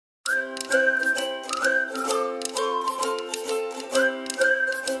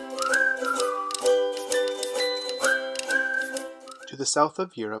the south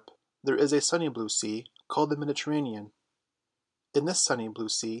of Europe there is a sunny blue sea called the Mediterranean. In this sunny blue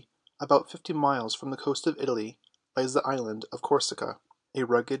sea, about 50 miles from the coast of Italy, lies the island of Corsica, a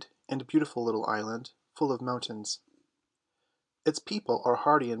rugged and beautiful little island full of mountains. Its people are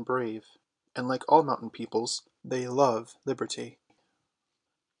hardy and brave, and like all mountain peoples, they love liberty.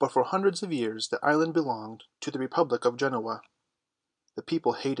 But for hundreds of years the island belonged to the Republic of Genoa. The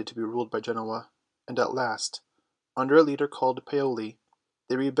people hated to be ruled by Genoa, and at last, under a leader called Paoli,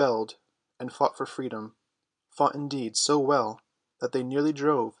 they rebelled and fought for freedom, fought indeed so well that they nearly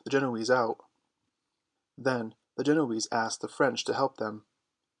drove the Genoese out. Then the Genoese asked the French to help them,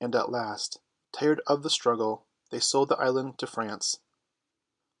 and at last, tired of the struggle, they sold the island to France.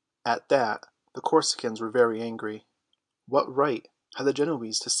 At that the Corsicans were very angry. What right had the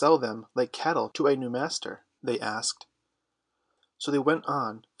Genoese to sell them like cattle to a new master? They asked. So they went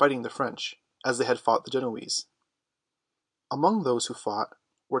on fighting the French, as they had fought the Genoese. Among those who fought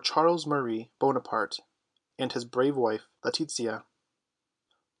were Charles Marie Bonaparte and his brave wife Letizia.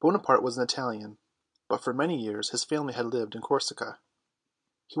 Bonaparte was an Italian, but for many years his family had lived in Corsica.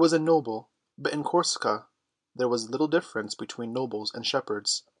 He was a noble, but in Corsica there was little difference between nobles and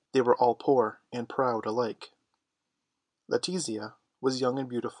shepherds. They were all poor and proud alike. Letizia was young and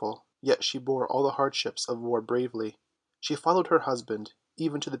beautiful, yet she bore all the hardships of war bravely. She followed her husband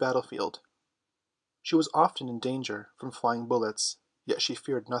even to the battlefield. She was often in danger from flying bullets, yet she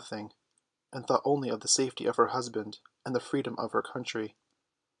feared nothing, and thought only of the safety of her husband and the freedom of her country.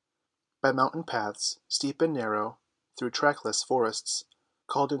 By mountain paths, steep and narrow, through trackless forests,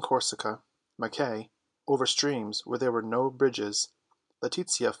 called in Corsica maquis, over streams where there were no bridges,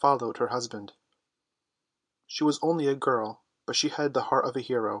 Letizia followed her husband. She was only a girl, but she had the heart of a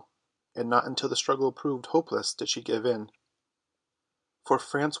hero, and not until the struggle proved hopeless did she give in. For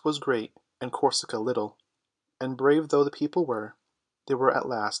France was great and Corsica little, and brave though the people were, they were at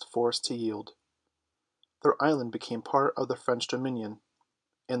last forced to yield. Their island became part of the French dominion,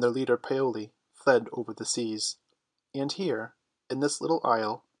 and their leader Paoli fled over the seas. And here, in this little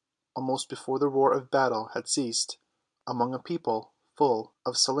isle, almost before the roar of battle had ceased, among a people full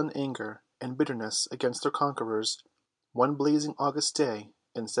of sullen anger and bitterness against their conquerors, one blazing August day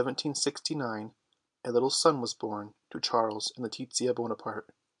in 1769, a little son was born to Charles and Letizia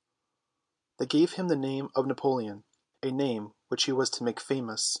Bonaparte. They gave him the name of Napoleon, a name which he was to make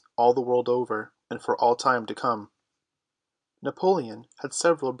famous all the world over and for all time to come. Napoleon had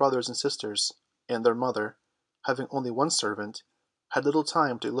several brothers and sisters, and their mother, having only one servant, had little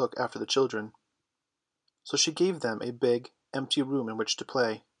time to look after the children. So she gave them a big, empty room in which to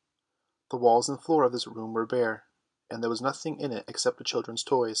play. The walls and floor of this room were bare, and there was nothing in it except the children's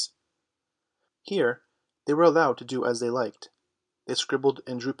toys. Here they were allowed to do as they liked. They scribbled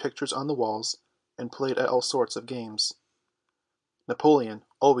and drew pictures on the walls, and played at all sorts of games. Napoleon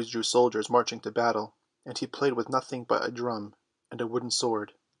always drew soldiers marching to battle, and he played with nothing but a drum and a wooden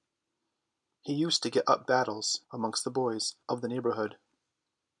sword. He used to get up battles amongst the boys of the neighborhood.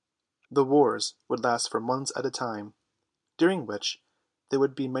 The wars would last for months at a time, during which there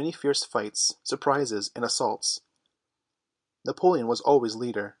would be many fierce fights, surprises, and assaults. Napoleon was always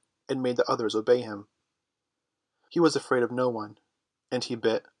leader, and made the others obey him. He was afraid of no one, and he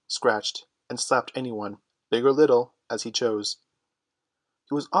bit, scratched, and slapped anyone, big or little, as he chose.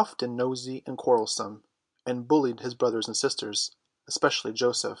 He was often nosy and quarrelsome, and bullied his brothers and sisters, especially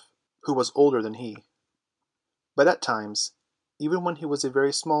Joseph, who was older than he. But at times, even when he was a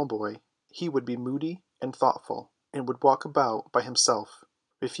very small boy, he would be moody and thoughtful, and would walk about by himself,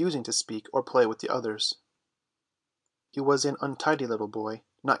 refusing to speak or play with the others. He was an untidy little boy,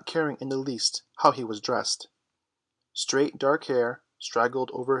 not caring in the least how he was dressed. Straight dark hair straggled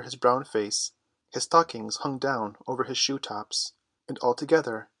over his brown face, his stockings hung down over his shoe tops, and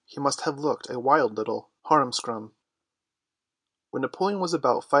altogether he must have looked a wild little harum-scrum. When Napoleon was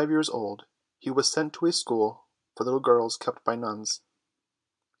about 5 years old, he was sent to a school for little girls kept by nuns.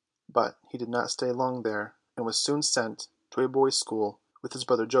 But he did not stay long there, and was soon sent to a boys' school with his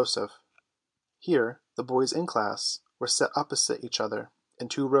brother Joseph. Here the boys in class were set opposite each other in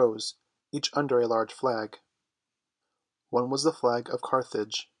 2 rows, each under a large flag. One was the flag of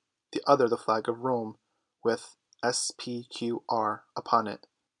Carthage, the other the flag of Rome, with SPQR upon it,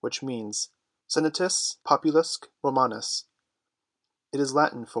 which means Senatus Populusque Romanus. It is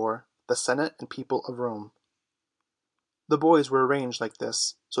Latin for the Senate and People of Rome. The boys were arranged like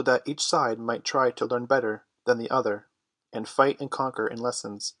this so that each side might try to learn better than the other, and fight and conquer in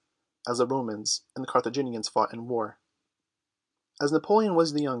lessons, as the Romans and the Carthaginians fought in war. As Napoleon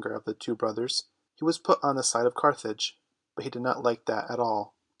was the younger of the 2 brothers, he was put on the side of Carthage, but he did not like that at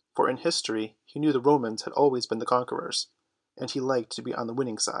all, for in history he knew the Romans had always been the conquerors. and he liked to be on the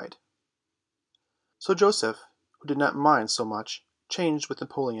winning side. So Joseph, who did not mind so much, changed with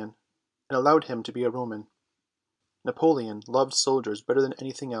Napoleon, and allowed him to be a Roman. Napoleon loved soldiers better than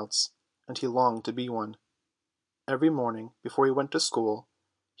anything else, and he longed to be one. Every morning, before he went to school,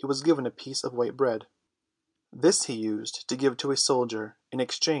 he was given a piece of white bread. This he used to give to a soldier in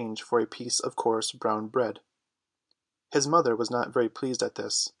exchange for a piece of coarse brown bread. His mother was not very pleased at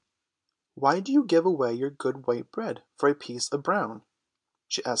this. "Why do you give away your good white bread for a piece of brown?"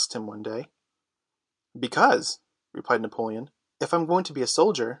 she asked him one day. "Because," replied Napoleon, "if I'm going to be a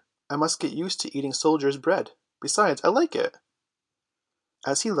soldier, I must get used to eating soldiers' bread. Besides, I like it."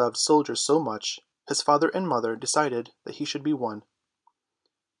 As he loved soldiers so much, his father and mother decided that he should be one.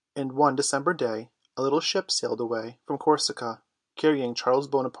 And one December day a little ship sailed away from Corsica, carrying Charles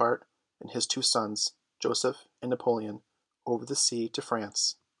Bonaparte and his two sons, Joseph and Napoleon, over the sea to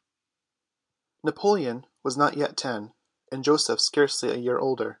France. Napoleon was not yet 10, and Joseph scarcely a year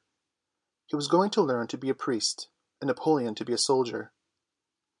older. He was going to learn to be a priest, and Napoleon to be a soldier.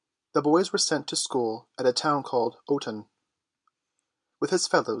 The boys were sent to school at a town called Autun. With his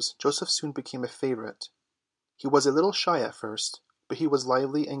fellows, Joseph soon became a favorite. He was a little shy at first, but he was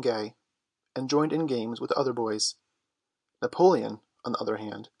lively and gay, and joined in games with the other boys. Napoleon, on the other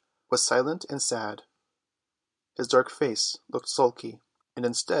hand, was silent and sad. His dark face looked sulky, and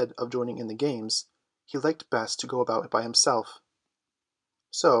instead of joining in the games, he liked best to go about by himself.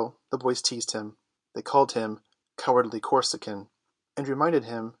 So the boys teased him. They called him "cowardly Corsican," and reminded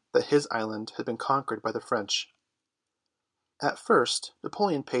him that his island had been conquered by the French. At first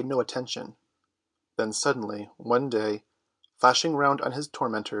Napoleon paid no attention. Then suddenly, one day, flashing round on his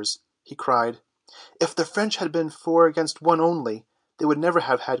tormentors, he cried, "If the French had been 4 against 1 only, they would never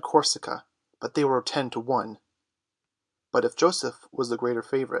have had Corsica, but they were 10 to 1." But if Joseph was the greater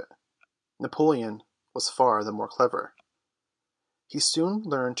favourite, Napoleon was far the more clever. He soon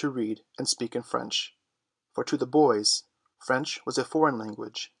learned to read and speak in French, for to the boys French was a foreign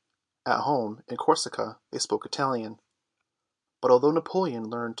language. At home, in Corsica, they spoke Italian. But although Napoleon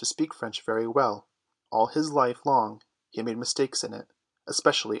learned to speak French very well, all his life long he made mistakes in it,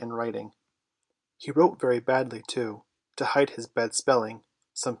 especially in writing. He wrote very badly, too, to hide his bad spelling,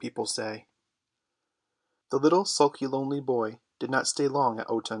 some people say. The little sulky lonely boy did not stay long at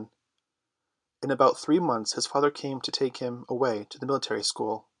Autun. In about 3 months his father came to take him away to the military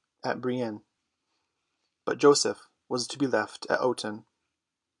school at Brienne. But Joseph was to be left at Autun.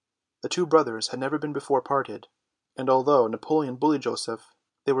 The two brothers had never been before parted, and although Napoleon bullied Joseph,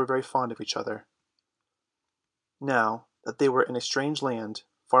 they were very fond of each other. Now that they were in a strange land,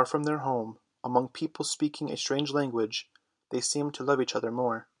 far from their home, among people speaking a strange language, they seemed to love each other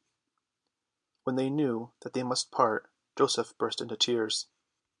more. When they knew that they must part, Joseph burst into tears,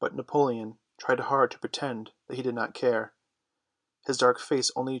 but Napoleon tried hard to pretend that he did not care. His dark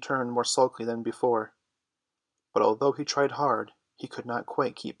face only turned more sulky than before. But although he tried hard, he could not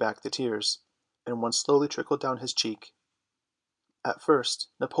quite keep back the tears, and one slowly trickled down his cheek. At first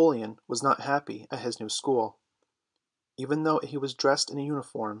Napoleon was not happy at his new school, even though he was dressed in a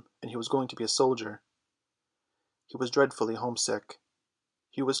uniform and he was going to be a soldier. He was dreadfully homesick.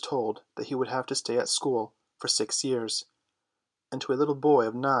 He was told that he would have to stay at school for 6 years, and to a little boy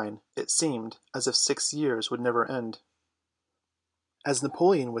of 9 it seemed as if 6 years would never end. As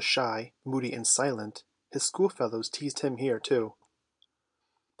Napoleon was shy, moody, and silent, his schoolfellows teased him here too.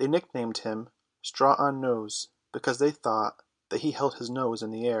 They nicknamed him "Straw on Nose," because they thought that he held his nose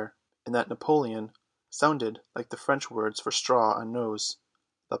in the air, and that Napoleon sounded like the French words for straw on nose,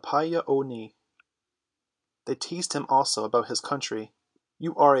 la paille au nez. They teased him also about his country.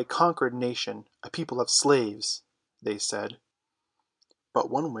 "You are a conquered nation, a people of slaves," they said. But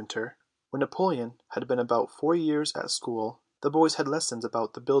one winter, when Napoleon had been about 4 years at school, the boys had lessons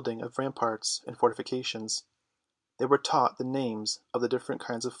about the building of ramparts and fortifications. They were taught the names of the different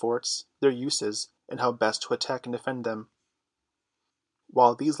kinds of forts, their uses, and how best to attack and defend them.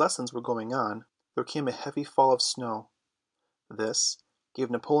 While these lessons were going on, there came a heavy fall of snow. This gave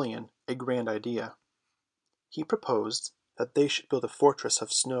Napoleon a grand idea. He proposed that they should build a fortress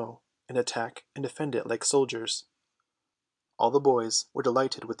of snow and attack and defend it like soldiers. All the boys were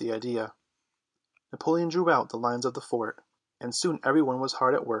delighted with the idea. Napoleon drew out the lines of the fort, and soon every one was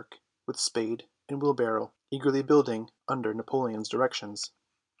hard at work with spade and wheelbarrow, eagerly building under Napoleon's directions.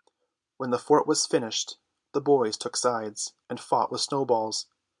 When the fort was finished, the boys took sides, and fought with snowballs.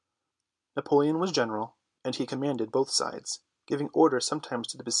 Napoleon was general, and he commanded both sides, giving orders sometimes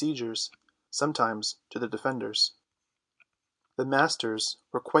to the besiegers, sometimes to the defenders. The masters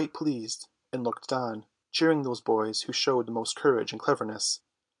were quite pleased, and looked on, cheering those boys who showed the most courage and cleverness.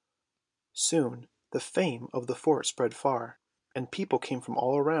 Soon the fame of the fort spread far, and people came from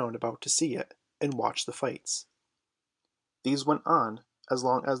all around about to see it and watch the fights. These went on as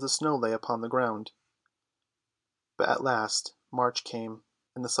long as the snow lay upon the ground. But at last March came,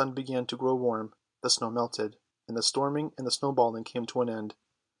 and the sun began to grow warm, the snow melted, and the storming and the snowballing came to an end.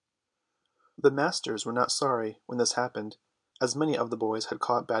 The masters were not sorry when this happened, as many of the boys had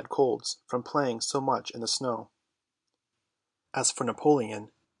caught bad colds from playing so much in the snow. As for Napoleon,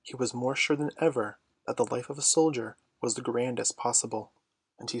 he was more sure than ever that the life of a soldier was the grandest possible,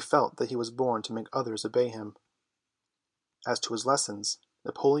 and he felt that he was born to make others obey him. As to his lessons,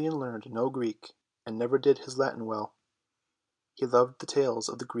 Napoleon learned no Greek, and never did his Latin well. He loved the tales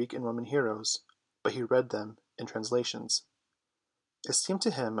of the Greek and Roman heroes, but he read them in translations. It seemed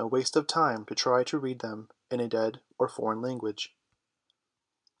to him a waste of time to try to read them in a dead or foreign language.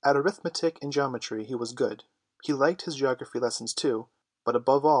 At arithmetic and geometry he was good. He liked his geography lessons too, but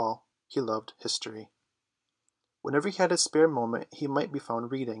above all he loved history. Whenever he had a spare moment he might be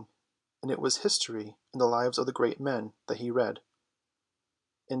found reading, and it was history and the lives of the great men that he read.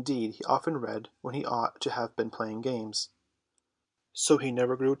 Indeed, he often read when he ought to have been playing games. So he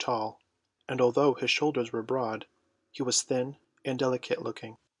never grew tall, and although his shoulders were broad, he was thin and delicate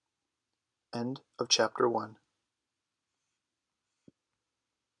looking. End of chapter 1.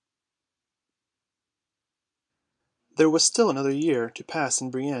 There was still another year to pass in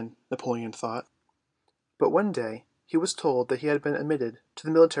Brienne, Napoleon thought. But one day he was told that he had been admitted to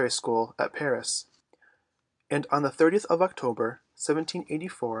the military school at Paris, and on the 30th of October,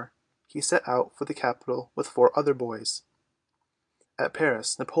 1784, he set out for the capital with 4 other boys. At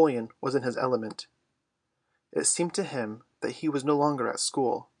Paris Napoleon was in his element. It seemed to him that he was no longer at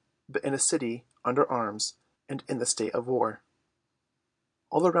school, but in a city under arms and in the state of war.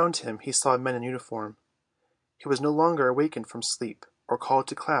 All around him he saw men in uniform. He was no longer awakened from sleep or called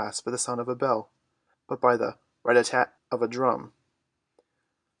to class by the sound of a bell, but by the rat-a-tat of a drum.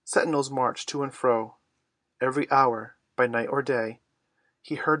 Sentinels marched to and fro. Every hour, by night or day,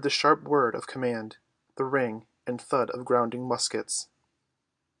 he heard the sharp word of command, the ring and thud of grounding muskets.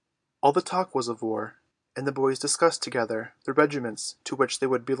 All the talk was of war, and the boys discussed together the regiments to which they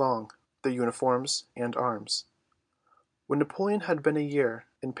would belong, their uniforms and arms. When Napoleon had been a year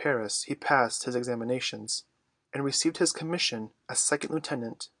in Paris he passed his examinations, and received his commission as second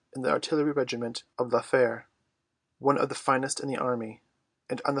lieutenant in the artillery regiment of La Fère, one of the finest in the army,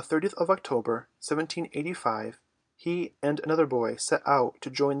 and on the 30th of October, 1785, he and another boy set out to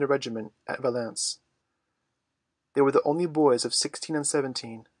join the regiment at Valence. They were the only boys of 16 and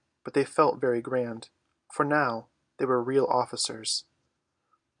 17, but they felt very grand, for now they were real officers.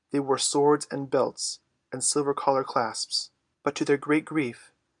 They wore swords and belts and silver collar clasps, but to their great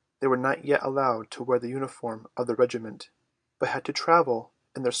grief they were not yet allowed to wear the uniform of the regiment, but had to travel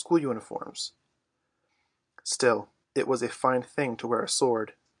in their school uniforms. Still, it was a fine thing to wear a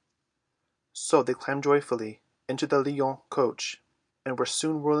sword. So they climbed joyfully into the Lyons coach, and were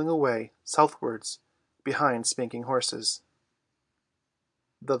soon whirling away southwards behind spanking horses.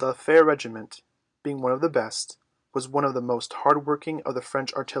 The La Fère regiment, being one of the best, was one of the most hard-working of the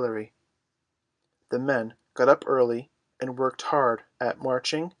French artillery. The men got up early and worked hard at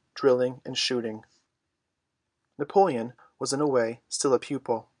marching, drilling, and shooting. Napoleon was in a way still a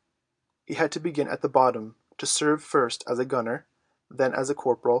pupil. He had to begin at the bottom, to serve first as a gunner, then as a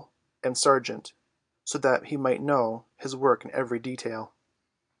corporal and sergeant, so that he might know his work in every detail.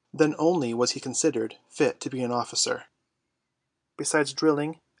 Then only was he considered fit to be an officer. Besides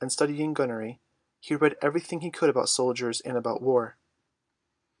drilling and studying gunnery, he read everything he could about soldiers and about war.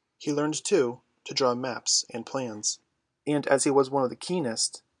 He learned, too, to draw maps and plans, and as he was one of the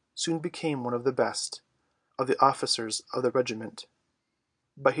keenest, soon became one of the best of the officers of the regiment.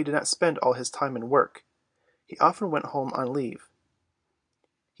 But he did not spend all his time in work. He often went home on leave.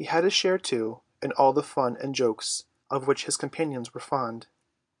 He had his share, too, in all the fun and jokes of which his companions were fond.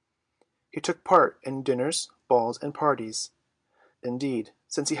 He took part in dinners, balls, and parties. Indeed,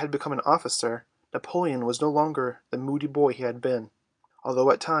 since he had become an officer, Napoleon was no longer the moody boy he had been, although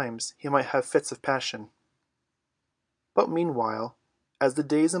at times he might have fits of passion. But meanwhile, as the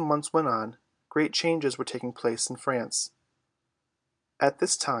days and months went on, great changes were taking place in France. At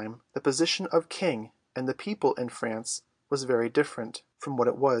this time the position of king and the people in France was very different from what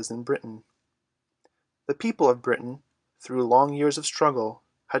it was in Britain. The people of Britain, through long years of struggle,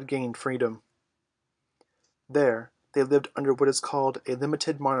 had gained freedom. There they lived under what is called a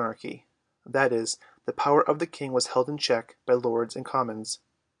limited monarchy, that is, the power of the king was held in check by lords and commons.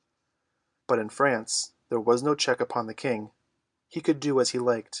 But in France there was no check upon the king. He could do as he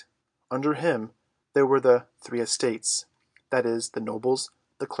liked. Under him there were the 3 estates, that is, the nobles,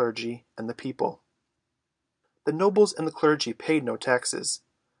 the clergy, and the people. The nobles and the clergy paid no taxes.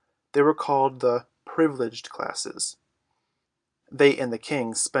 They were called the privileged classes. They and the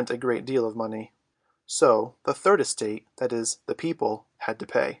king spent a great deal of money. So the third estate, that is, the people, had to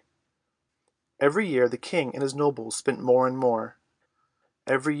pay. Every year the king and his nobles spent more and more.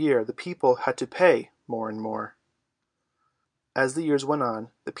 Every year the people had to pay more and more. As the years went on,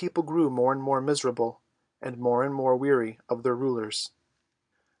 the people grew more and more miserable, and more weary of their rulers.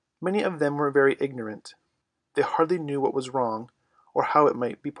 Many of them were very ignorant. They hardly knew what was wrong, or how it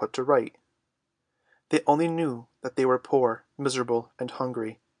might be put to right. They only knew that they were poor, miserable, and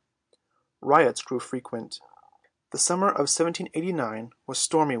hungry. Riots grew frequent. The summer of 1789 was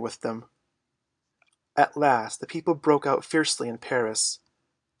stormy with them. At last the people broke out fiercely in Paris.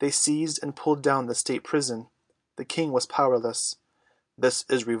 They seized and pulled down the state prison. The king was powerless. "This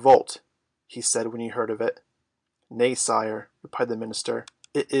is revolt," he said when he heard of it. "Nay, sire," replied the minister,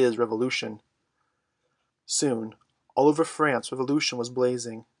 "it is revolution." Soon, all over France revolution was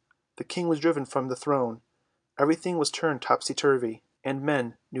blazing. The king was driven from the throne. Everything was turned topsy-turvy, and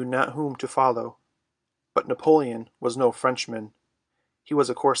men knew not whom to follow. But Napoleon was no Frenchman. He was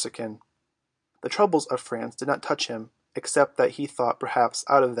a Corsican. The troubles of France did not touch him, except that he thought perhaps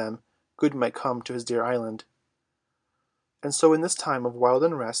out of them good might come to his dear island. And so in this time of wild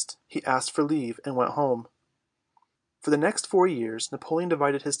unrest he asked for leave and went home. For the next 4 years Napoleon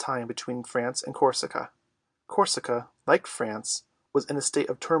divided his time between France and Corsica. Corsica, like France, was in a state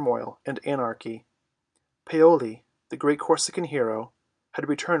of turmoil and anarchy. Paoli, the great Corsican hero, had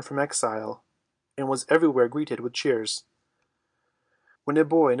returned from exile, and was everywhere greeted with cheers. When a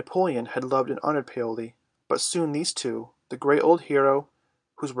boy Napoleon had loved and honored Paoli, but soon these two, the gray old hero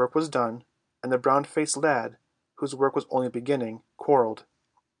whose work was done, and the brown-faced lad whose work was only beginning, quarreled.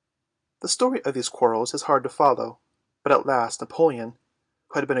 The story of these quarrels is hard to follow, but at last Napoleon,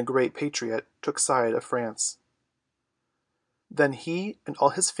 who had been a great patriot, took side of France. Then he and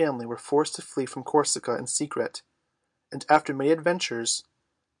all his family were forced to flee from Corsica in secret, and after many adventures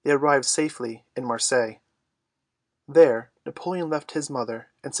they arrived safely in Marseilles. There Napoleon left his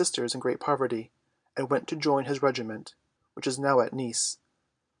mother and sisters in great poverty, and went to join his regiment, which is now at Nice.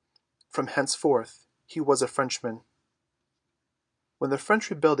 From henceforth he was a Frenchman. When the French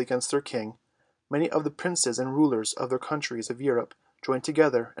rebelled against their king, many of the princes and rulers of their countries of Europe joined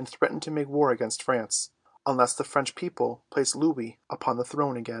together and threatened to make war against France, unless the French people placed Louis upon the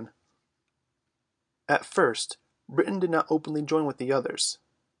throne again. At first Britain did not openly join with the others,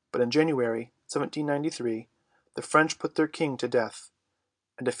 but in January 1793 the French put their king to death,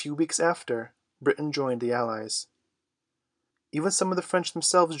 and a few weeks after Britain joined the Allies. Even some of the French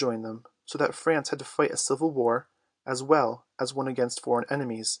themselves joined them, so that France had to fight a civil war as well as one against foreign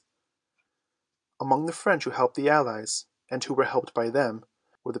enemies. Among the French who helped the Allies, and who were helped by them,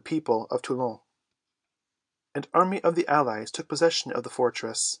 were the people of Toulon. An army of the Allies took possession of the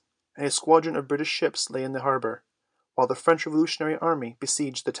fortress, and a squadron of British ships lay in the harbor, while the French Revolutionary Army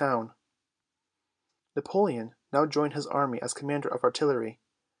besieged the town. Napoleon now joined his army as commander of artillery,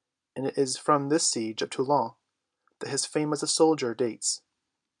 and it is from this siege of Toulon that his fame as a soldier dates.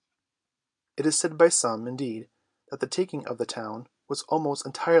 It is said by some, indeed, that the taking of the town was almost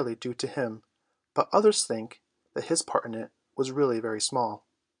entirely due to him, but others think that his part in it was really very small.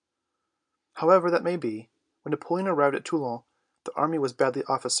 However that may be, when Napoleon arrived at Toulon the army was badly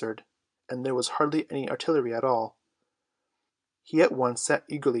officered, and there was hardly any artillery at all. He at once set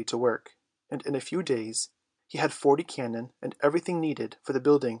eagerly to work, and in a few days he had 40 cannon and everything needed for the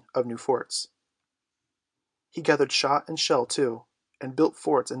building of new forts. He gathered shot and shell too, and built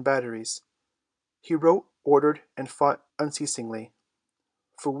forts and batteries. He wrote, ordered, and fought unceasingly.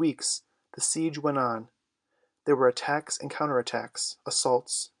 For weeks the siege went on. There were attacks and counterattacks,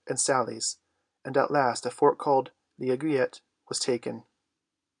 assaults and sallies, and at last a fort called La Aiguillette was taken.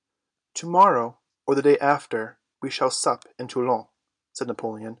 "Tomorrow, or the day after, we shall sup in Toulon," said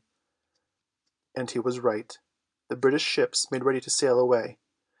Napoleon. And he was right. The British ships made ready to sail away.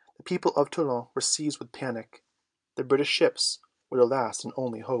 The people of Toulon were seized with panic. The British ships were the last and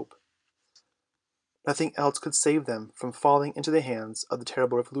only hope. Nothing else could save them from falling into the hands of the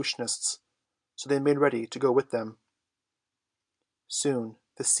terrible revolutionists, so they made ready to go with them. Soon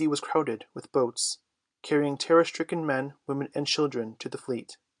the sea was crowded with boats, carrying terror-stricken men, women, and children to the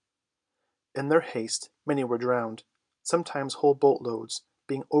fleet. In their haste many were drowned, sometimes whole boatloads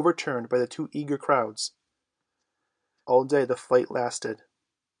being overturned by the too eager crowds. All day the fight lasted.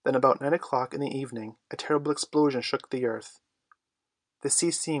 Then about 9 o'clock in the evening a terrible explosion shook the earth. The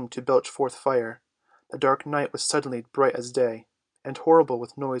sea seemed to belch forth fire. The dark night was suddenly bright as day, and horrible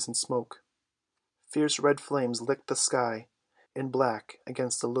with noise and smoke. Fierce red flames licked the sky, in black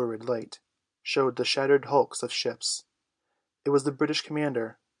against the lurid light. showed the shattered hulks of ships. It was the British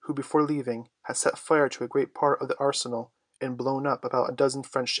commander, who before leaving had set fire to a great part of the arsenal and blown up about a dozen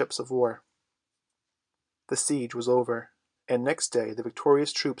French ships of war. The siege was over, and next day the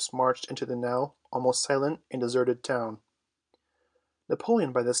victorious troops marched into the now almost silent and deserted town.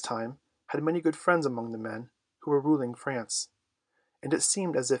 Napoleon by this time had many good friends among the men who were ruling France, and it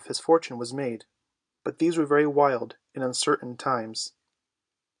seemed as if his fortune was made. But these were very wild and uncertain times.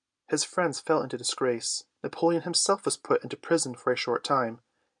 His friends fell into disgrace, Napoleon himself was put into prison for a short time,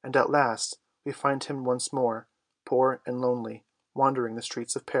 and at last we find him once more, poor and lonely, wandering the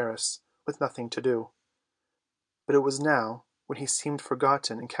streets of Paris, with nothing to do. But it was now, when he seemed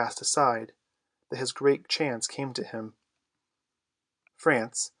forgotten and cast aside, that his great chance came to him.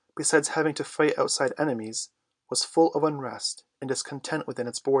 France, besides having to fight outside enemies, was full of unrest and discontent within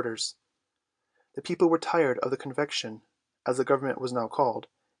its borders. The people were tired of the Convention, as the government was now called,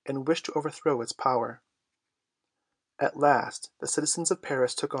 and wished to overthrow its power. At last the citizens of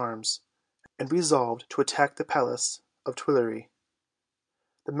Paris took arms, and resolved to attack the palace of Tuileries.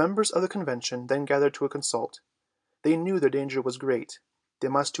 The members of the Convention then gathered to a consult. They knew their danger was great. They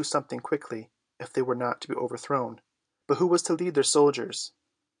must do something quickly, if they were not to be overthrown. But who was to lead their soldiers?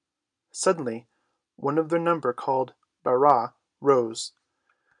 Suddenly one of their number, called Barras, rose.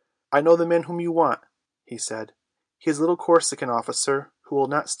 "I know the man whom you want," he said. "He is a little Corsican officer who will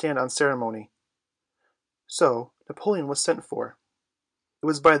not stand on ceremony." So Napoleon was sent for. It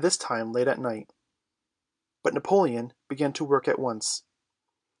was by this time late at night. But Napoleon began to work at once,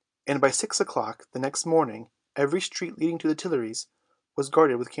 and by 6 o'clock the next morning every street leading to the Tuileries was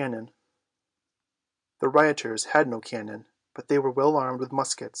guarded with cannon. The rioters had no cannon, but they were well armed with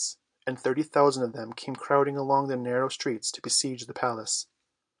muskets, and 30,000 of them came crowding along the narrow streets to besiege the palace.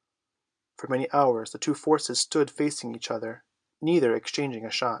 For many hours the two forces stood facing each other, neither exchanging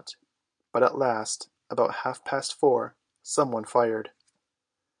a shot. But at last, about half-past 4, someone fired.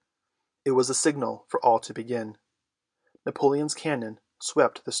 It was a signal for all to begin. Napoleon's cannon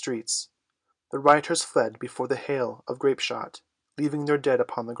swept the streets. The rioters fled before the hail of grape-shot, leaving their dead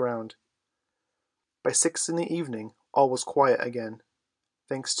upon the ground. By 6 in the evening all was quiet again.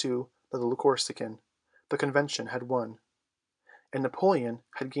 Thanks to the little Corsican, the Convention had won, and Napoleon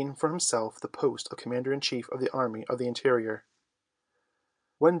had gained for himself the post of commander-in-chief of the Army of the Interior.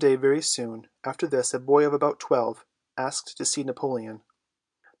 One day very soon after this a boy of about 12 asked to see Napoleon.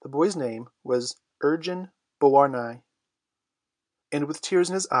 The boy's name was Eugène Beauharnais, and with tears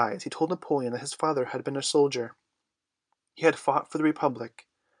in his eyes he told Napoleon that his father had been a soldier. He had fought for the Republic,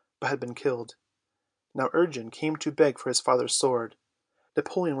 but had been killed. Now Eugène came to beg for his father's sword.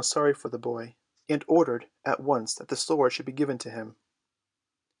 Napoleon was sorry for the boy, and ordered at once that the sword should be given to him.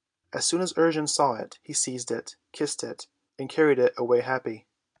 As soon as Eugène saw it, he seized it, kissed it, and carried it away happy.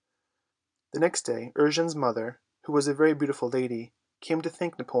 The next day Eugène's mother, who was a very beautiful lady, came to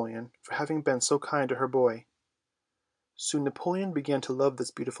thank Napoleon for having been so kind to her boy. Soon Napoleon began to love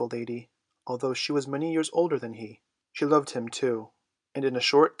this beautiful lady, although she was many years older than he. She loved him too, and in a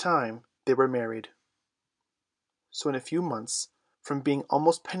short time they were married. So in a few months, from being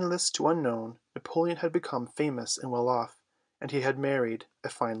almost penniless to unknown, Napoleon had become famous and well off, and he had married a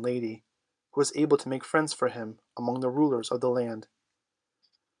fine lady, who was able to make friends for him among the rulers of the land.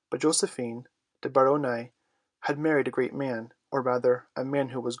 But Josephine de Beauharnais had married a great man, or rather a man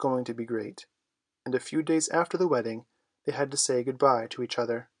who was going to be great, and a few days after the wedding they had to say good-bye to each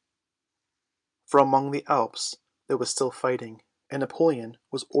other. For among the Alps there was still fighting, and Napoleon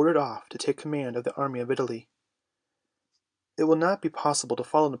was ordered off to take command of the army of Italy. It will not be possible to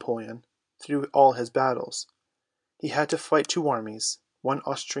follow Napoleon through all his battles. He had to fight two armies, one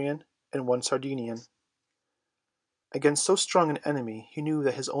Austrian and one Sardinian. Against so strong an enemy he knew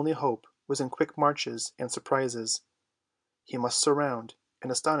that his only hope was in quick marches and surprises. He must surround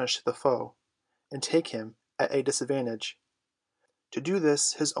and astonish the foe, and take him at a disadvantage. To do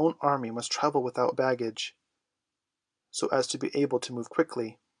this his own army must travel without baggage, so as to be able to move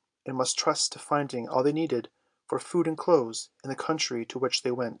quickly, and must trust to finding all they needed for food and clothes in the country to which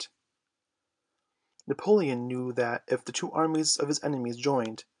they went. Napoleon knew that if the two armies of his enemies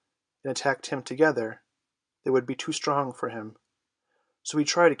joined and attacked him together, they would be too strong for him. So he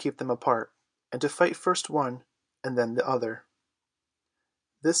tried to keep them apart, and to fight first one and then the other.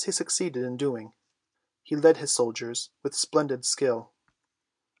 This he succeeded in doing. He led his soldiers with splendid skill.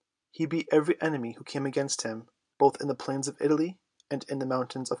 He beat every enemy who came against him, both in the plains of Italy and in the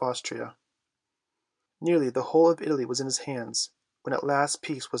mountains of Austria. Nearly the whole of Italy was in his hands, when at last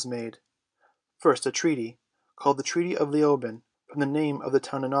peace was made. First a treaty, called the Treaty of Leoben, from the name of the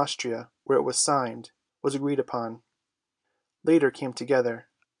town in Austria where it was signed, was agreed upon. Later came together,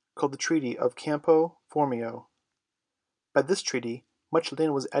 called the Treaty of Campo Formio. By this treaty much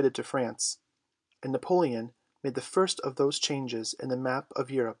land was added to France, and Napoleon made the first of those changes in the map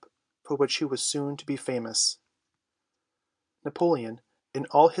of Europe for which he was soon to be famous. Napoleon, in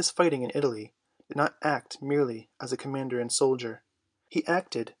all his fighting in Italy, did not act merely as a commander and soldier. He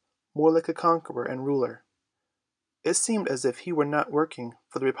acted more like a conqueror and ruler. It seemed as if he were not working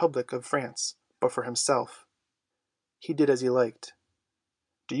for the Republic of France, but for himself. He did as he liked.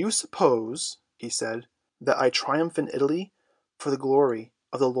 "Do you suppose," he said, "that I triumph in Italy for the glory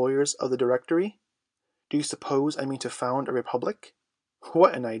of the lawyers of the Directory? Do you suppose I mean to found a republic?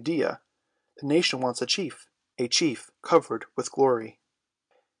 What an idea! The nation wants a chief covered with glory."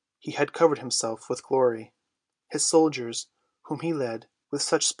 He had covered himself with glory. His soldiers, whom he led with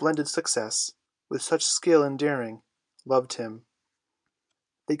such splendid success, with such skill and daring, loved him.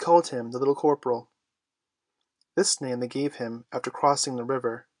 They called him the Little Corporal. This name they gave him after crossing the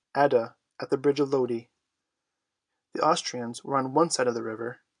river Adda at the bridge of Lodi. The Austrians were on one side of the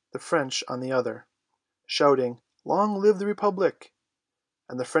river, the French on the other, shouting, "Long live the Republic!"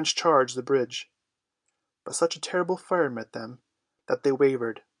 and the French charged the bridge. But such a terrible fire met them that they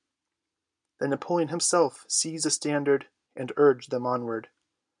wavered. Then Napoleon himself seized a standard and urged them onward.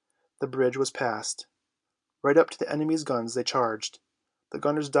 The bridge was passed. Right up to the enemy's guns they charged. The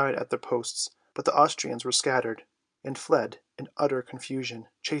gunners died at their posts, but the Austrians were scattered, and fled in utter confusion,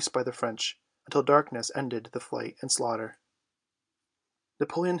 chased by the French, until darkness ended the flight in slaughter.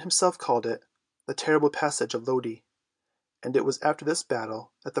 Napoleon himself called it the terrible passage of Lodi, and it was after this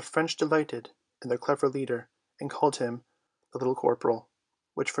battle that the French delighted in their clever leader, and called him the Little Corporal,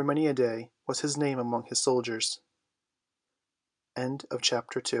 which for many a day was his name among his soldiers. End of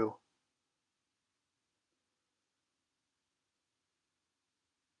chapter 2.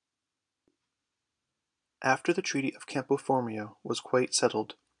 After the Treaty of Campo Formio was quite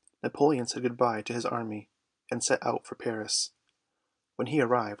settled, Napoleon said good-bye to his army, and set out for Paris. When he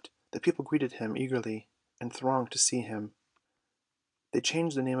arrived, the people greeted him eagerly, and thronged to see him. They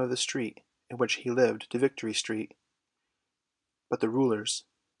changed the name of the street in which he lived to Victory Street. But the rulers,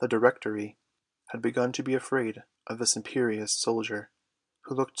 the Directory, had begun to be afraid of this imperious soldier,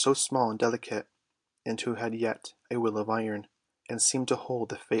 who looked so small and delicate, and who had yet a will of iron, and seemed to hold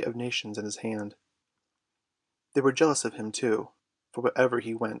the fate of nations in his hand. They were jealous of him too, for wherever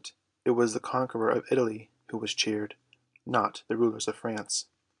he went, it was the conqueror of Italy who was cheered, not the rulers of France.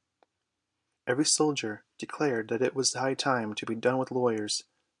 Every soldier declared that it was high time to be done with lawyers,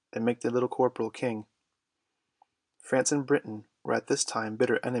 and make the Little Corporal king. France and Britain were at this time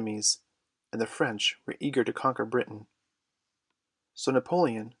bitter enemies, and the French were eager to conquer Britain. So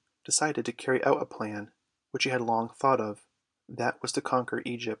Napoleon decided to carry out a plan which he had long thought of. That was to conquer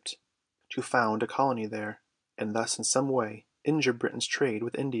Egypt, to found a colony there, and thus in some way injure Britain's trade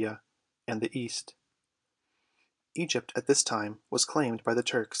with India and the East. Egypt at this time was claimed by the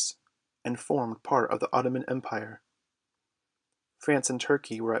Turks, and formed part of the Ottoman Empire. France and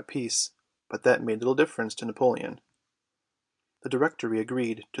Turkey were at peace, but that made little difference to Napoleon. The Directory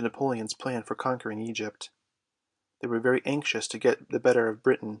agreed to Napoleon's plan for conquering Egypt. They were very anxious to get the better of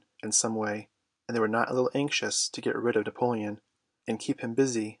Britain in some way, and they were not a little anxious to get rid of Napoleon, and keep him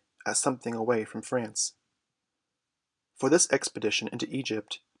busy at something away from France. For this expedition into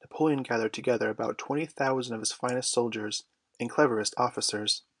Egypt, Napoleon gathered together about 20,000 of his finest soldiers and cleverest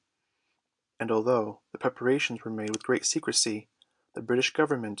officers. And although the preparations were made with great secrecy, the British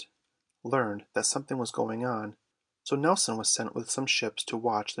government learned that something was going on, so Nelson was sent with some ships to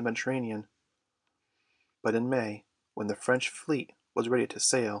watch the Mediterranean. But in May, when the French fleet was ready to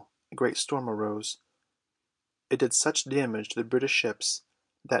sail, a great storm arose. It did such damage to the British ships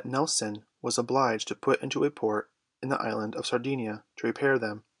that Nelson was obliged to put into a port in the island of Sardinia to repair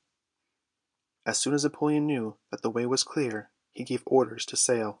them. As soon as Napoleon knew that the way was clear, he gave orders to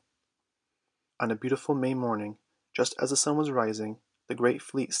sail. On a beautiful May morning, just as the sun was rising, the great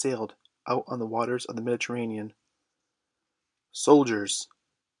fleet sailed out on the waters of the Mediterranean. "Soldiers,"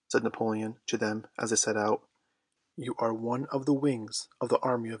 said Napoleon to them as they set out, "you are one of the wings of the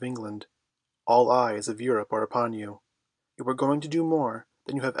army of England. All eyes of Europe are upon you. You are going to do more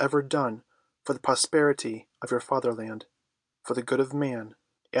than you have ever done for the prosperity of your fatherland, for the good of man,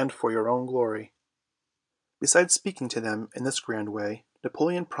 and for your own glory." Besides speaking to them in this grand way,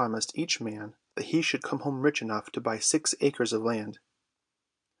 Napoleon promised each man that he should come home rich enough to buy 6 acres of land.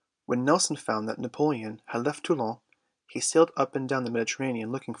 When Nelson found that Napoleon had left Toulon, he sailed up and down the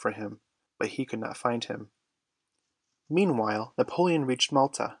Mediterranean looking for him, but he could not find him. Meanwhile Napoleon reached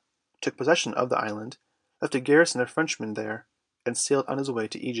Malta, took possession of the island, left a garrison of Frenchmen there, and sailed on his way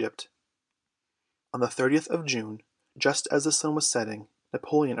to Egypt. On the 30th of June, just as the sun was setting,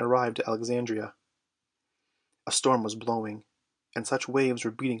 Napoleon arrived at Alexandria. A storm was blowing, and such waves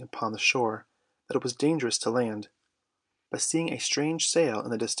were beating upon the shore that it was dangerous to land. But seeing a strange sail in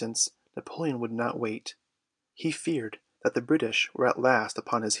the distance, Napoleon would not wait. He feared that the British were at last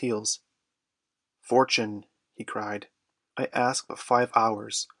upon his heels. "Fortune," he cried, "I ask but 5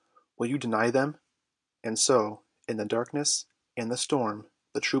 hours. Will you deny them?" And so, in the darkness and the storm,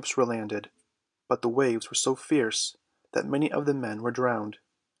 the troops were landed. But the waves were so fierce that many of the men were drowned.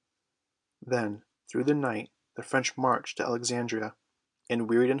 Then, through the night, the French marched to Alexandria, and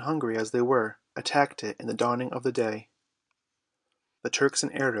wearied and hungry as they were, attacked it in the dawning of the day. The Turks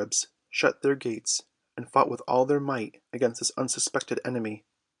and Arabs shut their gates and fought with all their might against this unsuspected enemy.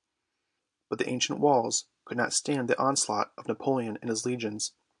 But the ancient walls could not stand the onslaught of Napoleon and his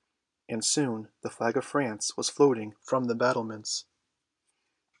legions, and soon the flag of France was floating from the battlements.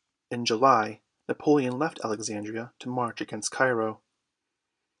 In July, Napoleon left Alexandria to march against Cairo.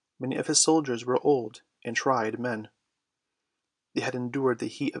 Many of his soldiers were old and tried men. They had endured the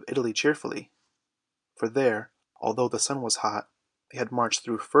heat of Italy cheerfully, for there, although the sun was hot, they had marched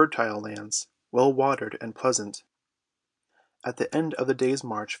through fertile lands, well watered and pleasant. At the end of the day's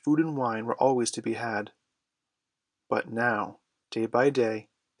march food and wine were always to be had. But now, day by day,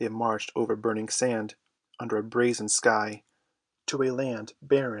 they marched over burning sand, under a brazen sky, to a land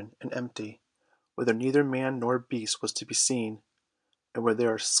barren and empty, whither neither man nor beast was to be seen, and where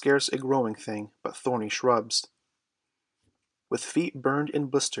there are scarce a growing thing but thorny shrubs. With feet burned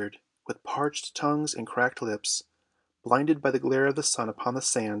and blistered, with parched tongues and cracked lips, blinded by the glare of the sun upon the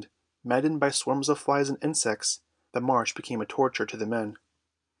sand, maddened by swarms of flies and insects, the march became a torture to the men.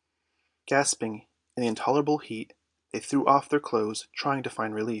 Gasping in the intolerable heat, they threw off their clothes, trying to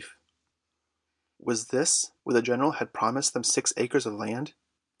find relief. Was this where the general had promised them 6 acres of land?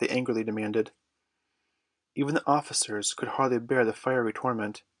 They angrily demanded. Even the officers could hardly bear the fiery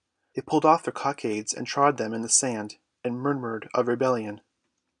torment. They pulled off their cockades and trod them in the sand, and murmured of rebellion.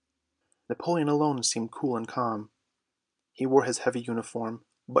 Napoleon alone seemed cool and calm. He wore his heavy uniform,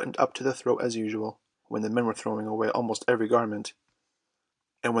 buttoned up to the throat as usual, when the men were throwing away almost every garment.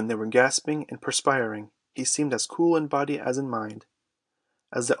 And when they were gasping and perspiring, he seemed as cool in body as in mind.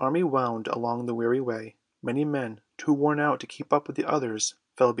 As the army wound along the weary way, many men, too worn out to keep up with the others,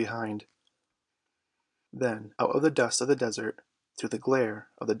 fell behind. Then, out of the dust of the desert, through the glare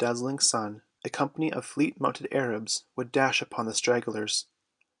of the dazzling sun, a company of fleet-mounted Arabs would dash upon the stragglers.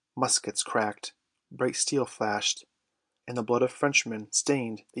 Muskets cracked, bright steel flashed, and the blood of Frenchmen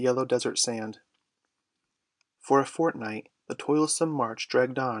stained the yellow desert sand. For a fortnight the toilsome march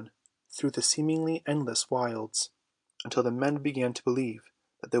dragged on through the seemingly endless wilds, until the men began to believe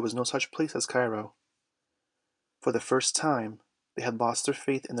that there was no such place as Cairo. For the first time they had lost their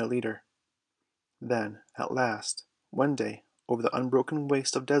faith in their leader. Then, at last, one day, over the unbroken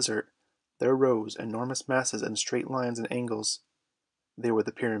waste of desert, there rose enormous masses in straight lines and angles. They were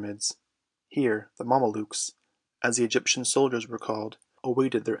the pyramids. Here the Mamelukes, as the Egyptian soldiers were called,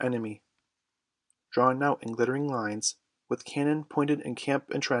 awaited their enemy. Drawn out in glittering lines, with cannon pointed and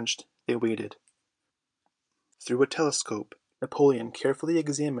camp entrenched, they waited. Through a telescope Napoleon carefully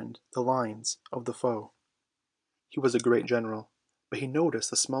examined the lines of the foe. He was a great general, but he noticed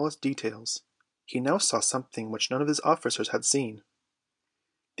the smallest details. He now saw something which none of his officers had seen.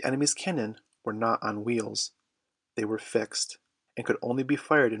 The enemy's cannon were not on wheels. They were fixed, and could only be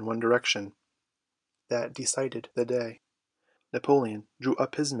fired in one direction. That decided the day. Napoleon drew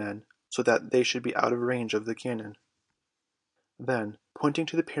up his men so that they should be out of range of the cannon. Then, pointing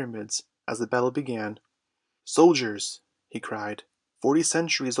to the pyramids as the battle began, "Soldiers," he cried, "40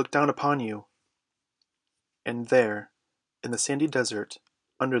 centuries look down upon you." And there, in the sandy desert,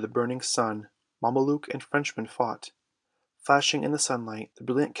 under the burning sun, Mameluke and Frenchman fought. Flashing in the sunlight, the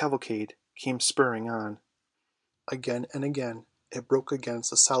brilliant cavalcade came spurring on. Again and again it broke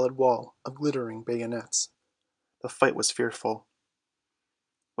against a solid wall of glittering bayonets. The fight was fearful.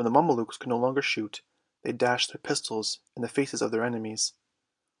 When the Mamelukes could no longer shoot, they dashed their pistols in the faces of their enemies.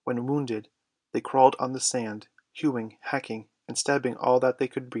 When wounded, they crawled on the sand, hewing, hacking, and stabbing all that they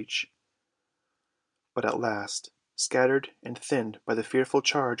could reach. But at last, scattered and thinned by the fearful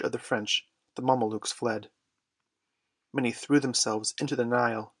charge of the French, the Mamelukes fled. Many threw themselves into the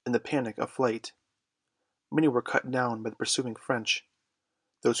Nile in the panic of flight. Many were cut down by the pursuing French.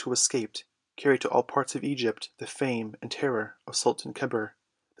 Those who escaped carried to all parts of Egypt the fame and terror of Sultan Kebir,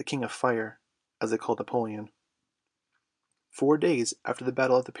 the King of Fire, as they called Napoleon. 4 days after the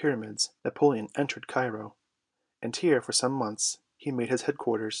Battle of the Pyramids, Napoleon entered Cairo, and here for some months he made his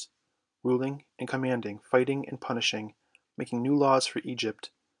headquarters, ruling and commanding, fighting and punishing, making new laws for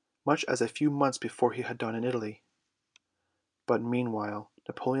Egypt, much as a few months before he had done in Italy. But meanwhile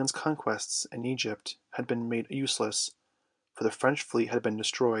Napoleon's conquests in Egypt had been made useless, for the French fleet had been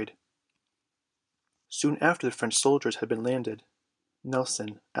destroyed. Soon after the French soldiers had been landed,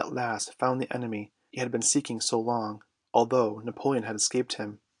 Nelson at last found the enemy he had been seeking so long, although Napoleon had escaped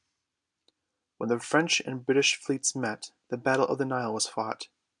him. When the French and British fleets met, the Battle of the Nile was fought,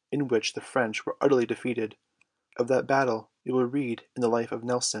 in which the French were utterly defeated. Of that battle you will read in the life of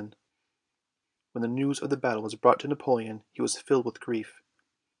Nelson. When the news of the battle was brought to Napoleon he was filled with grief.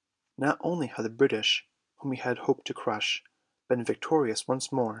 Not only had the British, whom he had hoped to crush, been victorious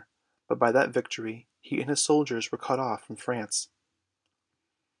once more, but by that victory he and his soldiers were cut off from France.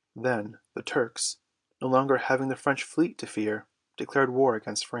 Then the Turks, no longer having the French fleet to fear, declared war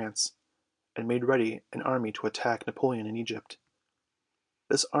against France, and made ready an army to attack Napoleon in Egypt.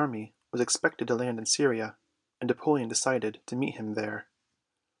 This army was expected to land in Syria, and Napoleon decided to meet him there.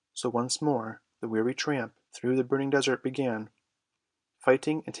 So once more the weary tramp through the burning desert began.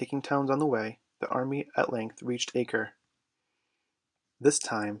 Fighting and taking towns on the way, the army at length reached Acre. This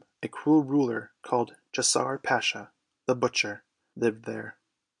time a cruel ruler called Jassar Pasha, the Butcher, lived there.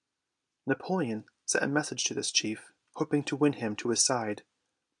 Napoleon sent a message to this chief, hoping to win him to his side,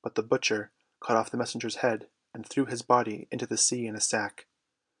 but the Butcher cut off the messenger's head and threw his body into the sea in a sack.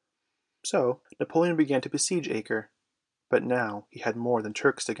 So Napoleon began to besiege Acre, but now he had more than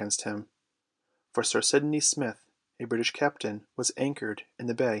Turks against him, for Sir Sidney Smith, a British captain, was anchored in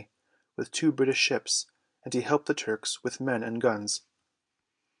the bay with 2 British ships, and he helped the Turks with men and guns.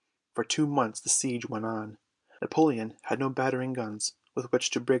 For 2 months the siege went on. Napoleon had no battering guns with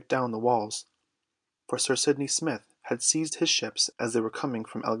which to break down the walls, for Sir Sidney Smith had seized his ships as they were coming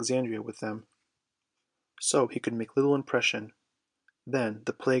from Alexandria with them. So he could make little impression. Then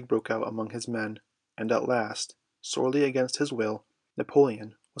the plague broke out among his men, and at last, sorely against his will,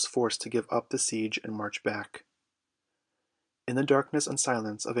 Napoleon was forced to give up the siege and march back. In the darkness and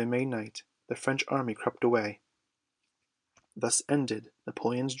silence of a May night the French army crept away. Thus ended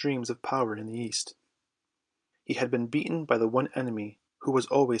Napoleon's dreams of power in the East. He had been beaten by the one enemy who was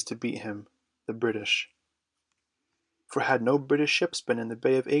always to beat him, the British. For had no British ships been in the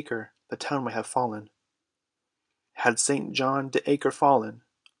Bay of Acre, the town might have fallen. "Had St. John de Acre fallen,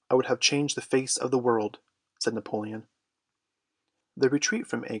 I would have changed the face of the world," said Napoleon. The retreat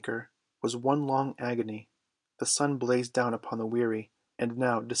from Acre was one long agony. The sun blazed down upon the weary and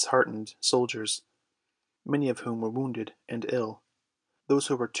now disheartened soldiers, many of whom were wounded and ill. Those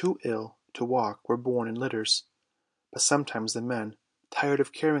who were too ill to walk were borne in litters, but sometimes the men, tired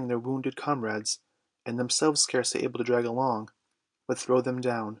of carrying their wounded comrades, and themselves scarcely able to drag along, would throw them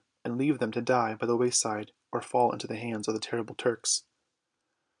down, and leave them to die by the wayside or fall into the hands of the terrible Turks.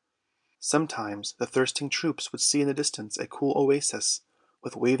 Sometimes the thirsting troops would see in the distance a cool oasis,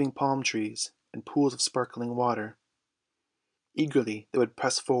 with waving palm trees and pools of sparkling water. Eagerly they would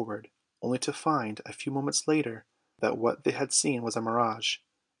press forward, only to find a few moments later that what they had seen was a mirage,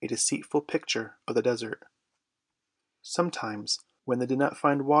 a deceitful picture of the desert. Sometimes, when they did not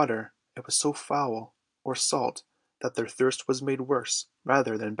find water, it was so foul or salt that their thirst was made worse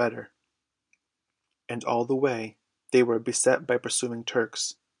rather than better. And all the way they were beset by pursuing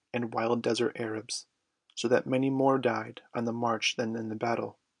Turks and wild desert Arabs, so that many more died on the march than in the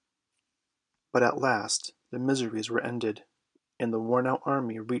battle. But at last the miseries were ended, and the worn-out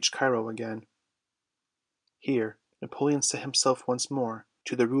army reached Cairo again. Here Napoleon set himself once more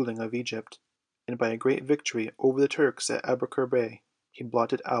to the ruling of Egypt, and by a great victory over the Turks at Aboukir Bay he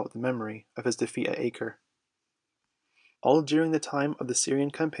blotted out the memory of his defeat at Acre. All during the time of the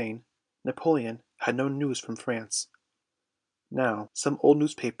Syrian campaign, Napoleon had no news from France. Now some old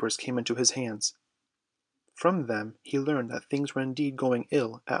newspapers came into his hands. From them he learned that things were indeed going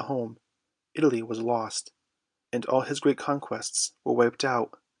ill at home. Italy was lost, and all his great conquests were wiped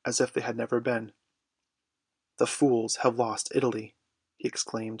out as if they had never been. "The fools have lost Italy," he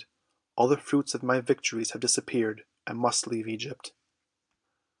exclaimed. "All the fruits of my victories have disappeared. I must leave Egypt."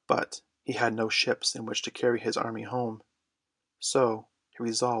 But he had no ships in which to carry his army home. So he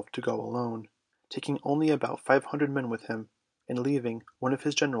resolved to go alone, taking only about 500 men with him, and leaving one of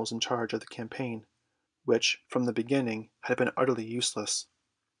his generals in charge of the campaign, which from the beginning had been utterly useless.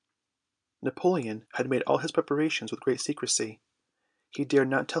 Napoleon had made all his preparations with great secrecy. He dared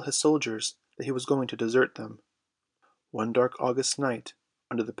not tell his soldiers that he was going to desert them. One dark August night,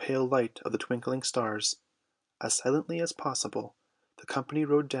 under the pale light of the twinkling stars, as silently as possible the company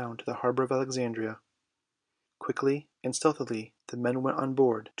rowed down to the harbor of Alexandria. Quickly and stealthily the men went on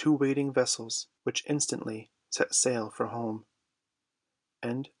board 2 waiting vessels, which instantly set sail for home.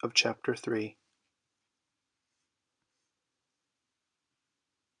 End of chapter 3.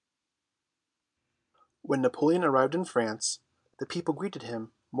 When Napoleon arrived in France, The people greeted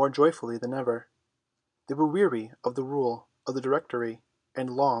him more joyfully than ever. They were weary of the rule of the Directory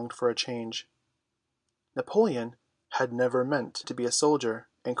and longed for a change. Napoleon had never meant to be a soldier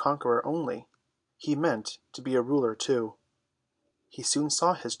and conqueror only. He meant to be a ruler too. He soon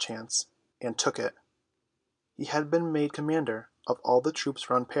saw his chance and took it. He had been made commander of all the troops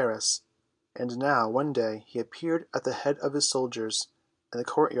round Paris, and now one day he appeared at the head of his soldiers in the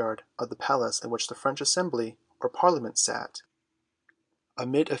courtyard of the palace in which the French Assembly or Parliament sat.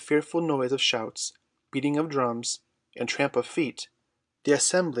 Amid a fearful noise of shouts, beating of drums, and tramp of feet, the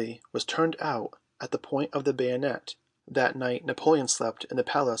Assembly was turned out at the point of the bayonet. That night Napoleon slept in the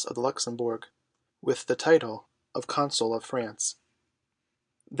palace of the Luxembourg, with the title of Consul of France.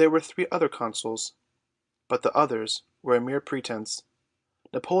 There were 3 other consuls, but the others were a mere pretense.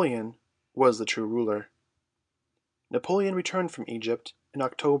 Napoleon was the true ruler. Napoleon returned from Egypt in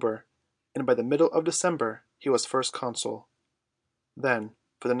October, and by the middle of December he was first consul. Then,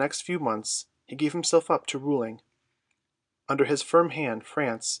 for the next few months, he gave himself up to ruling. Under his firm hand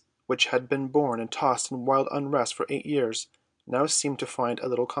France, which had been born and tossed in wild unrest for 8 years, now seemed to find a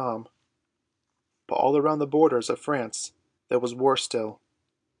little calm. But all around the borders of France there was war still.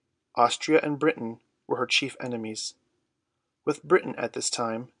 Austria and Britain were her chief enemies. With Britain at this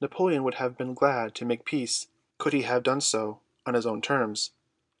time Napoleon would have been glad to make peace, could he have done so on his own terms.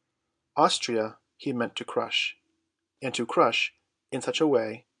 Austria he meant to crush, and to crush in such a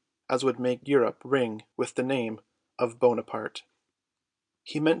way as would make Europe ring with the name of Bonaparte.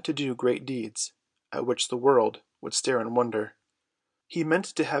 He meant to do great deeds, at which the world would stare in wonder. He meant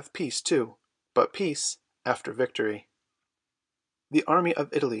to have peace too, but peace after victory. The army of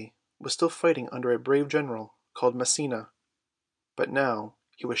Italy was still fighting under a brave general called Massena, but now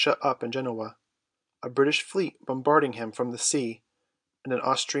he was shut up in Genoa, a British fleet bombarding him from the sea, and an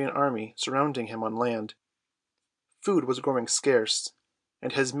Austrian army surrounding him on land. Food was growing scarce,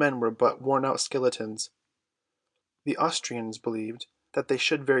 and his men were but worn-out skeletons. The Austrians believed that they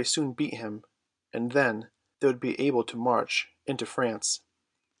should very soon beat him, and then they would be able to march into France.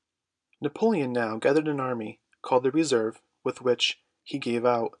 Napoleon now gathered an army called the Reserve, with which, he gave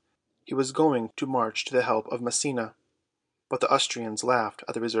out, he was going to march to the help of Massena. But the Austrians laughed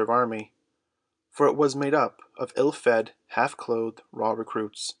at the reserve army, for it was made up of ill-fed, half-clothed, raw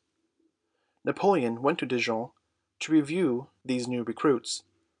recruits. Napoleon went to Dijon to review these new recruits,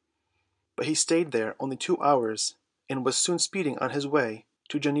 but he stayed there only 2 hours, and was soon speeding on his way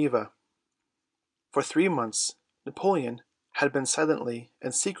to Geneva. For 3 months Napoleon had been silently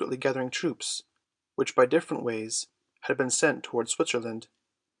and secretly gathering troops, which by different ways had been sent toward Switzerland.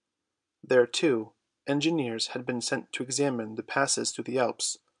 There, too, engineers had been sent to examine the passes through the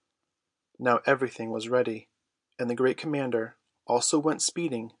Alps. Now everything was ready, and the great commander also went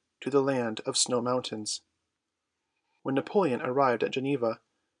speeding to the land of snow mountains. When Napoleon arrived at Geneva,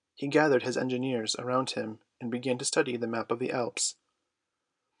 he gathered his engineers around him and began to study the map of the Alps.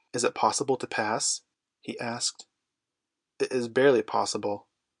 "Is it possible to pass?" he asked. "It is barely possible,"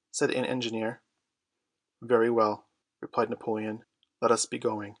 said an engineer. "Very well," replied Napoleon. "Let us be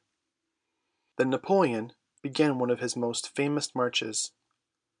going." Then Napoleon began one of his most famous marches.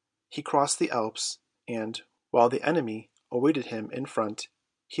 He crossed the Alps, and, while the enemy awaited him in front,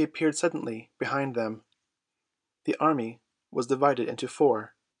 he appeared suddenly behind them. The army was divided into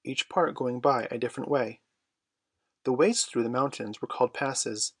 4, each part going by a different way. The ways through the mountains were called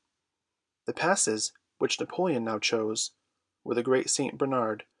passes. The passes which Napoleon now chose were the Great St.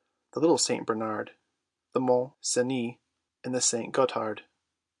 Bernard, the Little St. Bernard, the Mont Cenis, and the St. Gothard.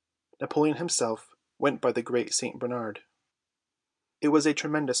 Napoleon himself went by the Great St. Bernard. It was a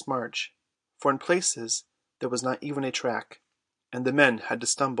tremendous march, for in places there was not even a track, and the men had to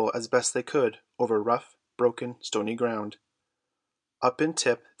stumble as best they could over rough, broken, stony ground. Up in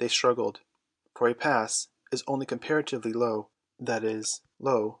tip they struggled, for a pass is only comparatively low, that is,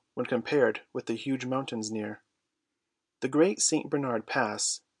 low when compared with the huge mountains near. The Great St. Bernard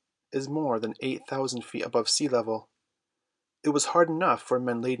Pass is more than 8,000 feet above sea level. It was hard enough for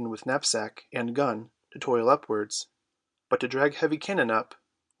men laden with knapsack and gun to toil upwards, but to drag heavy cannon up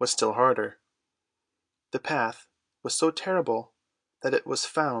was still harder. The path was so terrible that it was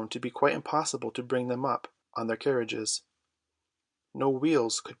found to be quite impossible to bring them up on their carriages. No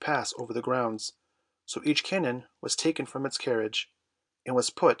wheels could pass over the grounds, so each cannon was taken from its carriage, and was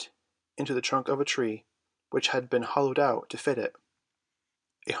put into the trunk of a tree, which had been hollowed out to fit it.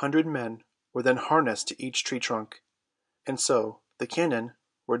 100 men were then harnessed to each tree trunk, and so the cannon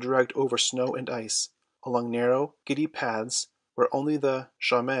were dragged over snow and ice, along narrow, giddy paths where only the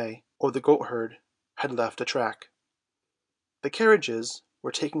chamois or the goatherd had left a track. The carriages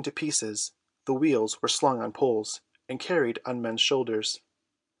were taken to pieces, the wheels were slung on poles, and carried on men's shoulders.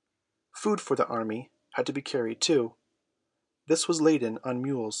 Food for the army had to be carried too. This was laden on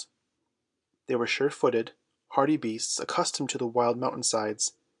mules. They were sure-footed, hardy beasts accustomed to the wild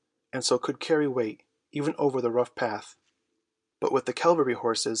mountain-sides, and so could carry weight even over the rough path. But with the cavalry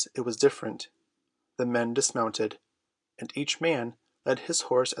horses it was different. The men dismounted, and each man led his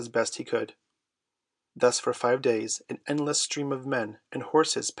horse as best he could. Thus for 5 days an endless stream of men and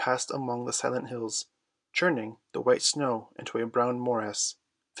horses passed among the silent hills, churning the white snow into a brown morass,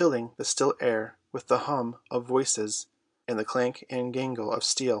 filling the still air with the hum of voices and the clank and jangle of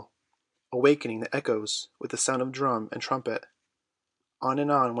steel, awakening the echoes with the sound of drum and trumpet. On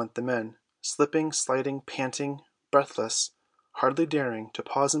and on went the men, slipping, sliding, panting, breathless, hardly daring to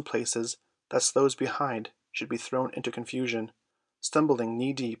pause in places lest those behind should be thrown into confusion, stumbling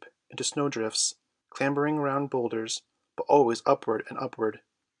knee-deep into snowdrifts, clambering round boulders, but always upward and upward.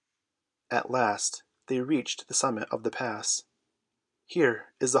 At last they reached the summit of the pass. Here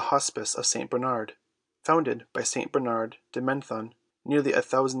is the Hospice of St. Bernard, founded by St. Bernard de Menthon nearly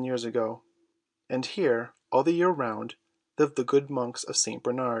 1,000 years ago, and here all the year round lived the good monks of St.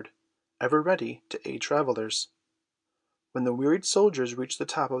 Bernard, ever ready to aid travellers. When the wearied soldiers reached the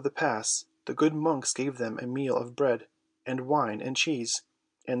top of the pass, the good monks gave them a meal of bread and wine and cheese,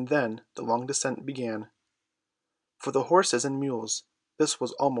 and then the long descent began. For the horses and mules this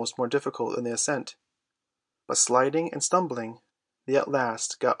was almost more difficult than the ascent, but sliding and stumbling they at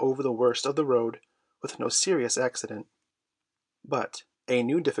last got over the worst of the road with no serious accident. But a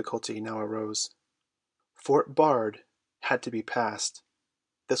new difficulty now arose. Fort Bard had to be passed.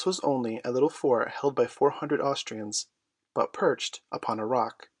 This was only a little fort held by 400 Austrians, but perched upon a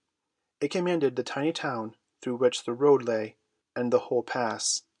rock. It commanded the tiny town through which the road lay and the whole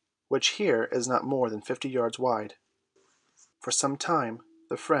pass, which here is not more than 50 yards wide. For some time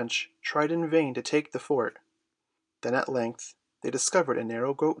the French tried in vain to take the fort. Then at length they discovered a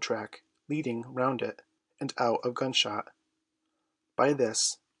narrow goat track leading round it and out of gunshot. By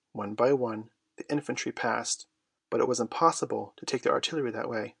this, one by one, the infantry passed, but it was impossible to take the artillery that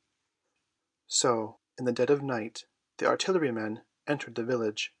way. So, in the dead of night, the artillerymen entered the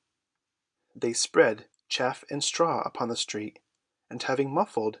village. They spread chaff and straw upon the street, and having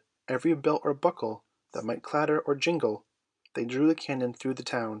muffled every belt or buckle that might clatter or jingle, they drew the cannon through the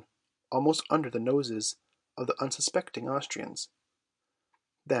town, almost under the noses of the unsuspecting Austrians.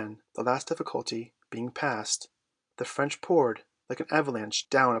 Then, the last difficulty being passed, the French poured like an avalanche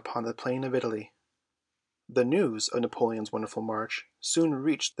down upon the plain of Italy. The news of Napoleon's wonderful march soon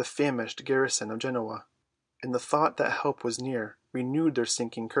reached the famished garrison of Genoa, and the thought that help was near renewed their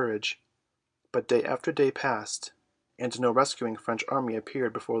sinking courage. But day after day passed, and no rescuing French army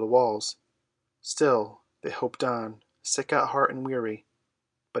appeared before the walls. Still they hoped on, sick at heart and weary.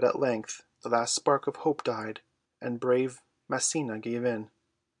 But at length the last spark of hope died, and brave Massena gave in.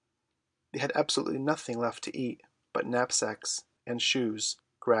 They had absolutely nothing left to eat but knapsacks and shoes,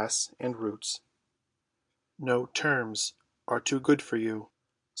 grass and roots. "No terms are too good for you,"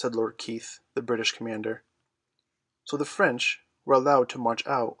 said Lord Keith, the British commander. So the French were allowed to march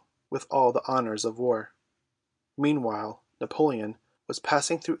out with all the honors of war. Meanwhile Napoleon was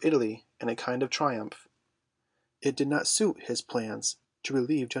passing through Italy in a kind of triumph. It did not suit his plans to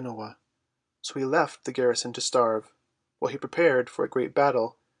relieve Genoa, so he left the garrison to starve, while he prepared for a great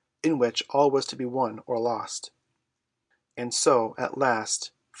battle in which all was to be won or lost. And so at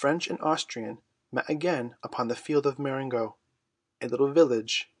last French and Austrian met again upon the field of Marengo, a little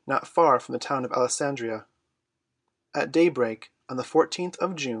village not far from the town of Alessandria. At daybreak on the 14th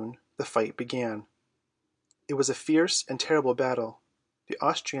of June the fight began. It was a fierce and terrible battle. The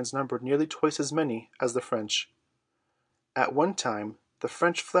Austrians numbered nearly twice as many as the French. At one time the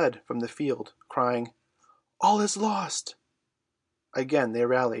French fled from the field, crying, "All is lost!" Again they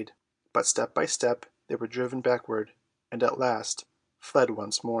rallied, but step by step they were driven backward, and at last fled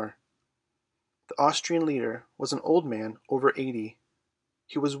once more. The Austrian leader was an old man over 80.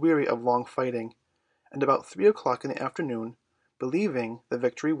 He was weary of long fighting, and about 3 o'clock in the afternoon, believing the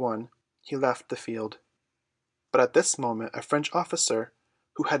victory won, he left the field. But at this moment a French officer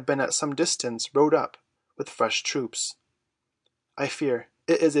who had been at some distance rode up with fresh troops. "I fear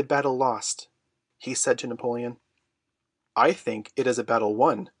it is a battle lost," he said to Napoleon. "I think it is a battle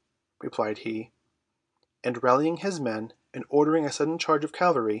won," replied he. And rallying his men and ordering a sudden charge of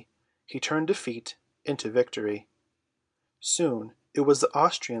cavalry, he turned defeat into victory. Soon it was the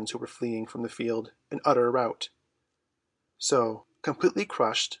Austrians who were fleeing from the field in utter rout. So completely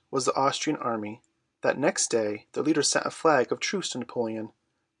crushed was the Austrian army that next day the leader sent a flag of truce to Napoleon,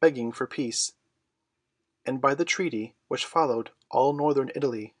 begging for peace. And by the treaty which followed all northern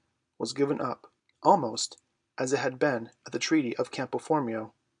Italy was given up, almost as it had been at the treaty of Campo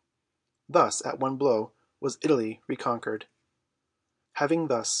Formio. Thus at one blow was Italy reconquered. Having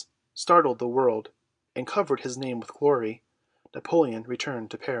thus startled the world and covered his name with glory, Napoleon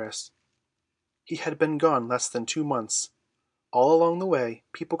returned to Paris. He had been gone less than 2 months. All along the way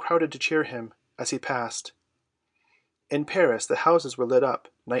people crowded to cheer him as he passed. In Paris the houses were lit up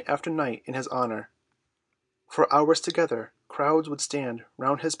night after night in his honor. For hours together crowds would stand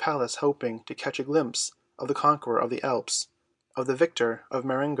round his palace hoping to catch a glimpse of the conqueror of the Alps, of the victor of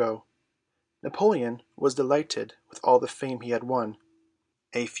Marengo. Napoleon was delighted with all the fame he had won.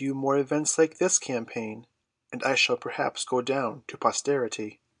 "A few more events like this campaign, and I shall perhaps go down to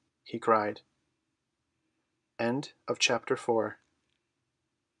posterity," he cried. End of chapter 4.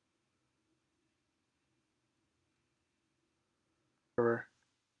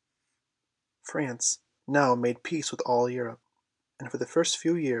 France now made peace with all Europe, and for the first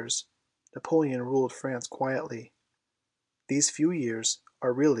few years Napoleon ruled France quietly. These few years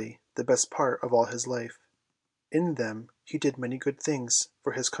are really the best part of all his life. In them he did many good things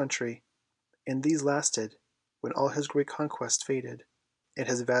for his country, and these lasted when all his great conquests faded, and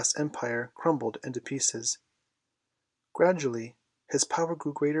his vast empire crumbled into pieces. Gradually his power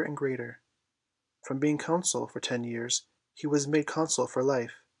grew greater and greater. From being consul for 10 years he was made consul for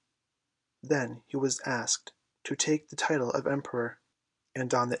life. Then he was asked to take the title of emperor,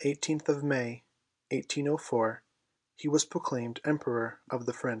 and on the 18th of May, 1804, he was proclaimed Emperor of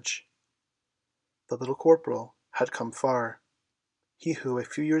the French. The Little Corporal had come far. He who a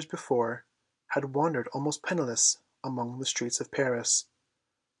few years before had wandered almost penniless among the streets of Paris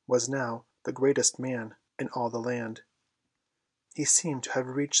was now the greatest man in all the land. He seemed to have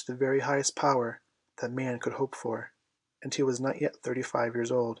reached the very highest power that man could hope for, and he was not yet 35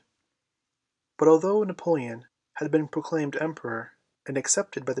 years old. But although Napoleon had been proclaimed emperor and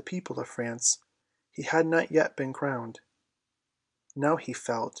accepted by the people of France, he had not yet been crowned. Now he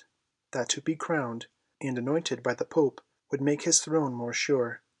felt that to be crowned and anointed by the Pope would make his throne more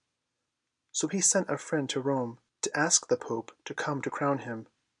sure. So he sent a friend to Rome to ask the Pope to come to crown him.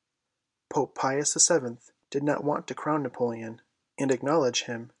 Pope Pius VII did not want to crown Napoleon and acknowledge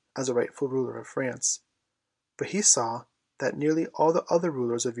him as a rightful ruler of France, but he saw that nearly all the other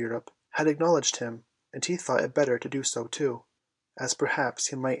rulers of Europe had acknowledged him, and he thought it better to do so too, as perhaps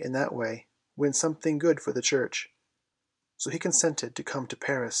he might in that way win something good for the Church. So he consented to come to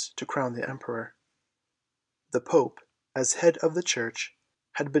Paris to crown the emperor. The Pope, as head of the Church,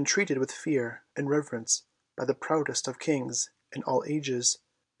 had been treated with fear and reverence by the proudest of kings in all ages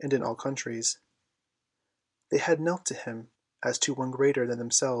and in all countries. They had knelt to him as to one greater than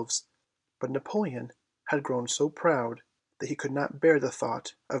themselves, but Napoleon had grown so proud that he could not bear the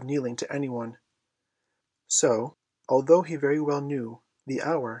thought of kneeling to anyone. So, although he very well knew the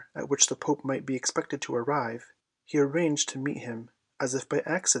hour at which the Pope might be expected to arrive, he arranged to meet him as if by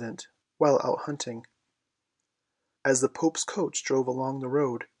accident while out hunting. As the Pope's coach drove along the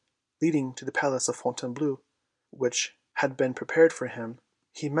road leading to the palace of Fontainebleau, which had been prepared for him,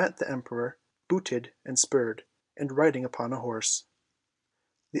 he met the Emperor booted and spurred, and riding upon a horse.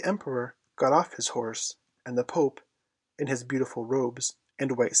 The Emperor got off his horse, and the Pope, in his beautiful robes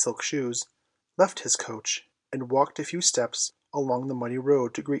and white silk shoes, left his coach and walked a few steps along the muddy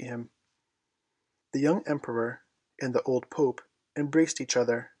road to greet him. The young Emperor and the old Pope embraced each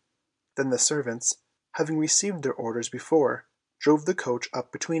other. Then the servants, having received their orders before, drove the coach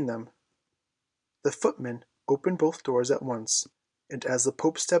up between them. The footman opened both doors at once, and as the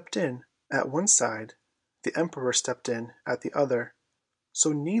Pope stepped in at one side, the Emperor stepped in at the other,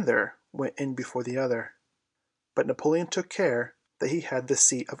 so neither went in before the other. But Napoleon took care that he had the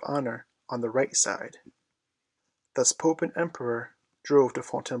seat of honor on the right side. Thus Pope and Emperor drove to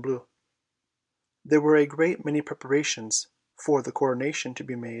Fontainebleau. There were a great many preparations for the coronation to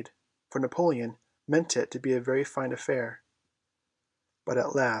be made, for Napoleon meant it to be a very fine affair. But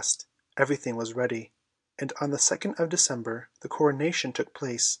at last everything was ready, and on the 2nd of December the coronation took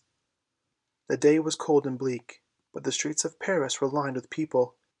place. The day was cold and bleak, but the streets of Paris were lined with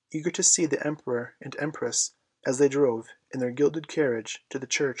people eager to see the Emperor and Empress as they drove in their gilded carriage to the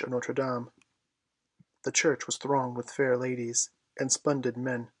church of Notre Dame. The church was thronged with fair ladies and splendid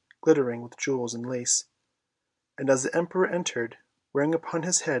men glittering with jewels and lace, and as the Emperor entered, wearing upon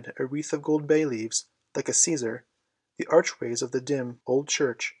his head a wreath of gold bay leaves like a Caesar, the archways of the dim old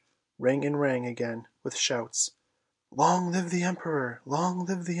church rang and rang again with shouts, "Long live the Emperor! Long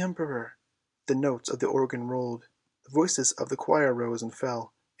live the Emperor!" The notes of the organ rolled, the voices of the choir rose and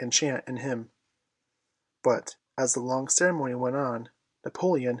fell in chant and hymn. But as the long ceremony went on,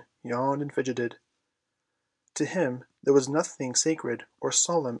 Napoleon yawned and fidgeted. To him there was nothing sacred or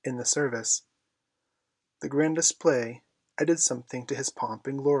solemn in the service. The grand display added something to his pomp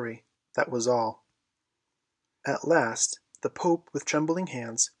and glory, that was all. At last the Pope with trembling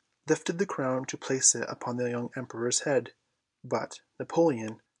hands lifted the crown to place it upon the young Emperor's head, but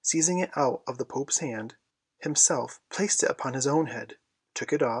Napoleon, seizing it out of the Pope's hand, himself placed it upon his own head,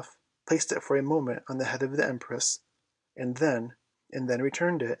 took it off, placed it for a moment on the head of the Empress, and then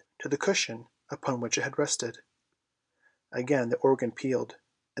returned it to the cushion upon which it had rested. Again the organ pealed,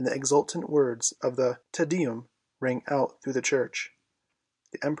 and the exultant words of the Te Deum rang out through the church.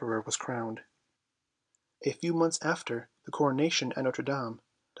 The Emperor was crowned. A few months after the coronation at Notre Dame,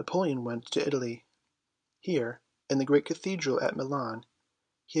 Napoleon went to Italy. Here, in the great cathedral at Milan,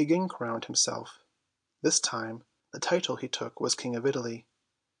 he again crowned himself. This time the title he took was King of Italy,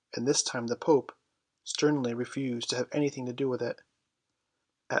 and this time the Pope sternly refused to have anything to do with it.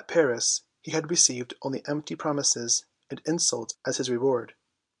 At Paris he had received only empty promises and insults as his reward,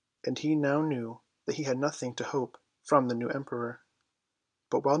 and he now knew that he had nothing to hope from the new Emperor.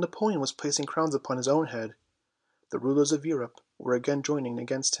 But while Napoleon was placing crowns upon his own head, the rulers of Europe were again joining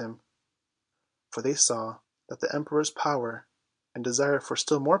against him, for they saw that the Emperor's power and desire for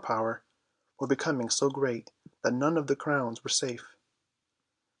still more power were becoming so great that none of the crowns were safe.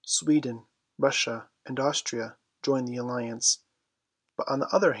 Sweden, Russia, and Austria joined the alliance, but on the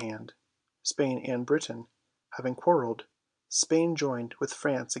other hand, Spain and Britain having quarrelled, Spain joined with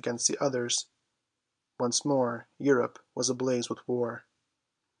France against the others. Once more Europe was ablaze with war.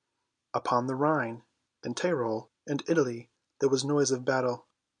 Upon the Rhine, in Tyrol, and Italy there was noise of battle.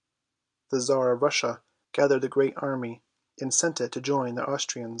 The Tsar of Russia gathered a great army and sent it to join the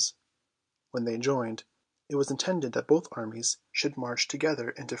Austrians. When they joined, it was intended that both armies should march together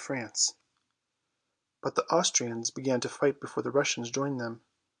into France. But the Austrians began to fight before the Russians joined them.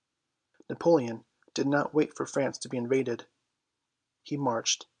 Napoleon did not wait for France to be invaded. He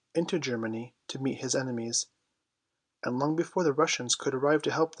marched into Germany to meet his enemies, and long before the Russians could arrive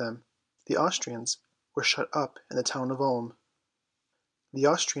to help them, the Austrians were shut up in the town of Ulm. The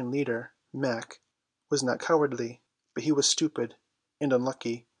Austrian leader, Mack, was not cowardly, but he was stupid and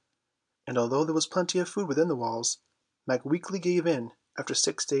unlucky, and although there was plenty of food within the walls, Mack weakly gave in after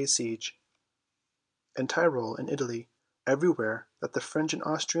 6 days' siege. In Tyrol and Italy, everywhere that the French and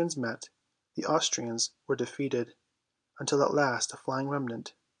Austrians met, the Austrians were defeated, until at last a flying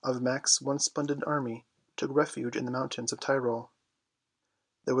remnant of Mack's once splendid army took refuge in the mountains of Tyrol.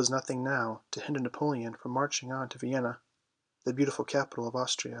 There was nothing now to hinder Napoleon from marching on to Vienna, the beautiful capital of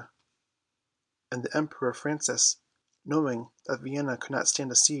Austria. And the Emperor Francis, knowing that Vienna could not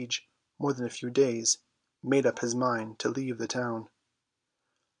stand a siege more than a few days, made up his mind to leave the town.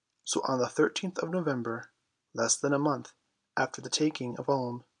 So on the 13th of November, less than a month after the taking of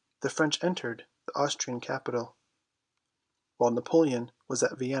Ulm, the French entered the Austrian capital. While Napoleon was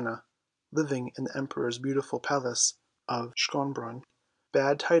at Vienna, living in the Emperor's beautiful palace of Schönbrunn,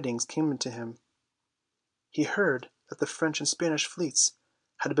 bad tidings came to him. He heard that the French and Spanish fleets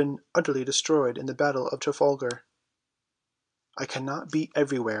had been utterly destroyed in the battle of Trafalgar. "I cannot be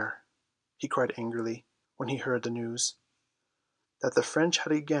everywhere," he cried angrily when he heard the news. That the French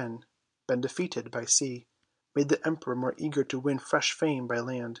had again been defeated by sea made the Emperor more eager to win fresh fame by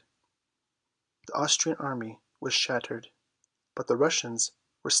land. The Austrian army was shattered, but the Russians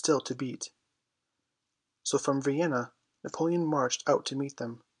were still to beat. So from Vienna Napoleon marched out to meet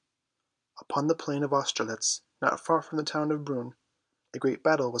them. Upon the plain of Austerlitz, not far from the town of Brunn, a great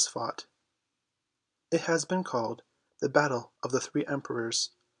battle was fought. It has been called the Battle of the Three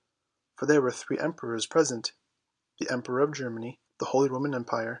Emperors, for there were three emperors present: the Emperor of Germany, the Holy Roman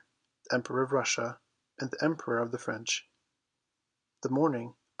Empire, the Emperor of Russia, and the Emperor of the French. The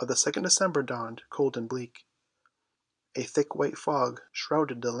morning of the 2nd December dawned cold and bleak. A thick white fog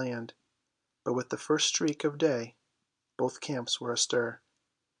shrouded the land, but with the first streak of day both camps were astir.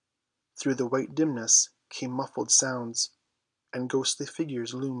 Through the white dimness came muffled sounds, and ghostly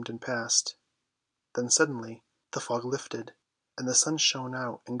figures loomed and passed. Then suddenly the fog lifted, and the sun shone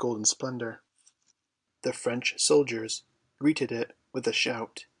out in golden splendor. The French soldiers greeted it with a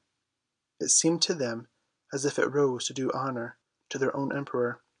shout. It seemed to them as if it rose to do honor to their own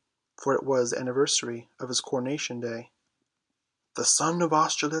emperor, for it was the anniversary of his coronation day. "The sun of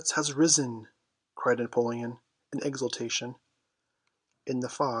Austerlitz has risen!" cried Napoleon in exultation. In the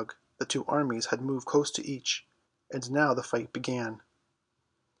fog the two armies had moved close to each, and now the fight began.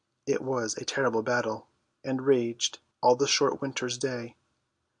 It was a terrible battle, and raged all the short winter's day.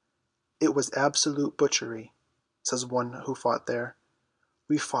 "It was absolute butchery," says one who fought there.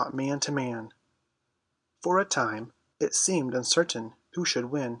 "We fought man to man. For a time it seemed uncertain who should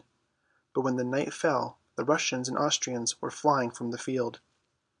win, but when the night fell the Russians and Austrians were flying from the field.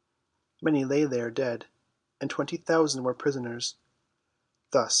 Many lay there dead, and 20,000 were prisoners.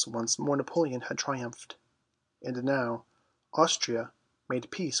 Thus once more Napoleon had triumphed. And now Austria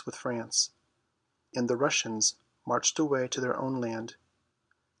made peace with France, and the Russians marched away to their own land.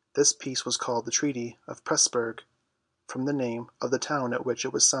 This peace was called the Treaty of Pressburg, from the name of the town at which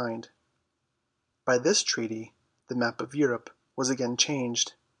it was signed. By this treaty the map of Europe was again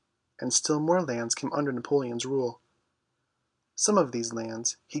changed, and still more lands came under Napoleon's rule. Some of these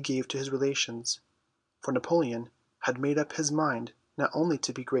lands he gave to his relations, for Napoleon had made up his mind not only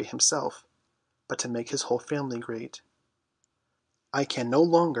to be great himself, but to make his whole family great. "I can no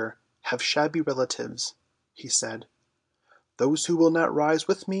longer have shabby relatives," he said. "Those who will not rise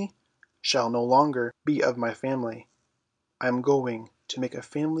with me shall no longer be of my family. I am going to make a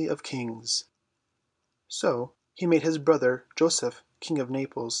family of kings." So he made his brother Joseph King of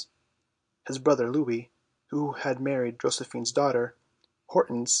Naples. His brother Louis, who had married Josephine's daughter,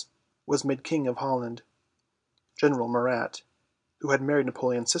 Hortense, was made King of Holland. General Murat, who had married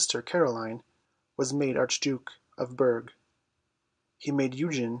Napoleon's sister Caroline, was made Archduke of Berg. He made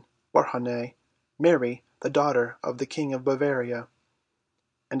Eugene Beauharnais marry the daughter of the King of Bavaria,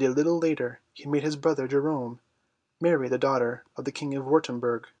 and a little later he made his brother Jerome marry the daughter of the King of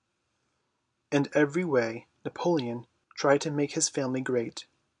Würtemberg. In every way Napoleon tried to make his family great,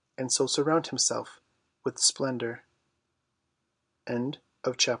 and so surround himself with splendor. End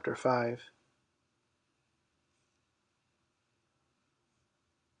of chapter 5.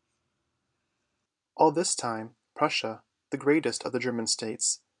 All this time Prussia, the greatest of the German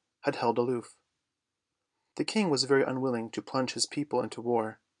states, had held aloof. The king was very unwilling to plunge his people into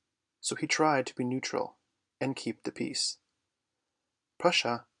war, so he tried to be neutral and keep the peace.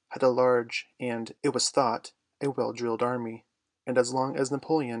 Prussia had a large and, it was thought, a well-drilled army, and as long as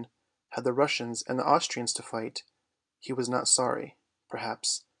Napoleon had the Russians and the Austrians to fight, he was not sorry,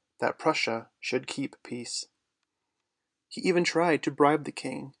 perhaps, that Prussia should keep peace. He even tried to bribe the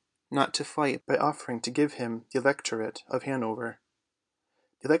king not to fight by offering to give him the Electorate of Hanover.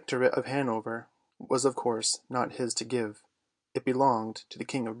 The Electorate of Hanover was of course not his to give. It belonged to the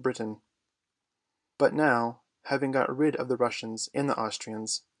King of Britain. But now, having got rid of the Russians and the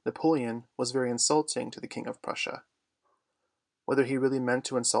Austrians, Napoleon was very insulting to the King of Prussia. Whether he really meant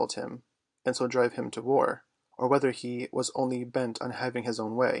to insult him, and so drive him to war, or whether he was only bent on having his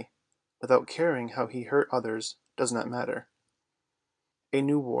own way, without caring how he hurt others, does not matter. A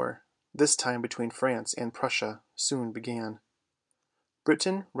new war, this time between France and Prussia, soon began.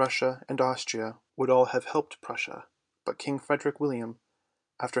 Britain, Russia, and Austria would all have helped Prussia, but King Frederick William,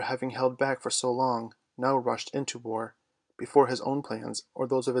 after having held back for so long, now rushed into war, before his own plans or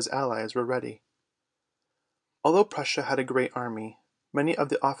those of his allies were ready. Although Prussia had a great army, many of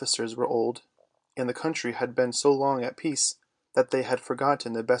the officers were old, and the country had been so long at peace that they had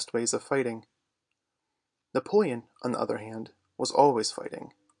forgotten the best ways of fighting. Napoleon, on the other hand, was always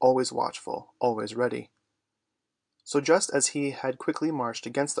fighting, always watchful, always ready. So just as he had quickly marched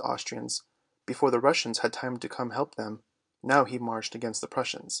against the Austrians, before the Russians had time to come help them, now he marched against the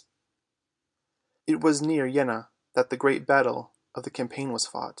Prussians. It was near Jena that the great battle of the campaign was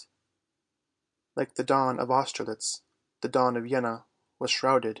fought. Like the dawn of Austerlitz, the dawn of Jena was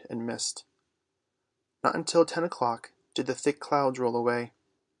shrouded in mist. Not until 10 o'clock did the thick clouds roll away,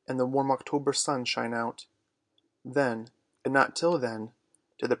 and the warm October sun shine out. Then, and not till then,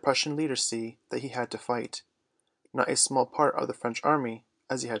 did the Prussian leader see that he had to fight, not a small part of the French army,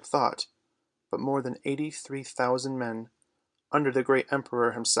 as he had thought, but more than 83,000 men, under the great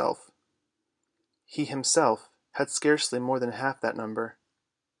Emperor himself. He himself had scarcely more than half that number.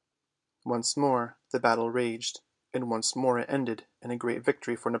 Once more the battle raged, and once more it ended in a great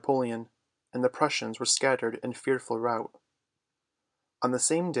victory for Napoleon, and the Prussians were scattered in fearful rout. On the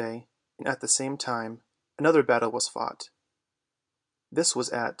same day, and at the same time, another battle was fought. This was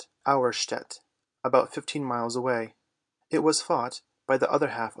at Auerstedt, about 15 miles away. It was fought by the other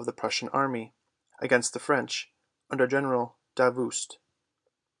half of the Prussian army, against the French, under General Davoust.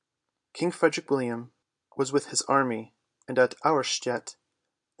 King Frederick William was with his army, and at Auerstedt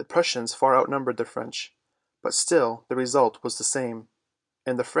the Prussians far outnumbered the French, but still the result was the same,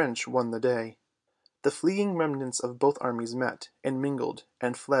 and the French won the day. The fleeing remnants of both armies met and mingled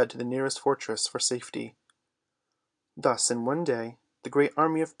and fled to the nearest fortress for safety. Thus in one day the great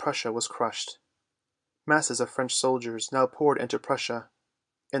army of Prussia was crushed. Masses of French soldiers now poured into Prussia,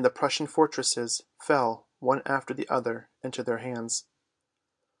 and the Prussian fortresses fell one after the other into their hands.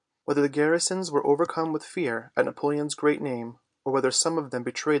 Whether the garrisons were overcome with fear at Napoleon's great name, or whether some of them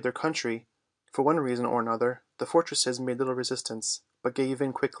betrayed their country, for one reason or another, the fortresses made little resistance, but gave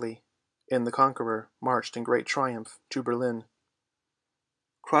in quickly, and the conqueror marched in great triumph to Berlin.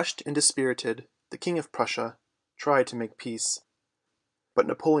 Crushed and dispirited, The King of Prussia tried to make peace, but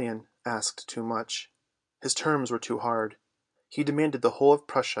Napoleon asked too much. His terms were too hard. He demanded the whole of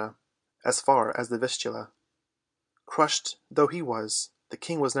Prussia, as far as the Vistula. Crushed though he was, the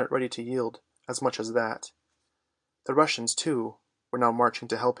king was not ready to yield as much as that. The Russians, too, were now marching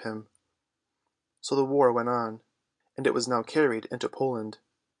to help him. So the war went on, and it was now carried into Poland.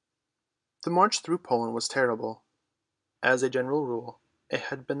 The march through Poland was terrible. As a general rule, it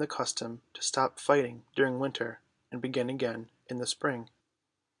had been the custom to stop fighting during winter and begin again in the spring.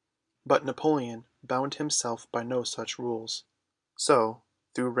 But Napoleon bound himself by no such rules. So,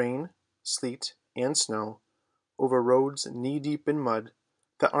 through rain, sleet, and snow, over roads knee-deep in mud,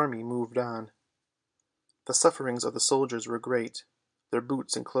 the army moved on. The sufferings of the soldiers were great. Their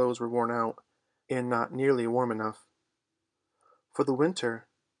boots and clothes were worn out, and not nearly warm enough. For the winter,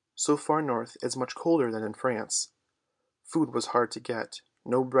 so far north, is much colder than in France. Food was hard to get,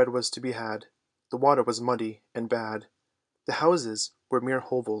 no bread was to be had, the water was muddy and bad. The houses were mere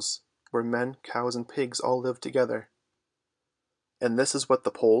hovels, where men, cows, and pigs all lived together. "And this is what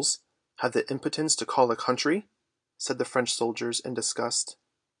the Poles have the impudence to call a country!" said the French soldiers in disgust.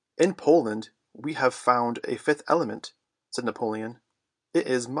 "In Poland we have found a fifth element," said Napoleon. "It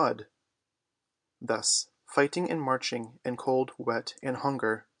is mud." Thus, fighting and marching in cold, wet, and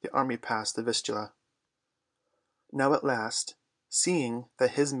hunger, the army passed the Vistula. Now at last, seeing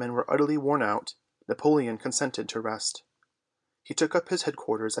that his men were utterly worn out, Napoleon consented to rest. He took up his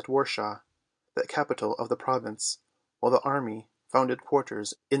headquarters at Warsaw, the capital of the province, while the army found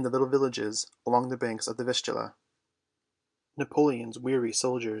quarters in the little villages along the banks of the Vistula. Napoleon's weary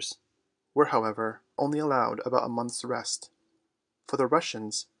soldiers were, however, only allowed about a month's rest, for the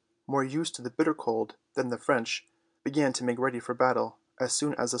Russians, more used to the bitter cold than the French, began to make ready for battle as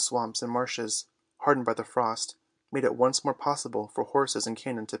soon as the swamps and marshes, hardened by the frost, made it once more possible for horses and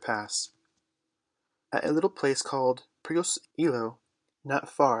cannon to pass. At a little place called Preuss-Eylau, not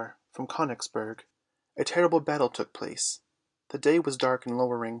far from Königsberg, a terrible battle took place. The day was dark and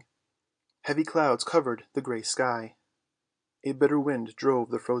lowering. Heavy clouds covered the gray sky. A bitter wind drove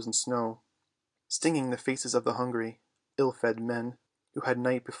the frozen snow, stinging the faces of the hungry, ill-fed men who had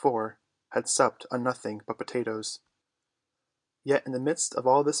night before had supped on nothing but potatoes. Yet in the midst of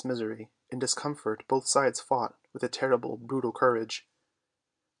all this misery and discomfort both sides fought with a terrible, brutal courage.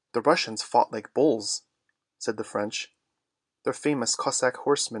 "The Russians fought like bulls," said the French. Their famous Cossack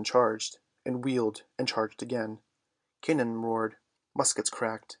horsemen charged, and wheeled and charged again. Cannon roared, muskets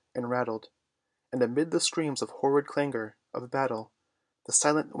cracked and rattled, and amid the screams of horrid clangor of battle, the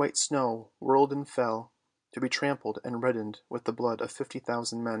silent white snow whirled and fell, to be trampled and reddened with the blood of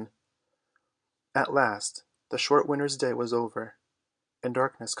 50,000 men. At last the short winter's day was over, and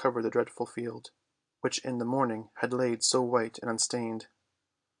darkness covered the dreadful field, which in the morning had laid so white and unstained.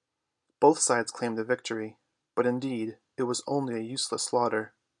 Both sides claimed the victory, but indeed it was only a useless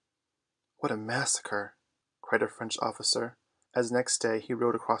slaughter. "What a massacre!" cried a French officer, as next day he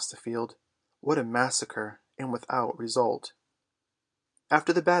rode across the field. "What a massacre, and without result!"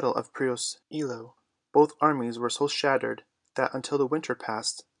 After the battle of Preuss-Eylau, both armies were so shattered that until the winter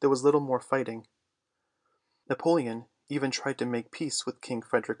passed there was little more fighting. Napoleon even tried to make peace with King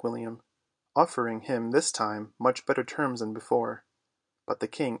Frederick William, offering him this time much better terms than before. But the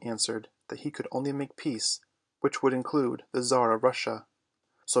king answered that he could only make peace which would include the Tsar of Russia,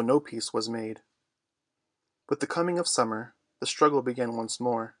 so no peace was made. With the coming of summer, the struggle began once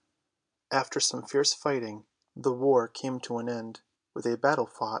more. After some fierce fighting, the war came to an end with a battle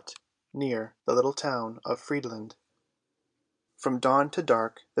fought near the little town of Friedland. From dawn to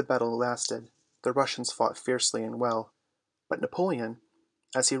dark the battle lasted. The Russians fought fiercely and well, but Napoleon,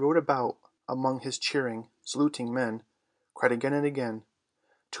 as he rode about among his cheering, saluting men, cried again and again,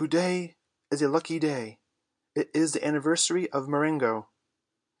 "To-day is a lucky day. It is the anniversary of Marengo."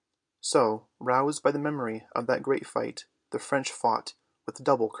 So, roused by the memory of that great fight, the French fought with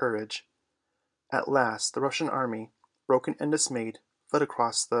double courage. At last the Russian army, broken and dismayed, fled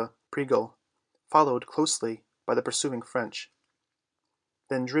across the Pregel, followed closely by the pursuing French.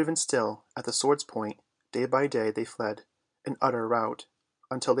 Then, driven still at the sword's point, day by day they fled, in utter rout,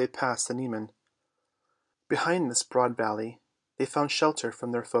 until they passed the Niemen. Behind this broad valley they found shelter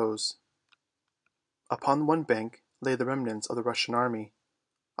from their foes. Upon one bank lay the remnants of the Russian army,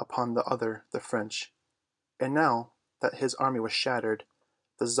 upon the other the French. And now that his army was shattered,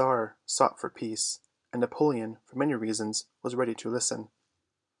 the Tsar sought for peace, and Napoleon, for many reasons, was ready to listen.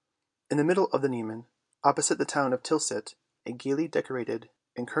 In the middle of the Niemen, opposite the town of Tilsit, a gaily decorated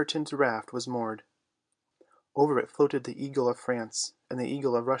and curtained raft was moored. Over it floated the eagle of France and the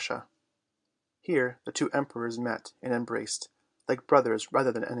eagle of Russia. Here the two emperors met and embraced, like brothers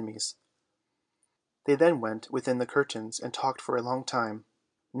rather than enemies. They then went within the curtains and talked for a long time,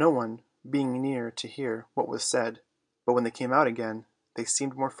 no one being near to hear what was said, but when they came out again they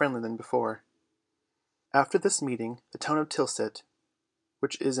seemed more friendly than before. After this meeting the town of Tilsit,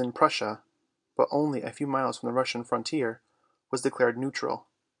 which is in Prussia, but only a few miles from the Russian frontier, was declared neutral,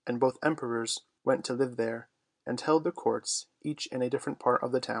 and both emperors went to live there, and held their courts each in a different part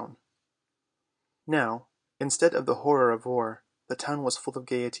of the town. Now, instead of the horror of war, the town was full of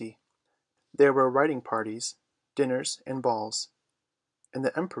gaiety. There were riding parties, dinners, and balls, and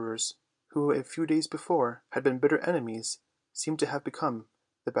the emperors, who a few days before had been bitter enemies, seemed to have become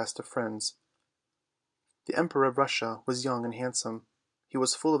the best of friends. The Emperor of Russia was young and handsome. He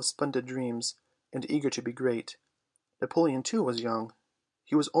was full of splendid dreams, and eager to be great. Napoleon, too, was young.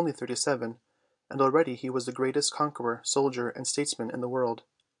 He was only 37, and already he was the greatest conqueror, soldier, and statesman in the world.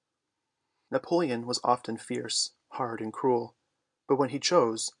 Napoleon was often fierce, hard, and cruel, but when he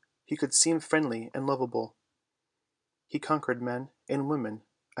chose, he could seem friendly and lovable. He conquered men and women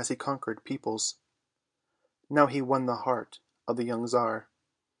as he conquered peoples. Now he won the heart of the young Tsar.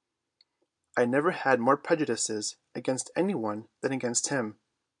 "I never had more prejudices against anyone than against him,"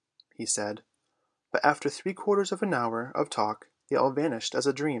 he said, "but after 3/4 of an hour of talk they all vanished as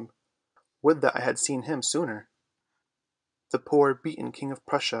a dream. Would that I had seen him sooner." The poor beaten King of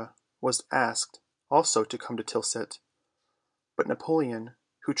Prussia was asked also to come to Tilsit, but Napoleon,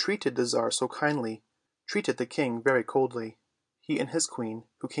 who treated the Tsar so kindly, treated the King very coldly. He and his Queen,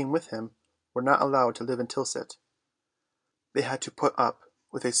 who came with him, were not allowed to live in Tilsit. They had to put up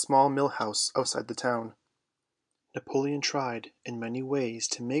with a small mill house outside the town. Napoleon tried in many ways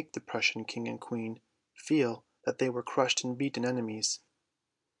to make the Prussian King and Queen feel that they were crushed and beaten enemies.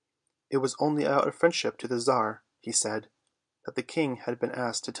 It was only out of friendship to the Tsar, he said, that the King had been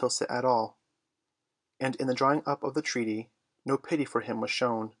asked to Tilsit at all, and in the drawing up of the treaty no pity for him was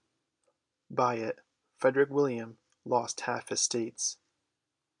shown. By it Frederick William lost half his states.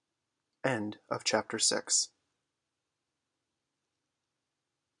 End of chapter 6.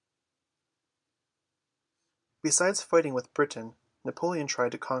 Besides fighting with Britain, Napoleon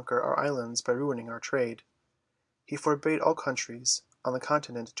tried to conquer our islands by ruining our trade. He forbade all countries on the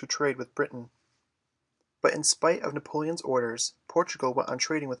continent to trade with Britain. But in spite of Napoleon's orders, Portugal went on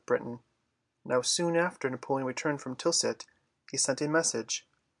trading with Britain. Now soon after Napoleon returned from Tilsit, he sent a message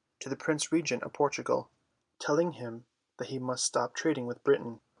to the Prince Regent of Portugal, telling him that he must stop trading with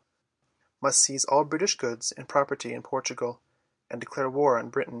Britain, must seize all British goods and property in Portugal, and declare war on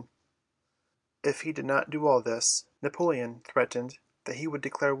Britain. If he did not do all this, Napoleon threatened that he would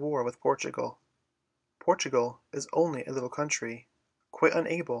declare war with Portugal. Portugal is only a little country, quite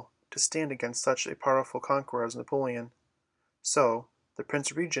unable to stand against such a powerful conqueror as Napoleon. So the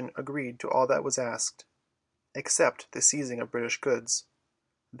Prince Regent agreed to all that was asked, except the seizing of British goods.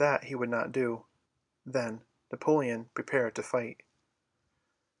 That he would not do. Then Napoleon prepared to fight.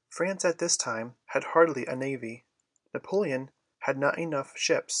 France at this time had hardly a navy. Napoleon had not enough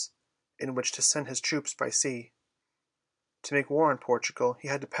ships in which to send his troops by sea. To make war on Portugal he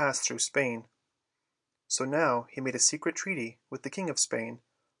had to pass through Spain. So now he made a secret treaty with the King of Spain,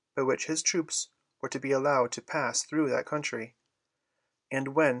 by which his troops were to be allowed to pass through that country.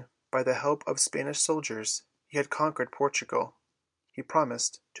 And when, by the help of Spanish soldiers, he had conquered Portugal, he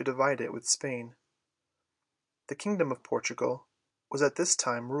promised to divide it with Spain. The kingdom of Portugal was at this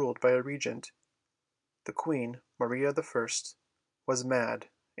time ruled by a regent. The Queen, Maria I, was mad,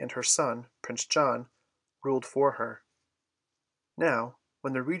 and her son, Prince John, ruled for her. Now,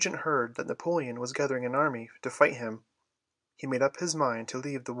 when the regent heard that Napoleon was gathering an army to fight him, he made up his mind to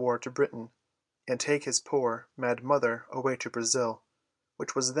leave the war to Britain, and take his poor, mad mother away to Brazil,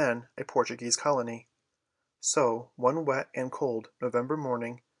 which was then a Portuguese colony. So, one wet and cold November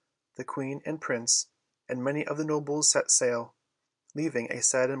morning, the Queen and Prince and many of the nobles set sail, leaving a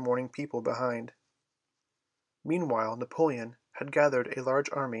sad and mourning people behind. Meanwhile Napoleon had gathered a large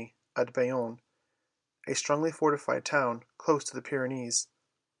army at Bayonne, a strongly fortified town close to the Pyrenees,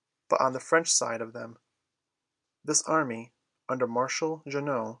 but on the French side of them. This army, under Marshal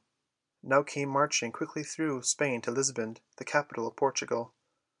Junot, now came marching quickly through Spain to Lisbon, the capital of Portugal.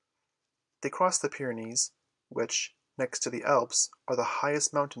 They crossed the Pyrenees, which, next to the Alps, are the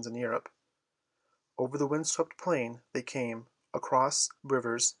highest mountains in Europe. Over the wind-swept plain they came, across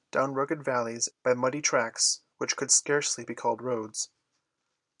rivers, down rugged valleys, by muddy tracks which could scarcely be called roads.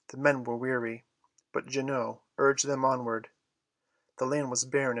 The men were weary, but Junot urged them onward. The land was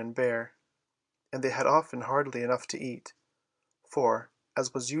barren and bare, and they had often hardly enough to eat, for,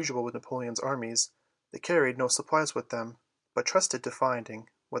 as was usual with Napoleon's armies, they carried no supplies with them, but trusted to finding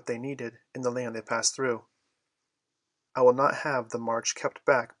what they needed in the land they passed through. "I will not have the march kept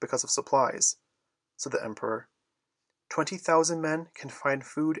back because of supplies," said the Emperor. 20,000 men can find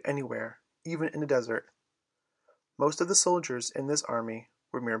food anywhere, even in a desert. Most of the soldiers in this army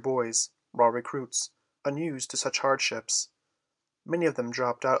were mere boys, raw recruits, unused to such hardships. Many of them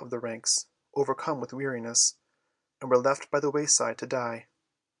dropped out of the ranks, overcome with weariness, and were left by the wayside to die.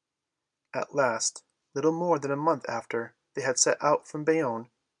 At last, little more than a month after they had set out from Bayonne,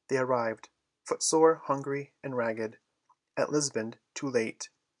 they arrived, footsore, hungry, and ragged, at Lisbon too late.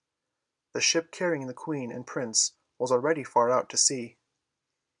 The ship carrying the Queen and Prince was already far out to sea.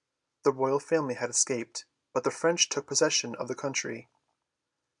 The royal family had escaped, but the French took possession of the country.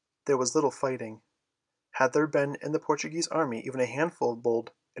 There was little fighting. Had there been in the Portuguese army even a handful of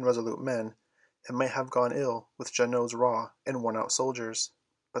bold and resolute men, it might have gone ill with Junot's raw and worn-out soldiers,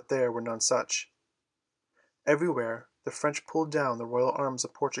 but there were none such. Everywhere the French pulled down the royal arms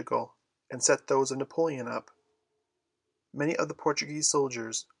of Portugal and set those of Napoleon up. Many of the Portuguese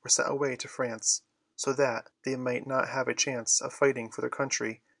soldiers were sent away to France, so that they might not have a chance of fighting for their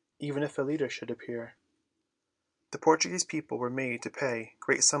country even if a leader should appear. The Portuguese people were made to pay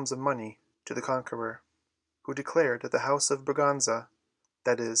great sums of money to the conqueror, who declared that the House of Braganza,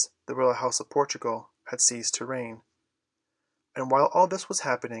 that is, the royal house of Portugal, had ceased to reign. And while all this was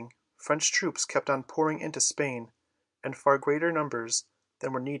happening, French troops kept on pouring into Spain in far greater numbers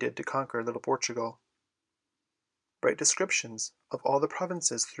than were needed to conquer little Portugal. "Write descriptions of all the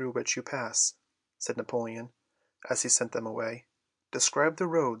provinces through which you pass," said Napoleon, as he sent them away. "Describe the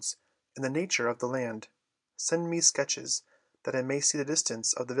roads and the nature of the land. Send me sketches, that I may see the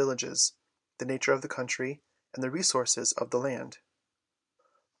distance of the villages, the nature of the country, and the resources of the land."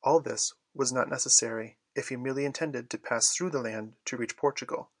 All this was not necessary if he merely intended to pass through the land to reach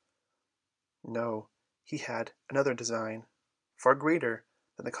Portugal. No, he had another design, far greater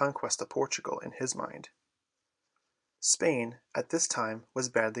than the conquest of Portugal in his mind. Spain at this time was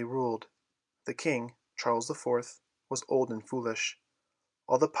badly ruled. The king, Charles IV, was old and foolish.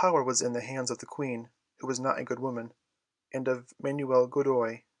 All the power was in the hands of the Queen, who was not a good woman, and of Manuel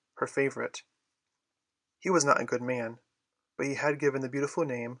Godoy, her favorite. He was not a good man, but he had given the beautiful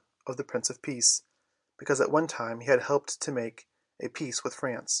name of the Prince of Peace, because at one time he had helped to make a peace with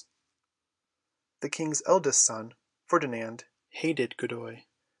France. The king's eldest son, Ferdinand, hated Godoy,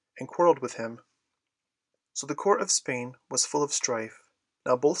 and quarreled with him. So the court of Spain was full of strife.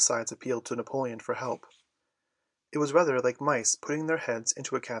 Now both sides appealed to Napoleon for help. It was rather like mice putting their heads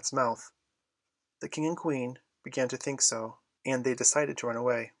into a cat's mouth. The king and queen began to think so, and they decided to run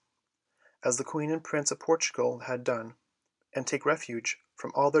away, as the Queen and Prince of Portugal had done, and take refuge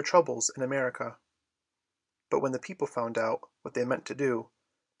from all their troubles in America. But when the people found out what they meant to do,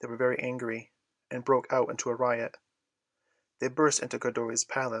 they were very angry, and broke out into a riot. They burst into Godoy's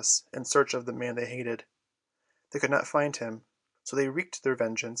palace in search of the man they hated. They could not find him, so they wreaked their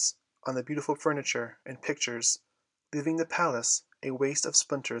vengeance on the beautiful furniture and pictures, leaving the palace a waste of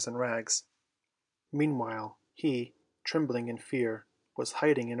splinters and rags. Meanwhile he, trembling in fear, was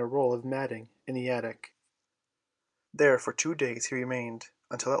hiding in a roll of matting in the attic. There for 2 days he remained,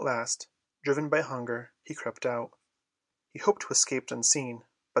 until at last, driven by hunger, he crept out. He hoped to escape unseen,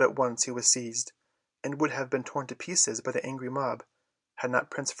 but at once he was seized, and would have been torn to pieces by the angry mob, had not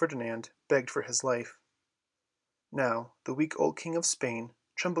Prince Ferdinand begged for his life. Now the weak old King of Spain,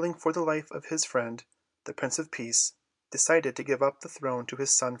 trembling for the life of his friend, the Prince of Peace, decided to give up the throne to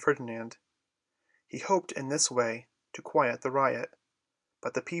his son Ferdinand. He hoped in this way to quiet the riot,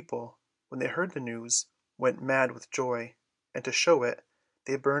 but the people, when they heard the news, went mad with joy, and to show it,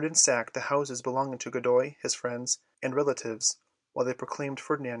 they burned and sacked the houses belonging to Godoy, his friends, and relatives, while they proclaimed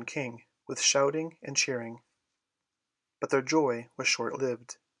Ferdinand king, with shouting and cheering. But their joy was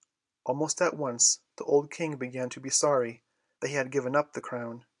short-lived. Almost at once the old king began to be sorry that he had given up the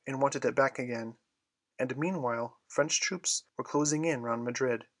crown, and wanted it back again, and meanwhile French troops were closing in round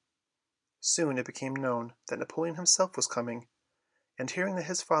Madrid. Soon it became known that Napoleon himself was coming, and hearing that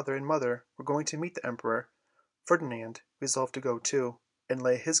his father and mother were going to meet the Emperor, Ferdinand resolved to go too, and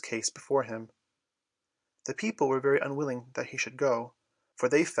lay his case before him. The people were very unwilling that he should go, for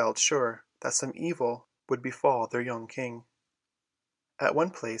they felt sure that some evil would befall their young king. At one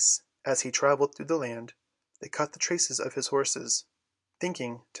place, as he travelled through the land, they cut the traces of his horses,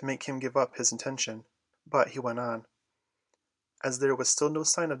 thinking to make him give up his intention, but he went on. As there was still no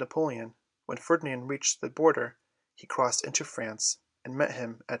sign of Napoleon, when Ferdinand reached the border, he crossed into France, and met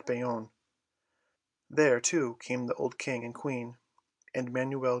him at Bayonne. There, too, came the old king and queen, and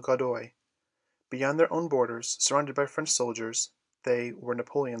Manuel Godoy. Beyond their own borders, surrounded by French soldiers, they were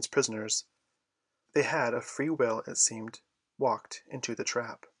Napoleon's prisoners. They had of free will, it seemed, walked into the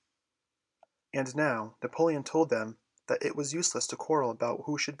trap. And now Napoleon told them that it was useless to quarrel about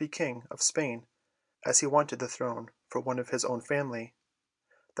who should be king of Spain, as he wanted the throne for one of his own family.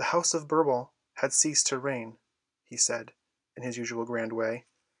 The house of Bourbon had ceased to reign, he said, in his usual grand way.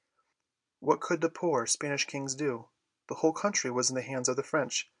 What could the poor Spanish kings do? The whole country was in the hands of the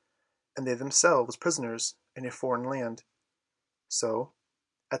French, and they themselves prisoners in a foreign land. So,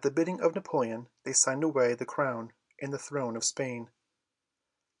 at the bidding of Napoleon, they signed away the crown and the throne of Spain.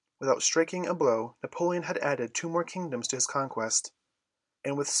 Without striking a blow, Napoleon had added 2 more kingdoms to his conquest,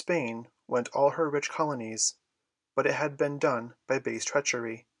 and with Spain went all her rich colonies, but it had been done by base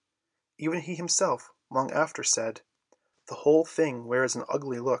treachery. Even he himself long after said, "The whole thing wears an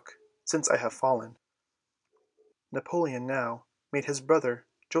ugly look since I have fallen." Napoleon now made his brother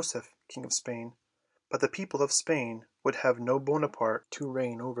Joseph King of Spain, but the people of Spain would have no Bonaparte to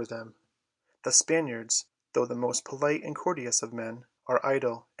reign over them. The Spaniards, though the most polite and courteous of men, are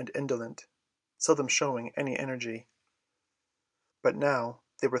idle and indolent, seldom showing any energy. But now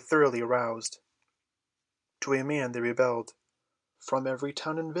they were thoroughly aroused. To a man they rebelled. From every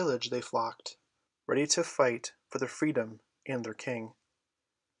town and village they flocked, ready to fight for their freedom and their king.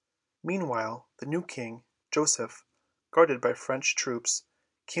 Meanwhile the new king, Joseph, guarded by French troops,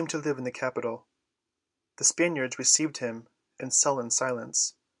 came to live in the capital. The Spaniards received him in sullen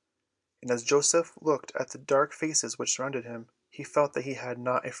silence, and as Joseph looked at the dark faces which surrounded him, he felt that he had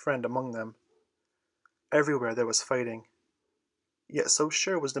not a friend among them. Everywhere there was fighting. Yet so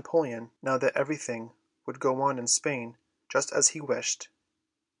sure was Napoleon now that everything would go on in Spain just as he wished,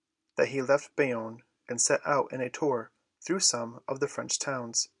 that he left Bayonne and set out in a tour through some of the French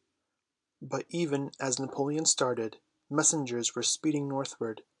towns. But even as Napoleon started, messengers were speeding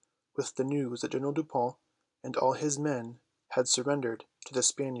northward with the news that General Dupont and all his men had surrendered to the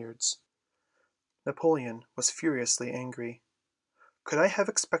Spaniards. Napoleon was furiously angry. "Could I have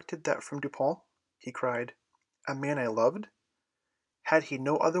expected that from Dupont?" he cried. "A man I loved? Had he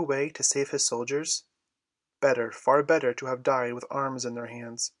no other way to save his soldiers? Better, far better to have died with arms in their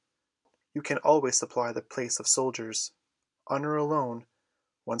hands. You can always supply the place of soldiers. Honor alone,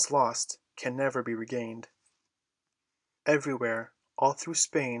 once lost, can never be regained." Everywhere, all through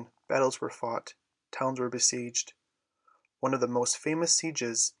Spain, battles were fought, towns were besieged. One of the most famous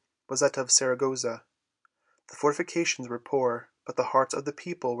sieges was that of Saragossa. The fortifications were poor, but the hearts of the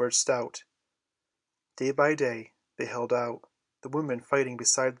people were stout. Day by day they held out, the women fighting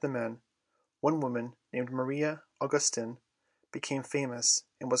beside the men. One woman, named Maria Augustin, became famous,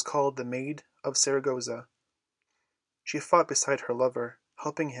 and was called the Maid of Saragossa. She fought beside her lover,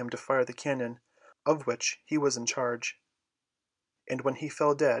 helping him to fire the cannon of which he was in charge. And when he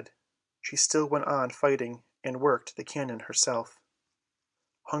fell dead, she still went on fighting and worked the cannon herself.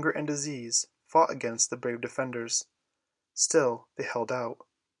 Hunger and disease fought against the brave defenders. Still they held out.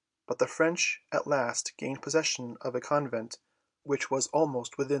 But the French at last gained possession of a convent which was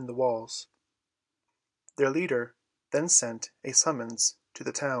almost within the walls. Their leader then sent a summons to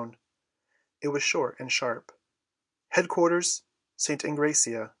the town. It was short and sharp. "Headquarters, St.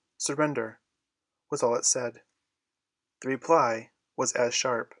 Engracia, surrender," was all it said. The reply was as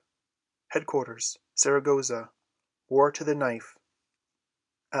sharp. "Headquarters, Saragossa, war to the knife."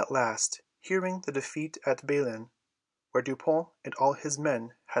 At last, hearing the defeat at Belen, where Dupont and all his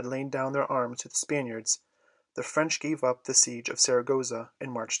men had lain down their arms to the Spaniards, the French gave up the siege of Saragossa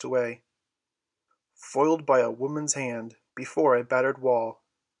and marched away. "Foiled by a woman's hand, before a battered wall."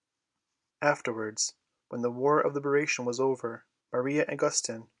 Afterwards, when the War of Liberation was over, Maria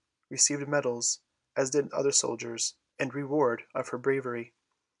Augustin received medals, as did other soldiers, in reward of her bravery,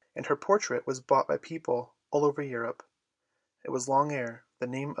 and her portrait was bought by people all over Europe. It was long ere the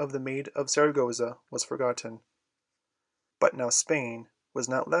name of the Maid of Saragossa was forgotten. But now Spain was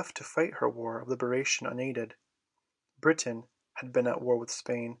not left to fight her war of liberation unaided. Britain had been at war with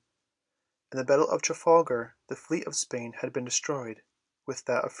Spain. In the battle of Trafalgar the fleet of Spain had been destroyed with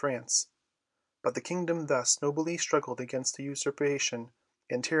that of France. But the kingdom thus nobly struggled against the usurpation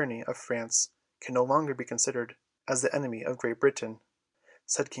and tyranny of France can no longer be considered as the enemy of Great Britain,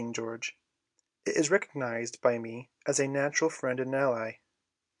 said King George. It is recognized by me as a natural friend and ally.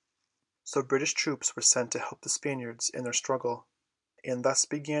 So British troops were sent to help the Spaniards in their struggle, and thus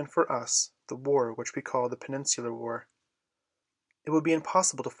began for us the war which we call the Peninsular War. It would be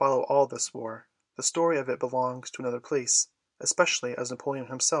impossible to follow all this war. The story of it belongs to another place, especially as Napoleon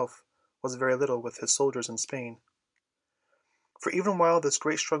himself was very little with his soldiers in Spain. For even while this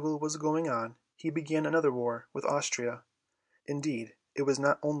great struggle was going on, he began another war with Austria. Indeed, it was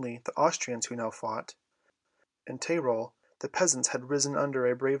not only the Austrians who now fought. In Tyrol the peasants had risen under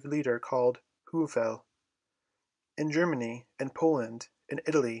a brave leader called Hüvel. In Germany, in Poland, in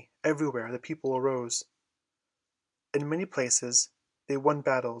Italy, everywhere the people arose. In many places they won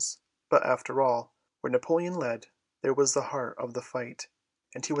battles, but after all, Where Napoleon led, there was the heart of the fight,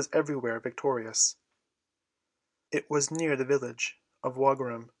 and he was everywhere victorious. It was near the village of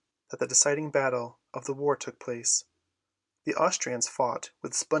Wagram that the deciding battle of the war took place. The Austrians fought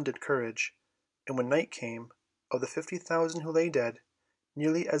with splendid courage, and when night came, of the 50,000 who lay dead,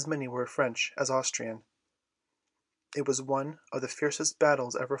 nearly as many were French as Austrian. It was one of the fiercest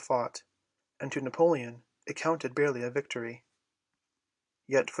battles ever fought, and to Napoleon it counted barely a victory.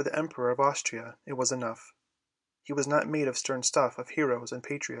 Yet for the Emperor of Austria it was enough. He was not made of stern stuff of heroes and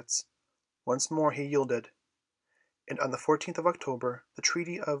patriots. Once more he yielded, and on the 14th of October the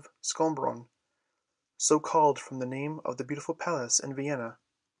Treaty of Scarpon, so called from the name of the beautiful palace in Vienna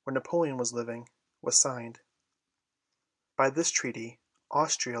where Napoleon was living, was signed. By this treaty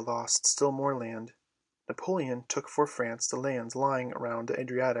Austria lost still more land. Napoleon took for France the lands lying around the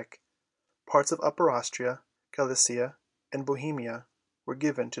Adriatic. Parts of Upper Austria, Galicia, and Bohemia were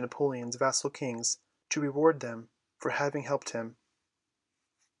given to Napoleon's vassal kings to reward them for having helped him.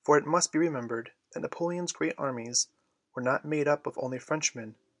 For it must be remembered that Napoleon's great armies were not made up of only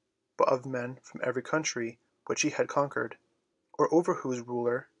Frenchmen, but of men from every country which he had conquered, or over whose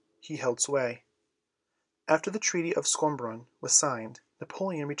ruler he held sway. After the Treaty of Scarpon was signed,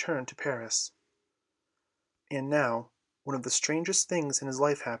 Napoleon returned to Paris. And now one of the strangest things in his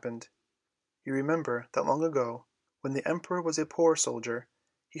life happened. You remember that long ago, when the Emperor was a poor soldier,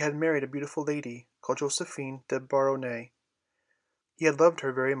 he had married a beautiful lady called Josephine de Beauharnais. He had loved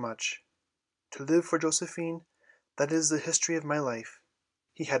her very much. "To live for Josephine, that is the history of my life,"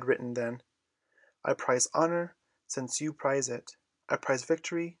 he had written then. "I prize honor, since you prize it. I prize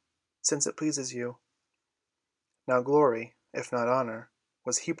victory, since it pleases you." Now glory, if not honor,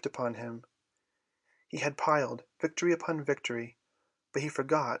 was heaped upon him. He had piled victory upon victory, but he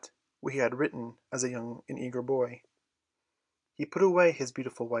forgot what he had written as a young and eager boy. He put away his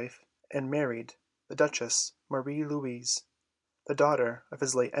beautiful wife and married the Duchess Marie Louise, the daughter of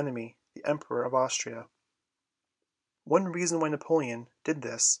his late enemy, the Emperor of Austria. One reason why Napoleon did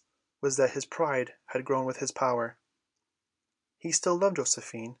this was that his pride had grown with his power. He still loved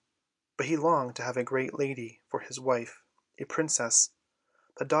Josephine, but he longed to have a great lady for his wife, a princess,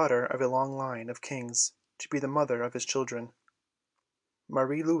 the daughter of a long line of kings, to be the mother of his children.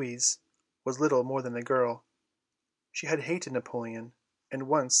 Marie Louise was little more than a girl. She had hated Napoleon, and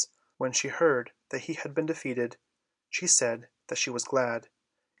once when she heard that he had been defeated, she said that she was glad,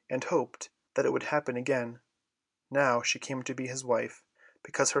 and hoped that it would happen again. Now she came to be his wife,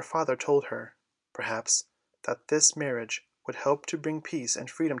 because her father told her, perhaps, that this marriage would help to bring peace and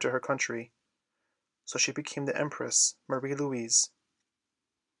freedom to her country. So she became the Empress Marie Louise.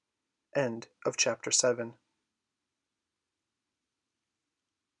 End of chapter 7.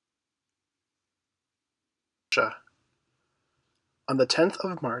 On the 10th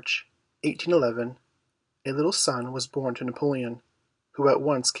of March, 1811, a little son was born to Napoleon, who at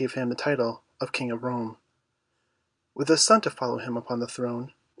once gave him the title of King of Rome. With a son to follow him upon the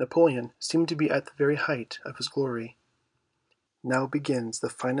throne, Napoleon seemed to be at the very height of his glory. "Now begins the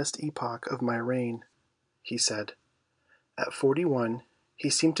finest epoch of my reign," he said. At 41 he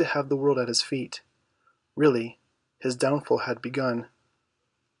seemed to have the world at his feet. Really, his downfall had begun.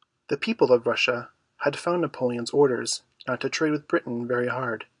 The people of Russia had found Napoleon's orders not to trade with Britain very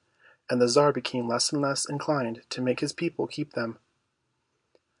hard, and the Tsar became less and less inclined to make his people keep them.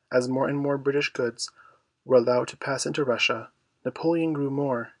 As more and more British goods were allowed to pass into Russia, Napoleon grew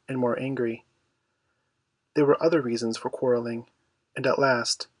more and more angry. There were other reasons for quarreling, and at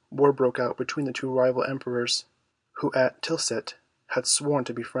last war broke out between the two rival emperors, who at Tilsit had sworn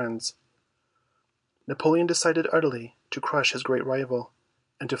to be friends. Napoleon decided utterly to crush his great rival,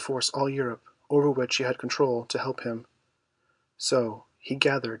 and to force all Europe, over which he had control, to help him. So he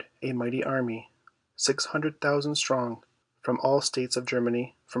gathered a mighty army, 600,000 strong, from all states of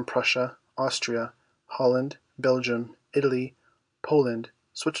Germany, from Prussia, Austria, Holland, Belgium, Italy, Poland,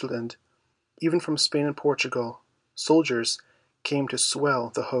 Switzerland, even from Spain and Portugal. Soldiers came to swell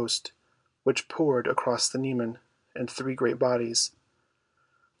the host, which poured across the Niemen in three great bodies.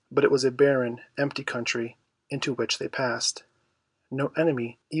 But it was a barren, empty country into which they passed. No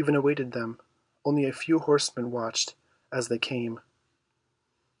enemy even awaited them. Only a few horsemen watched as they came.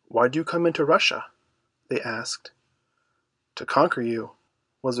 "Why do you come into Russia?" they asked. "To conquer you,"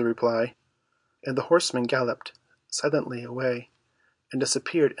 was the reply, and the horsemen galloped silently away and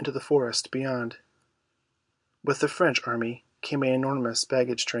disappeared into the forest beyond. With the French army came an enormous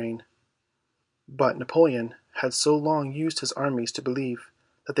baggage train. But Napoleon had so long used his armies to believe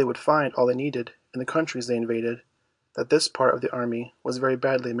that they would find all they needed in the countries they invaded, that this part of the army was very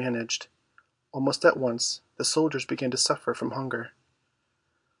badly managed. Almost at once the soldiers began to suffer from hunger.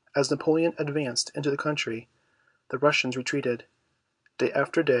 As Napoleon advanced into the country, the Russians retreated. Day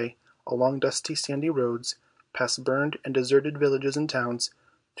after day, along dusty, sandy roads, past burned and deserted villages and towns,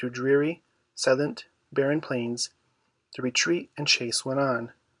 through dreary, silent, barren plains, the retreat and chase went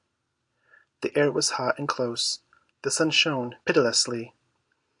on. The air was hot and close. The sun shone pitilessly.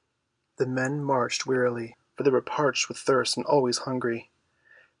 The men marched wearily, for they were parched with thirst and always hungry.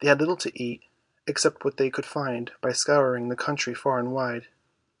 They had little to eat, except what they could find by scouring the country far and wide.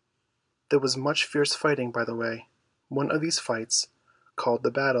 There was much fierce fighting by the way. One of these fights, called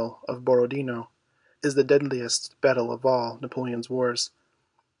the Battle of Borodino, is the deadliest battle of all Napoleon's wars,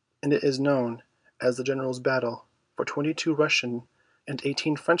 and it is known as the Generals' Battle, for 22 Russian and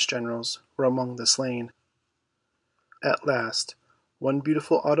 18 French generals were among the slain. At last, one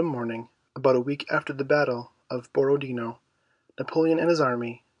beautiful autumn morning, about a week after the Battle of Borodino, Napoleon and his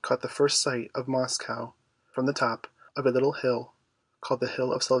army caught the first sight of Moscow from the top of a little hill called the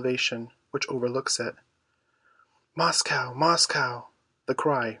Hill of Salvation, which overlooks it. "Moscow! Moscow!" The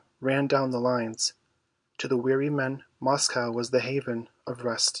cry ran down the lines. To the weary men Moscow was the haven of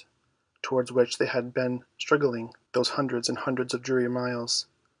rest, towards which they had been struggling those hundreds and hundreds of dreary miles.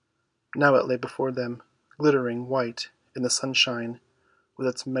 Now it lay before them, glittering white in the sunshine, with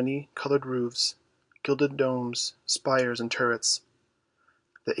its many-colored roofs, gilded domes, spires, and turrets.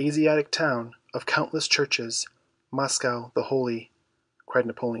 "The Asiatic town of countless churches, Moscow the Holy!" cried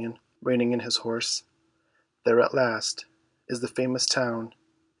Napoleon, reining in his horse. "There at last is the famous town.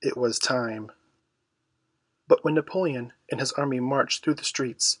 It was time." But when Napoleon and his army marched through the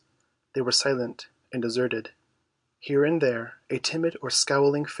streets, they were silent and deserted. Here and there a timid or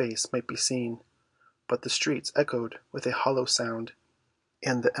scowling face might be seen, but the streets echoed with a hollow sound,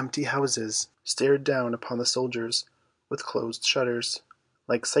 and the empty houses stared down upon the soldiers with closed shutters,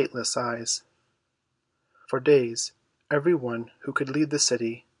 like sightless eyes. For days every one who could leave the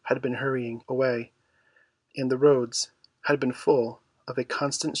city had been hurrying away, and the roads had been full of a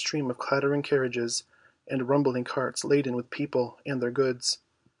constant stream of clattering carriages and rumbling carts laden with people and their goods.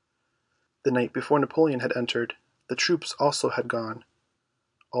 The night before Napoleon had entered, the troops also had gone.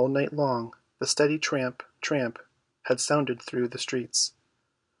 All night long the steady tramp, tramp had sounded through the streets.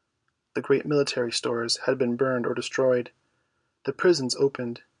 The great military stores had been burned or destroyed, the prisons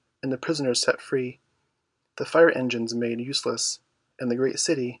opened, and the prisoners set free, the fire engines made useless, and the great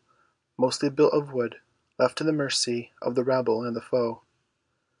city, mostly built of wood, left to the mercy of the rabble and the foe.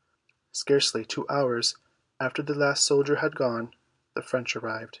 Scarcely 2 hours after the last soldier had gone, the French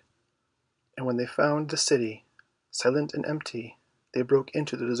arrived, and when they found the city silent and empty, they broke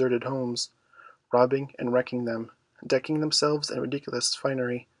into the deserted homes, robbing and wrecking them, decking themselves in ridiculous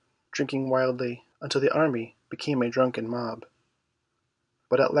finery, drinking wildly, until the army became a drunken mob.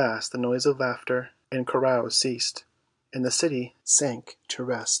 But at last the noise of laughter and carouse ceased, and the city sank to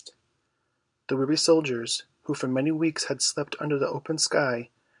rest. The weary soldiers, who for many weeks had slept under the open sky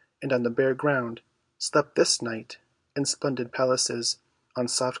and on the bare ground, slept this night in splendid palaces, on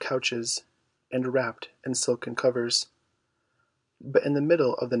soft couches, and wrapped in silken covers. But in the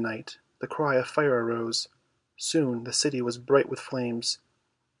middle of the night the cry of fire arose. Soon the city was bright with flames,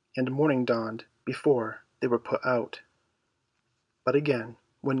 and morning dawned before they were put out. But again,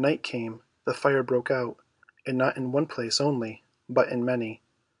 when night came, the fire broke out, and not in one place only, but in many.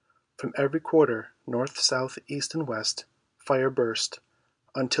 From every quarter, north, south, east, and west, fire burst,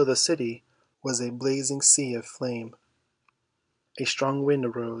 until the city was a blazing sea of flame. A strong wind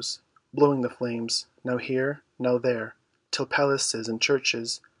arose, blowing the flames, now here, now there, till palaces and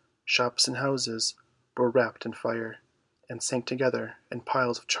churches, shops and houses, were wrapped in fire, and sank together in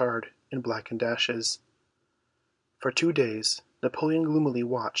piles of charred and blackened ashes. For 2 days Napoleon gloomily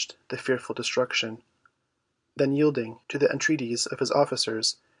watched the fearful destruction. Then, yielding to the entreaties of his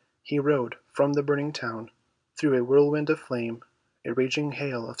officers, he rode from the burning town, through a whirlwind of flame, a raging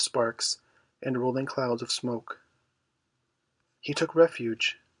hail of sparks, and rolling clouds of smoke. He took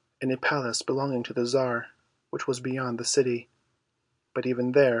refuge in a palace belonging to the Tsar, which was beyond the city. But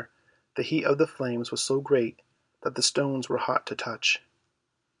even there the heat of the flames was so great that the stones were hot to touch.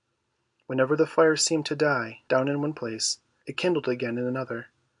 Whenever the fire seemed to die down in one place, it kindled again in another.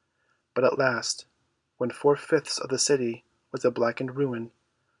 But at last, when 4/5 of the city was a blackened ruin,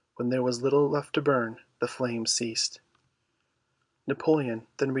 when there was little left to burn, the flames ceased. Napoleon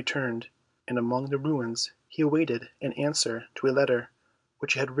then returned, and among the ruins he awaited an answer to a letter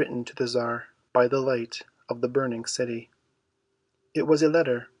which he had written to the Tsar by the light of the burning city. It was a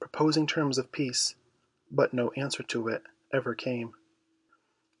letter proposing terms of peace, but no answer to it ever came.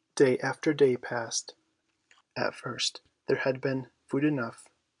 Day after day passed. At first there had been food enough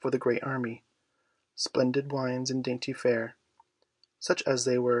for the great army, splendid wines and dainty fare. such as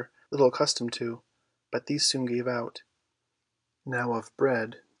they were little accustomed to, but these soon gave out. Now of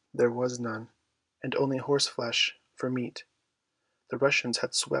bread there was none, and only horseflesh for meat. The Russians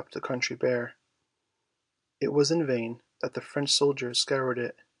had swept the country bare. It was in vain that the French soldiers scoured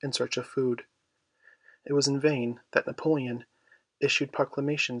it in search of food. It was in vain that Napoleon issued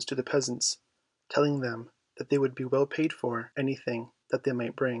proclamations to the peasants, telling them that they would be well paid for anything that they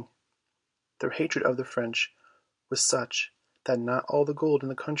might bring. Their hatred of the French was such that not all the gold in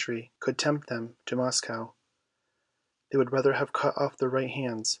the country could tempt them to Moscow. They would rather have cut off their right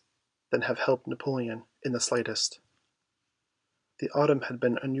hands than have helped Napoleon in the slightest. The autumn had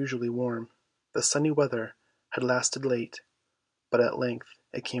been unusually warm. The sunny weather had lasted late, but at length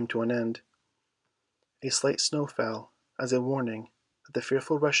it came to an end. A slight snow fell, as a warning that the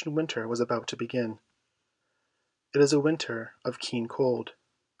fearful Russian winter was about to begin. It is a winter of keen cold,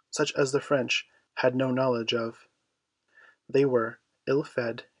 such as the French had no knowledge of. They were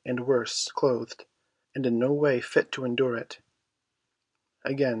ill-fed and worse clothed, and in no way fit to endure it.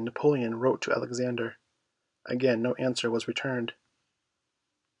 Again Napoleon wrote to Alexander. Again no answer was returned.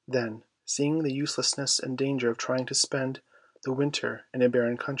 Then, seeing the uselessness and danger of trying to spend the winter in a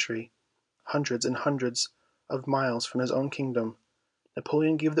barren country, hundreds and hundreds of miles from his own kingdom,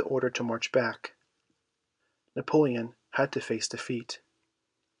 Napoleon gave the order to march back. Napoleon had to face defeat.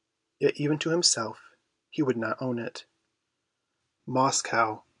 Yet even to himself he would not own it.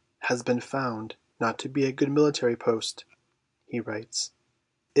 "Moscow has been found not to be a good military post," he writes.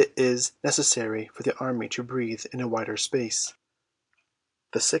 "It is necessary for the army to breathe in a wider space."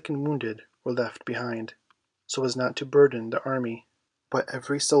 The sick and wounded were left behind, so as not to burden the army, but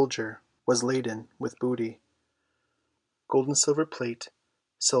every soldier was laden with booty. Gold and silver plate,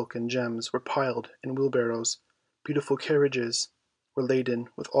 silk and gems were piled in wheelbarrows, beautiful carriages were laden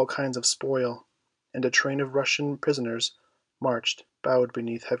with all kinds of spoil, and a train of Russian prisoners marched bowed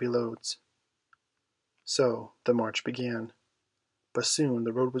beneath heavy loads. So the march began, but soon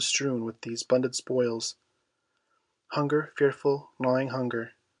the road was strewn with these splendid spoils. Hunger, fearful, gnawing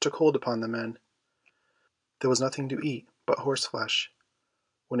hunger, took hold upon the men. There was nothing to eat but horseflesh.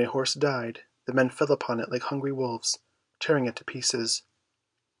 When a horse died, the men fell upon it like hungry wolves, tearing it to pieces.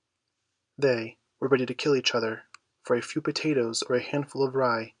 They were ready to kill each other for a few potatoes or a handful of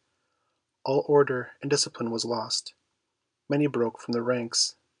rye. All order and discipline was lost. Many broke from the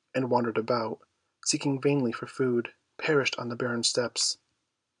ranks, and wandered about, seeking vainly for food, perished on the barren steppes.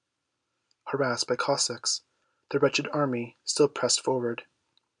 Harassed by Cossacks, the wretched army still pressed forward.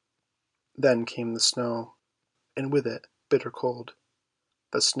 Then came the snow, and with it bitter cold.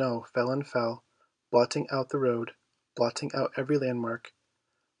 The snow fell and fell, blotting out the road, blotting out every landmark.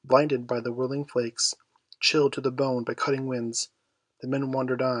 Blinded by the whirling flakes, chilled to the bone by cutting winds, the men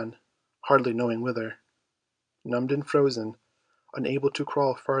wandered on, hardly knowing whither. Numbed and frozen, unable to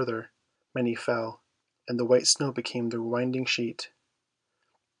crawl farther, many fell, and the white snow became their winding sheet.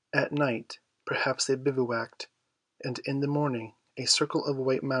 At night perhaps they bivouacked, and in the morning a circle of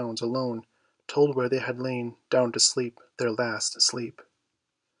white mounds alone told where they had lain down to sleep their last sleep.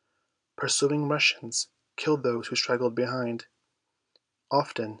 Pursuing Russians killed those who straggled behind.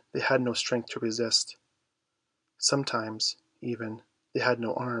 Often they had no strength to resist. Sometimes, even, they had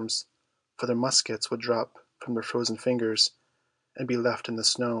no arms, for their muskets would drop from their frozen fingers, and be left in the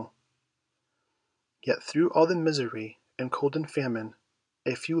snow. Yet through all the misery and cold and famine,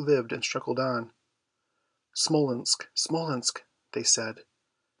 a few lived and struggled on. Smolensk, Smolensk, they said.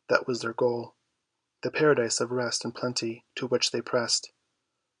 That was their goal, the paradise of rest and plenty to which they pressed.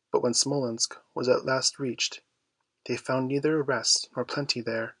 But when Smolensk was at last reached, they found neither rest nor plenty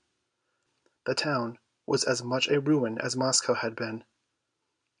there. The town was as much a ruin as Moscow had been.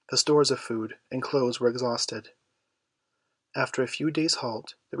 The stores of food and clothes were exhausted. After a few days'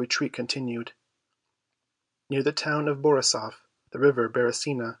 halt, the retreat continued. Near the town of Borisov, the river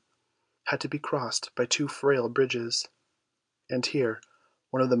Beresina had to be crossed by two frail bridges, and here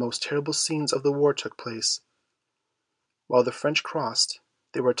one of the most terrible scenes of the war took place. While the French crossed,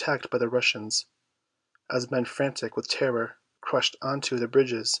 they were attacked by the Russians. As men frantic with terror crushed onto the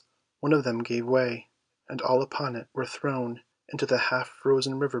bridges, one of them gave way, and all upon it were thrown into the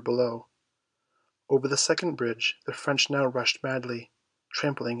half-frozen river below. Over the second bridge the French now rushed madly,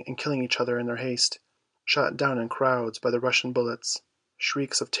 trampling and killing each other in their haste, shot down in crowds by the Russian bullets.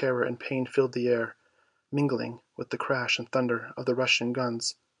 Shrieks of terror and pain filled the air, mingling with the crash and thunder of the Russian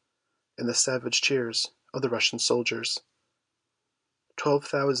guns, and the savage cheers of the Russian soldiers.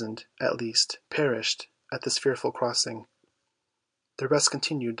 12,000, at least, perished at this fearful crossing. The rest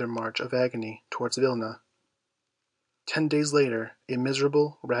continued their march of agony towards Vilna. 10 days later a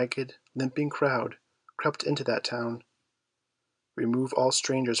miserable, ragged, limping crowd crept into that town. "Remove all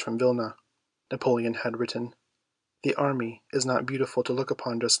strangers from Vilna," Napoleon had written. "The army is not beautiful to look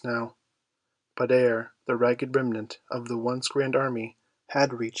upon just now." But ere the ragged remnant of the once grand army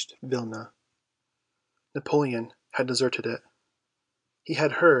had reached Vilna, Napoleon had deserted it. He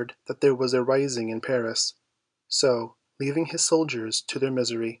had heard that there was a rising in Paris, so, leaving his soldiers to their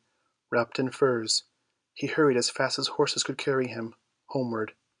misery, wrapped in furs, he hurried as fast as horses could carry him,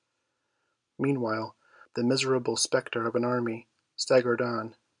 homeward. Meanwhile, the miserable spectre of an army staggered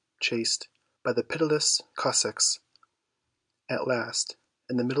on, chased by the pitiless Cossacks. At last,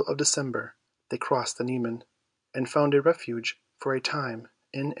 in the middle of December, they crossed the Niemen, and found a refuge for a time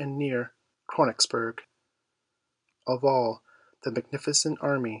in and near Königsberg. Of all the magnificent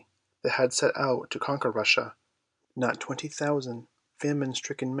army that had set out to conquer Russia, not 20,000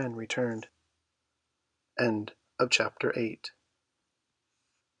 famine-stricken men returned. End of chapter 8.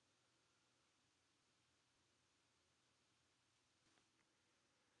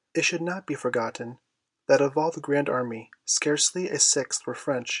 It should not be forgotten that of all the grand army scarcely a sixth were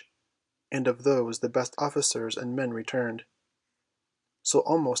French, and of those the best officers and men returned. So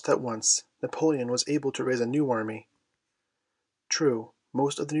almost at once Napoleon was able to raise a new army. True,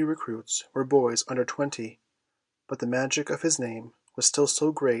 most of the new recruits were boys under 20, but the magic of his name was still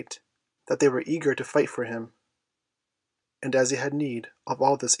so great that they were eager to fight for him. And as he had need of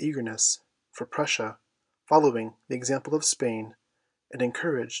all this eagerness, for Prussia, following the example of Spain, and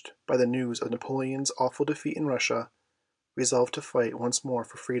encouraged by the news of Napoleon's awful defeat in Russia, resolved to fight once more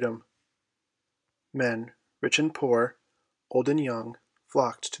for freedom. Men, rich and poor, old and young,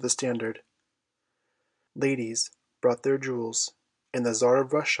 flocked to the standard. Ladies brought their jewels, and the Tsar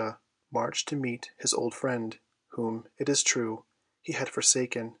of Russia marched to meet his old friend, whom, it is true, he had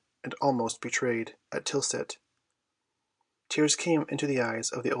forsaken and almost betrayed at Tilsit. Tears came into the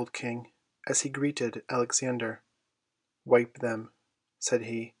eyes of the old king as he greeted Alexander. "Wipe them," said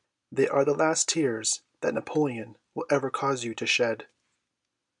he. "They are the last tears that Napoleon will ever cause you to shed."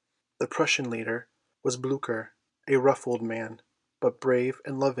 The Prussian leader was Blücher, a rough old man, but brave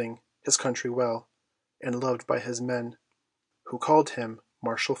and loving his country well, and loved by his men, who called him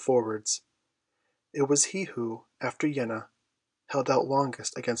Marshal Forwards. It was he who, after Jena, held out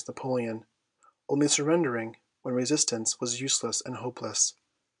longest against Napoleon, only surrendering when resistance was useless and hopeless.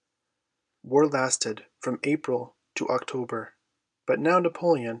 War lasted from April to October, but now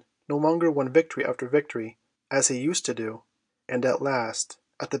Napoleon no longer won victory after victory, as he used to do, and at last,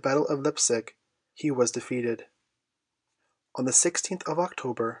 at the battle of Leipzig, he was defeated. On the 16th of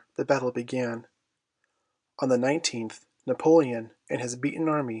October the battle began. On the 19th Napoleon and his beaten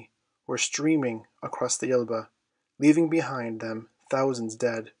army were streaming across the Elbe, leaving behind them thousands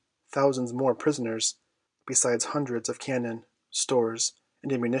dead, thousands more prisoners, besides hundreds of cannon, stores,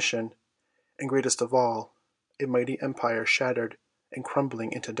 and ammunition, and greatest of all, a mighty empire shattered and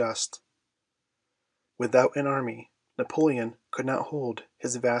crumbling into dust. Without an army, Napoleon could not hold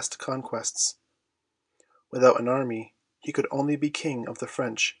his vast conquests. Without an army, he could only be king of the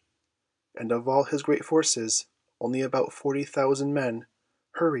French, and of all his great forces only about 40,000 men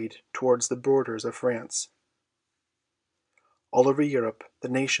hurried towards the borders of France. All over Europe the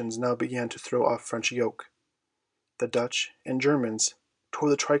nations now began to throw off French yoke. The Dutch and Germans tore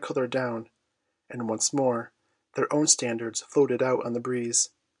the tricolor down, and once more their own standards floated out on the breeze.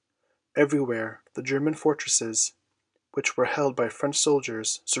 Everywhere the German fortresses, which were held by French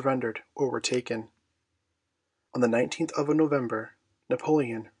soldiers, surrendered or were taken. On the 19th of November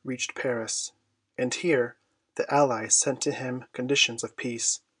Napoleon reached Paris, and here the Allies sent to him conditions of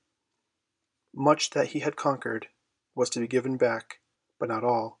peace. Much that he had conquered was to be given back, but not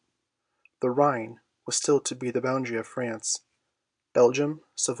all. The Rhine was still to be the boundary of France. Belgium,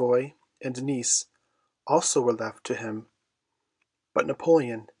 Savoy, and Nice also were left to him. But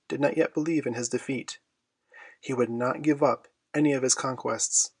Napoleon did not yet believe in his defeat. He would not give up any of his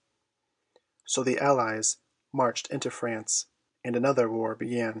conquests. So the Allies marched into France, and another war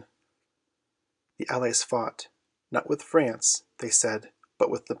began. The Allies fought, not with France, they said, but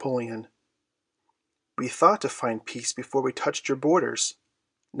with Napoleon. "We thought to find peace before we touched your borders.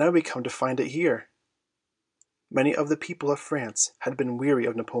 Now we come to find it here." Many of the people of France had been weary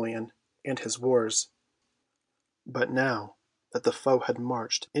of Napoleon and his wars. But now that the foe had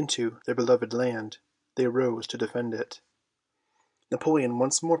marched into their beloved land, they rose to defend it. Napoleon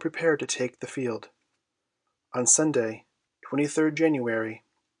once more prepared to take the field. On Sunday, 23rd January,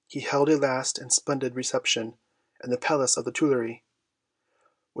 he held a last and splendid reception in the palace of the Tuileries.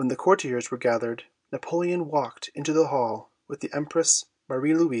 When the courtiers were gathered, Napoleon walked into the hall with the Empress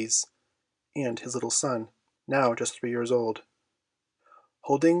Marie-Louise and his little son, now just 3 years old.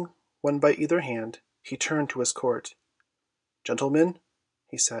 Holding one by either hand, he turned to his court. "Gentlemen,"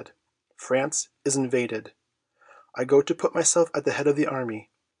 he said, "France is invaded. I go to put myself at the head of the army.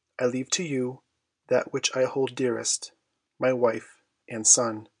 I leave to you that which I hold dearest, my wife and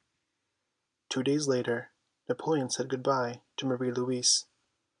son." 2 days later, Napoleon said good-bye to Marie Louise.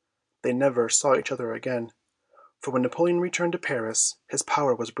 They never saw each other again, for when Napoleon returned to Paris his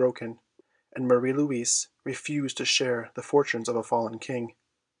power was broken, and Marie Louise refused to share the fortunes of a fallen king.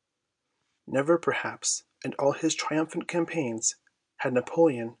 Never, perhaps, in all his triumphant campaigns, had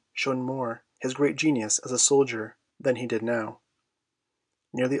Napoleon shown more his great genius as a soldier than he did now.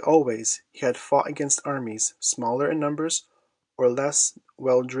 Nearly always he had fought against armies smaller in numbers or less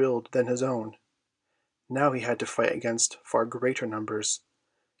well drilled than his own. Now he had to fight against far greater numbers,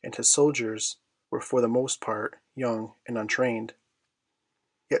 and his soldiers were for the most part young and untrained.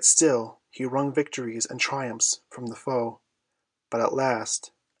 Yet still he wrung victories and triumphs from the foe. But at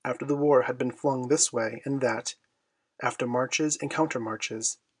last, after the war had been flung this way and that, after marches and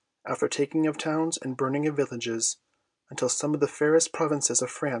countermarches, after taking of towns and burning of villages, until some of the fairest provinces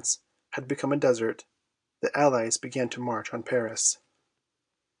of France had become a desert, the Allies began to march on Paris.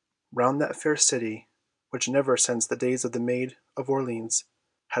 Round that fair city, which never since the days of the Maid of Orleans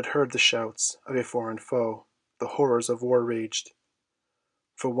had heard the shouts of a foreign foe, the horrors of war raged.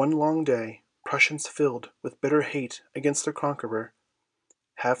 For one long day Prussians filled with bitter hate against their conqueror,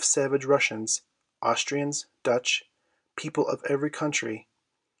 half-savage Russians, Austrians, Dutch, people of every country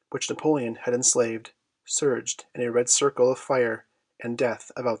which Napoleon had enslaved, surged in a red circle of fire and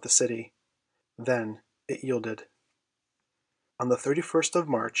death about the city. Then it yielded. On the 31st of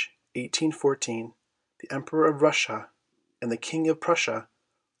March, 1814, the Emperor of Russia and the King of Prussia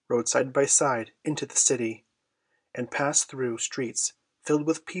rode side by side into the city, and passed through streets filled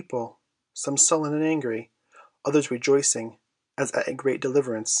with people, some sullen and angry, others rejoicing as at a great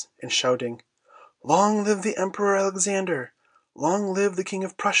deliverance, and shouting, "Long live the Emperor Alexander! Long live the King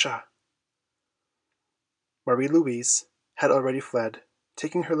of Prussia!" Marie Louise had already fled,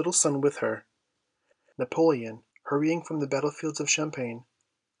 taking her little son with her. Napoleon, hurrying from the battlefields of Champagne,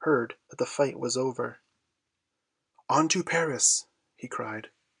 heard that the fight was over. "On to Paris!" he cried.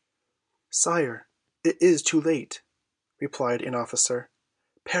 "Sire, it is too late," replied an officer.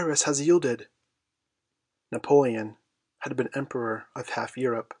 "Paris has yielded." Napoleon had been Emperor of half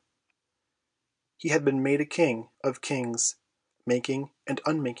Europe. He had been made a king of kings, making and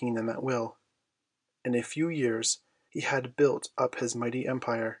unmaking them at will. In a few years he had built up his mighty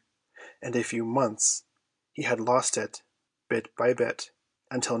empire. In a few months he had lost it, bit by bit,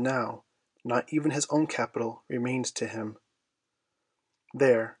 until now not even his own capital remained to him.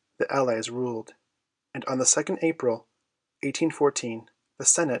 There the Allies ruled, and on the 2nd April, 1814, the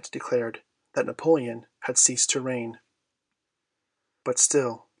Senate declared that Napoleon had ceased to reign. But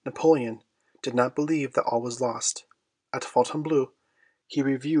still Napoleon did not believe that all was lost. At Fontainebleau he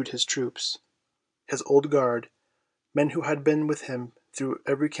reviewed his troops. His old guard, men who had been with him through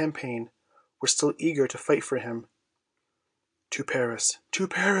every campaign, were still eager to fight for him. "To Paris! To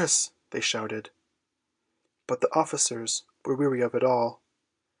Paris!" they shouted. But the officers were weary of it all.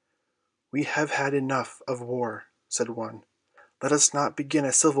 "We have had enough of war," said one. "Let us not begin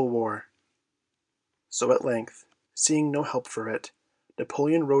a civil war." So at length, seeing no help for it,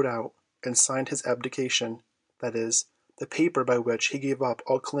 Napoleon rode out and signed his abdication, that is, the paper by which he gave up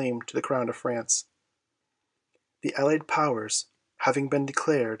all claim to the crown of France. The Allied powers having been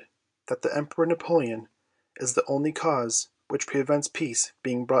declared that the Emperor Napoleon is the only cause which prevents peace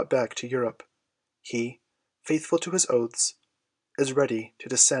being brought back to Europe, he, faithful to his oaths, is ready to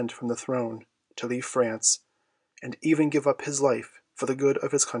descend from the throne, to leave France, and even give up his life for the good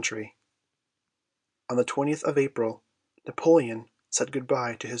of his country. On the 20th of April, Napoleon said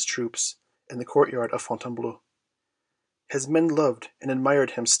good-bye to his troops in the courtyard of Fontainebleau. His men loved and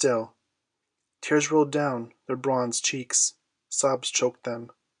admired him still. Tears rolled down their bronzed cheeks, sobs choked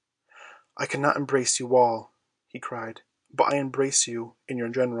them. "I cannot embrace you all," he cried, "but I embrace you in your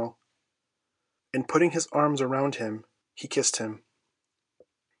general." And putting his arms around him, he kissed him.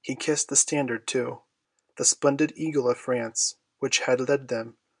 He kissed the standard too, the splendid eagle of France, which had led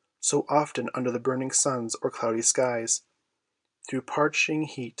them so often under the burning suns or cloudy skies, through parching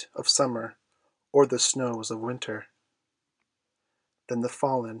heat of summer or the snows of winter. Then the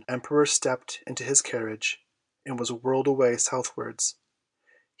fallen Emperor stepped into his carriage and was whirled away southwards.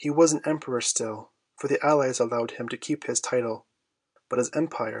 He was an emperor still, for the Allies allowed him to keep his title, but his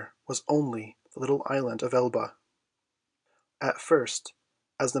empire was only the little island of Elba. At first,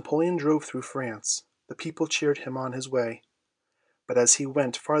 as Napoleon drove through France, the people cheered him on his way. But as he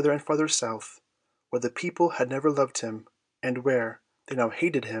went farther and farther south, where the people had never loved him, and where they now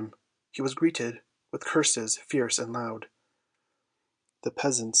hated him, he was greeted with curses fierce and loud. The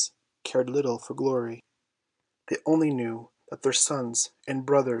peasants cared little for glory. They only knew that their sons and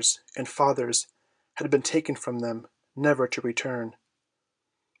brothers and fathers had been taken from them, never to return.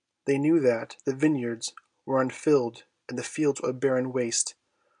 They knew that the vineyards were unfilled and the fields a barren waste,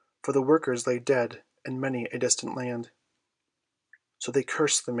 for the workers lay dead in many a distant land. So they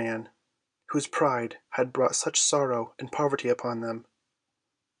cursed the man whose pride had brought such sorrow and poverty upon them.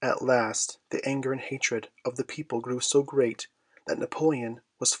 At last the anger and hatred of the people grew so great that Napoleon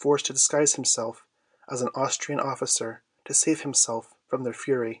was forced to disguise himself as an Austrian officer to save himself from their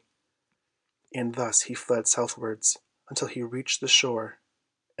fury. And thus he fled southwards until he reached the shore,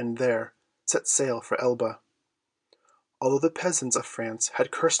 and there set sail for Elba. Although the peasants of France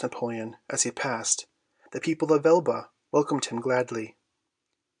had cursed Napoleon as he passed, the people of Elba welcomed him gladly.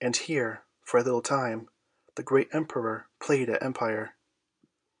 And here, for a little time, the great emperor played at empire.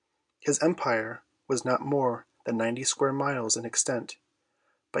 His empire was not more than 90 square miles in extent,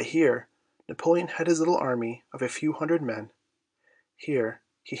 but here Napoleon had his little army of a few hundred men. Here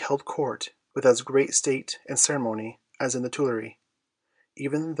he held court with as great state and ceremony as in the Tuileries,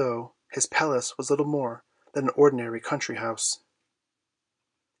 even though his palace was little more than an ordinary country house.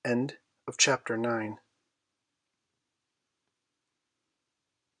 End of chapter 9.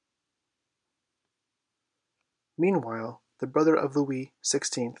 Meanwhile, the brother of Louis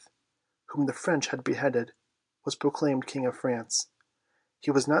XVI, whom the French had beheaded, was proclaimed King of France.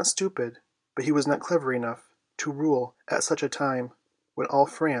 He was not stupid, but he was not clever enough to rule at such a time when all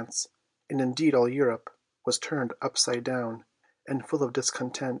France, and indeed all Europe, was turned upside down and full of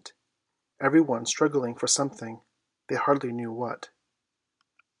discontent, every one struggling for something, they hardly knew what.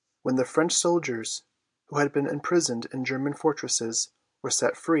 When the French soldiers, who had been imprisoned in German fortresses, were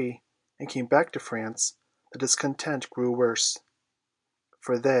set free and came back to France, the discontent grew worse,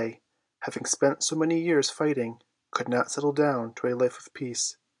 for they, having spent so many years fighting, could not settle down to a life of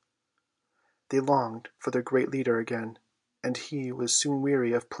peace. They longed for their great leader again, and he was soon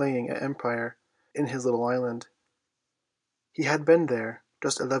weary of playing at empire in his little island. He had been there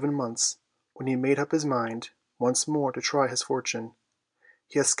just 11 months when he made up his mind once more to try his fortune.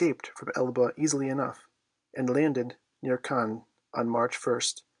 He escaped from Elba easily enough, and landed near Caen on March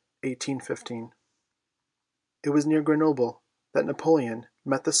 1st, 1815. It was near Grenoble that Napoleon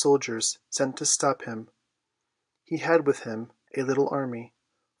met the soldiers sent to stop him. He had with him a little army,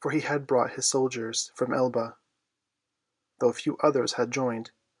 for he had brought his soldiers from Elba, though a few others had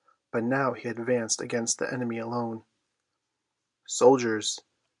joined, but now he advanced against the enemy alone. "Soldiers,"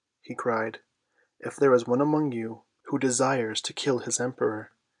 he cried, "if there is one among you who desires to kill his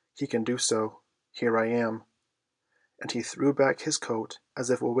emperor, he can do so. Here I am." And he threw back his coat as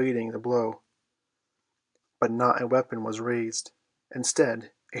if awaiting the blow. But not a weapon was raised.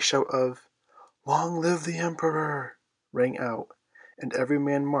 Instead, a shout of "Long live the emperor!" rang out, and every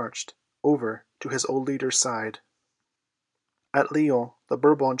man marched over to his old leader's side. At Lyons the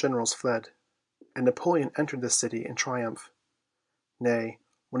Bourbon generals fled, and Napoleon entered the city in triumph. Nay,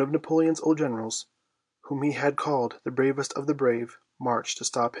 one of Napoleon's old generals, whom he had called the bravest of the brave, marched to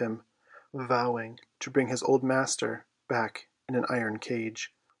stop him, vowing to bring his old master back in an iron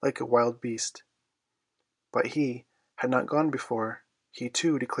cage, like a wild beast. But he had not gone before he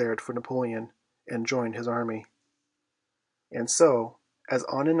too declared for Napoleon, and joined his army. And so, as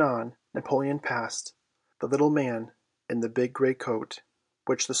on and on Napoleon passed, the little man in the big gray coat,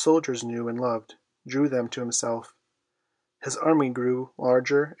 which the soldiers knew and loved, drew them to himself. His army grew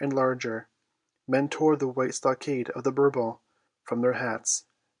larger and larger. Men tore the white stockade of the Bourbon from their hats,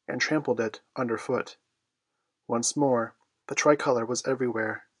 and trampled it under foot. Once more the tricolor was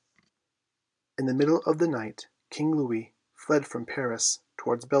everywhere. In the middle of the night King Louis fled from Paris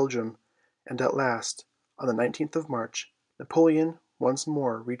towards Belgium, and at last, on the 19th of March, Napoleon once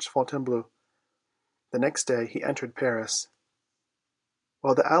more reached Fontainebleau. The next day he entered Paris.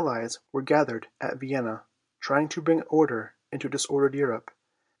 While the Allies were gathered at Vienna, trying to bring order into disordered Europe,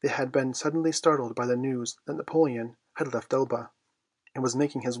 they had been suddenly startled by the news that Napoleon had left Elba, and was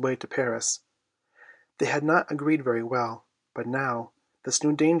making his way to Paris. They had not agreed very well, but now this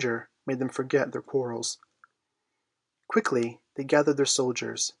new danger made them forget their quarrels. Quickly they gathered their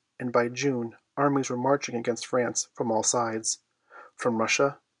soldiers, and by June armies were marching against France from all sides. From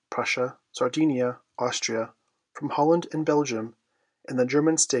Russia, Prussia, Sardinia, Austria, from Holland and Belgium, and the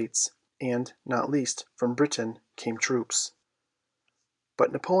German states, and, not least, from Britain came troops.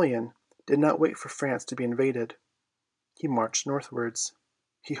 But Napoleon did not wait for France to be invaded. He marched northwards.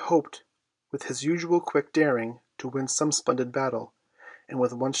 He hoped with his usual quick daring to win some splendid battle, and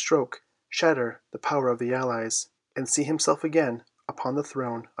with one stroke shatter the power of the Allies, and see himself again upon the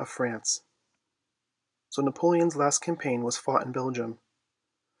throne of France. So Napoleon's last campaign was fought in Belgium,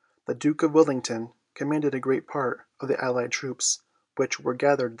 The Duke of Wellington commanded a great part of the allied troops which were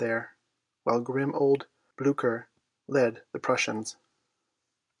gathered there, while grim old Blücher led the Prussians.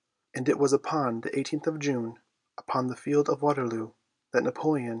 And it was upon the 18th of June, upon the field of Waterloo, that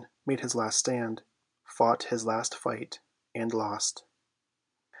Napoleon made his last stand, fought his last fight, and lost.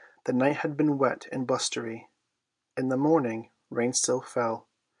 The night had been wet and blustery. In the morning rain still fell.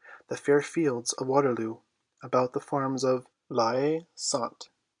 The fair fields of Waterloo, about the farms of La Haye Sainte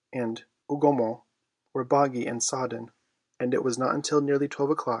and Hougomont, were boggy and sodden, and it was not until nearly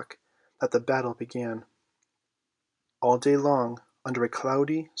 12 o'clock that the battle began. All day long, under a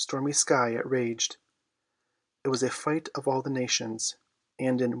cloudy, stormy sky it raged. It was a fight of all the nations,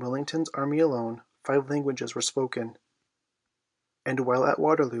 and in Wellington's army alone 5 languages were spoken. And while at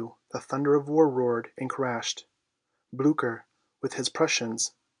Waterloo the thunder of war roared and crashed, Blücher, with his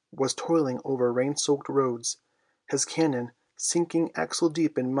Prussians, was toiling over rain-soaked roads, his cannon sinking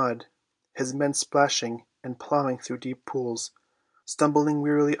axle-deep in mud, his men splashing and plowing through deep pools, stumbling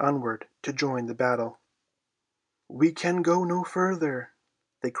wearily onward to join the battle. "We can go no further,"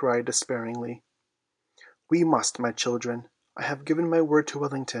 they cried despairingly. "We must, my children. I have given my word to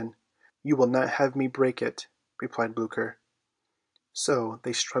Wellington. You will not have me break it," replied Blücher. So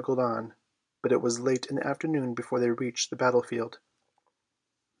they struggled on, but it was late in the afternoon before they reached the battlefield.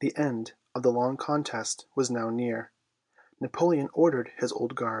 The end of the long contest was now near. Napoleon ordered his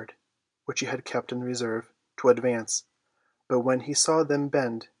Old Guard, which he had kept in reserve, to advance, but when he saw them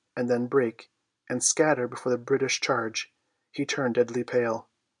bend and then break and scatter before the British charge, he turned deadly pale.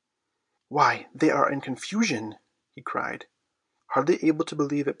 "Why, they are in confusion!" he cried, hardly able to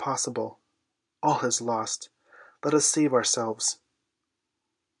believe it possible. "All is lost. Let us save ourselves."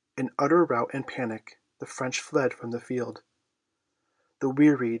 In utter rout and panic the French fled from the field. The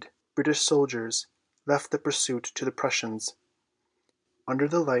wearied British soldiers left the pursuit to the Prussians. Under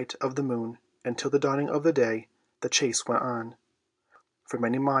the light of the moon and till the dawning of the day the chase went on. For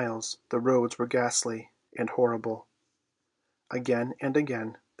many miles the roads were ghastly and horrible. Again and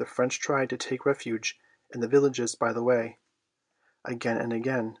again the French tried to take refuge in the villages by the way. Again and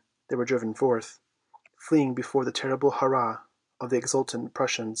again they were driven forth, fleeing before the terrible hurrah of the exultant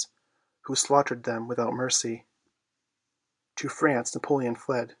Prussians, who slaughtered them without mercy. To France Napoleon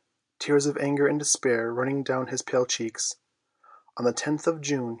fled, tears of anger and despair running down his pale cheeks. On the 10th of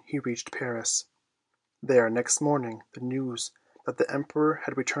June he reached Paris. There next morning the news that the Emperor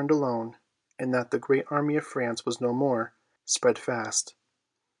had returned alone, and that the great army of France was no more, spread fast.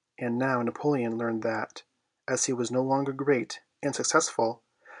 And now Napoleon learned that, as he was no longer great and successful,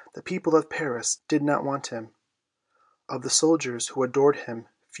 the people of Paris did not want him. Of the soldiers who adored him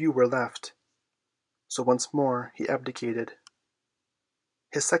few were left. So once more he abdicated.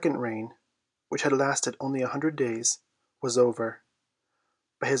 His second reign, which had lasted only 100 days, was over.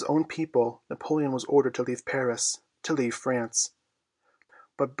 By his own people Napoleon was ordered to leave Paris, to leave France.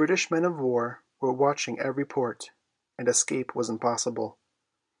 But British men of war were watching every port, and escape was impossible.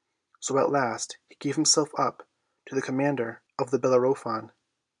 So at last he gave himself up to the commander of the Bellerophon,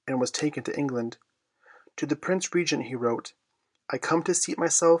 and was taken to England. To the Prince Regent he wrote, "I come to seat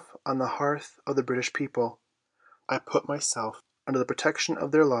myself on the hearth of the British people. I put myself under the protection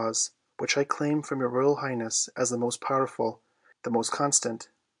of their laws, which I claim from your Royal Highness as the most powerful, the most constant,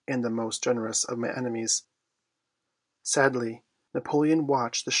 and the most generous of my enemies." Sadly, Napoleon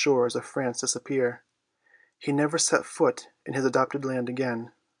watched the shores of France disappear. He never set foot in his adopted land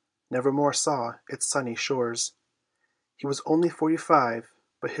again, never more saw its sunny shores. He was only 45,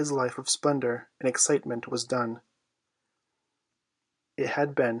 but his life of splendor and excitement was done. It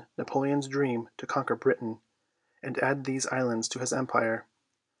had been Napoleon's dream to conquer Britain, and add these islands to his empire.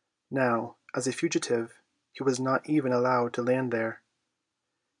 Now, as a fugitive, he was not even allowed to land there.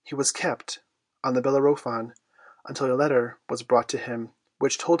 He was kept on the Bellerophon until a letter was brought to him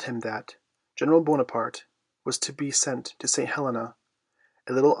which told him that General Bonaparte was to be sent to St. Helena,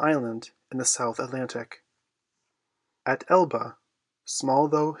 a little island in the South Atlantic. At Elba, small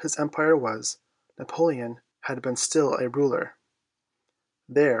though his empire was, Napoleon had been still a ruler.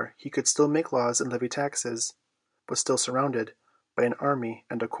 There he could still make laws and levy taxes, was still surrounded by an army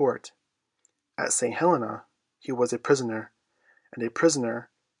and a court. At St. Helena he was a prisoner, and a prisoner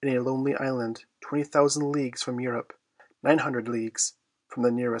in a lonely island 20,000 leagues from Europe, 900 leagues from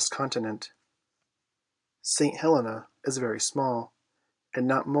the nearest continent. St. Helena is very small, and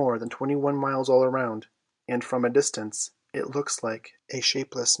not more than 21 miles all around, and from a distance it looks like a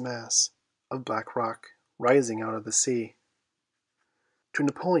shapeless mass of black rock rising out of the sea. To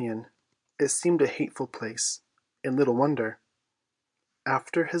Napoleon it seemed a hateful place, and little wonder.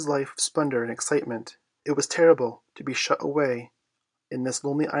 After his life of splendor and excitement, it was terrible to be shut away in this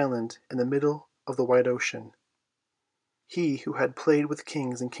lonely island in the middle of the wide ocean. He who had played with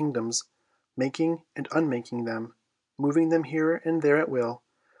kings and kingdoms, making and unmaking them, moving them here and there at will,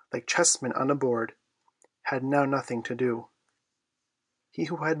 like chessmen on a board, had now nothing to do. He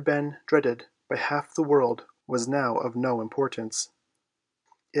who had been dreaded by half the world was now of no importance.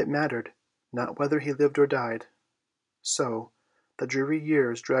 It mattered not whether he lived or died. So the dreary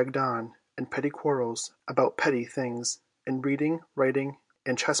years dragged on in petty quarrels about petty things, in reading, writing,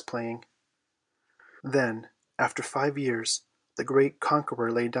 and chess-playing. Then, after 5 years, the great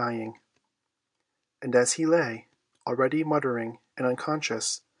conqueror lay dying. And as he lay, already muttering and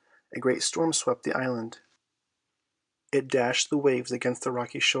unconscious, a great storm swept the island. It dashed the waves against the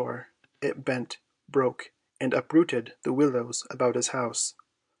rocky shore. It bent, broke, and uprooted the willows about his house.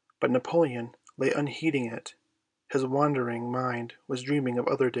 But Napoleon lay unheeding it. His wandering mind was dreaming of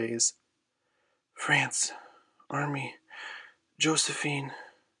other days. "France, army, Josephine,"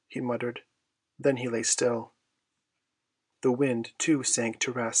 he muttered. Then he lay still. The wind, too, sank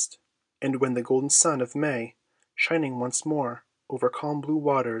to rest, and when the golden sun of May, shining once more over calm blue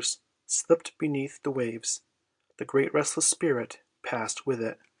waters, slipped beneath the waves, the great restless spirit passed with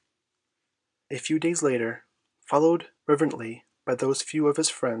it. A few days later, followed reverently by those few of his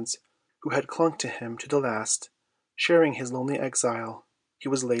friends who had clung to him to the last, sharing his lonely exile, he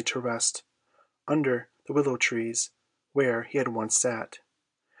was laid to rest, under the willow trees where he had once sat.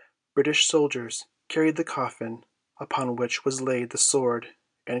 British soldiers carried the coffin, upon which was laid the sword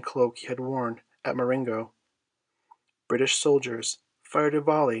and cloak he had worn at Marengo. British soldiers fired a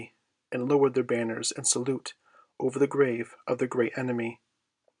volley and lowered their banners in salute over the grave of their great enemy,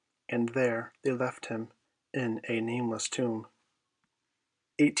 and there they left him in a nameless tomb.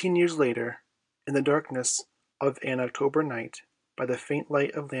 18 years later, in the darkness of an October night, by the faint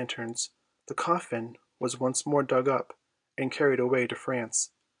light of lanterns, the coffin was once more dug up and carried away to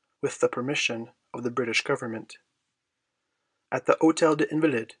France, with the permission of the British government. At the Hôtel des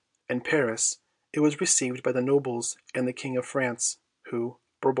Invalides in Paris it was received by the nobles and the King of France, who,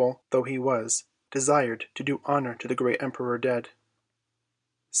 Bourbon though he was, desired to do honor to the great Emperor dead.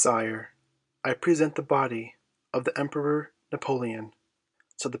 "Sire, I present the body of the Emperor Napoleon,"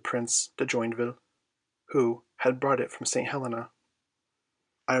 said the Prince de Joinville, who had brought it from St. Helena.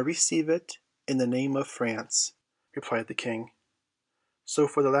 "I receive it in the name of France," replied the King. So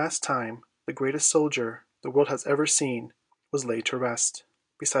for the last time the greatest soldier the world has ever seen was laid to rest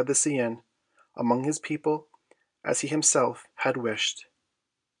beside the Seine, among his people, as he himself had wished.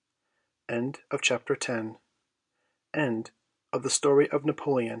 End of chapter 10. End of the story of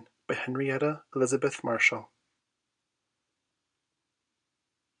Napoleon by Henrietta Elizabeth Marshall.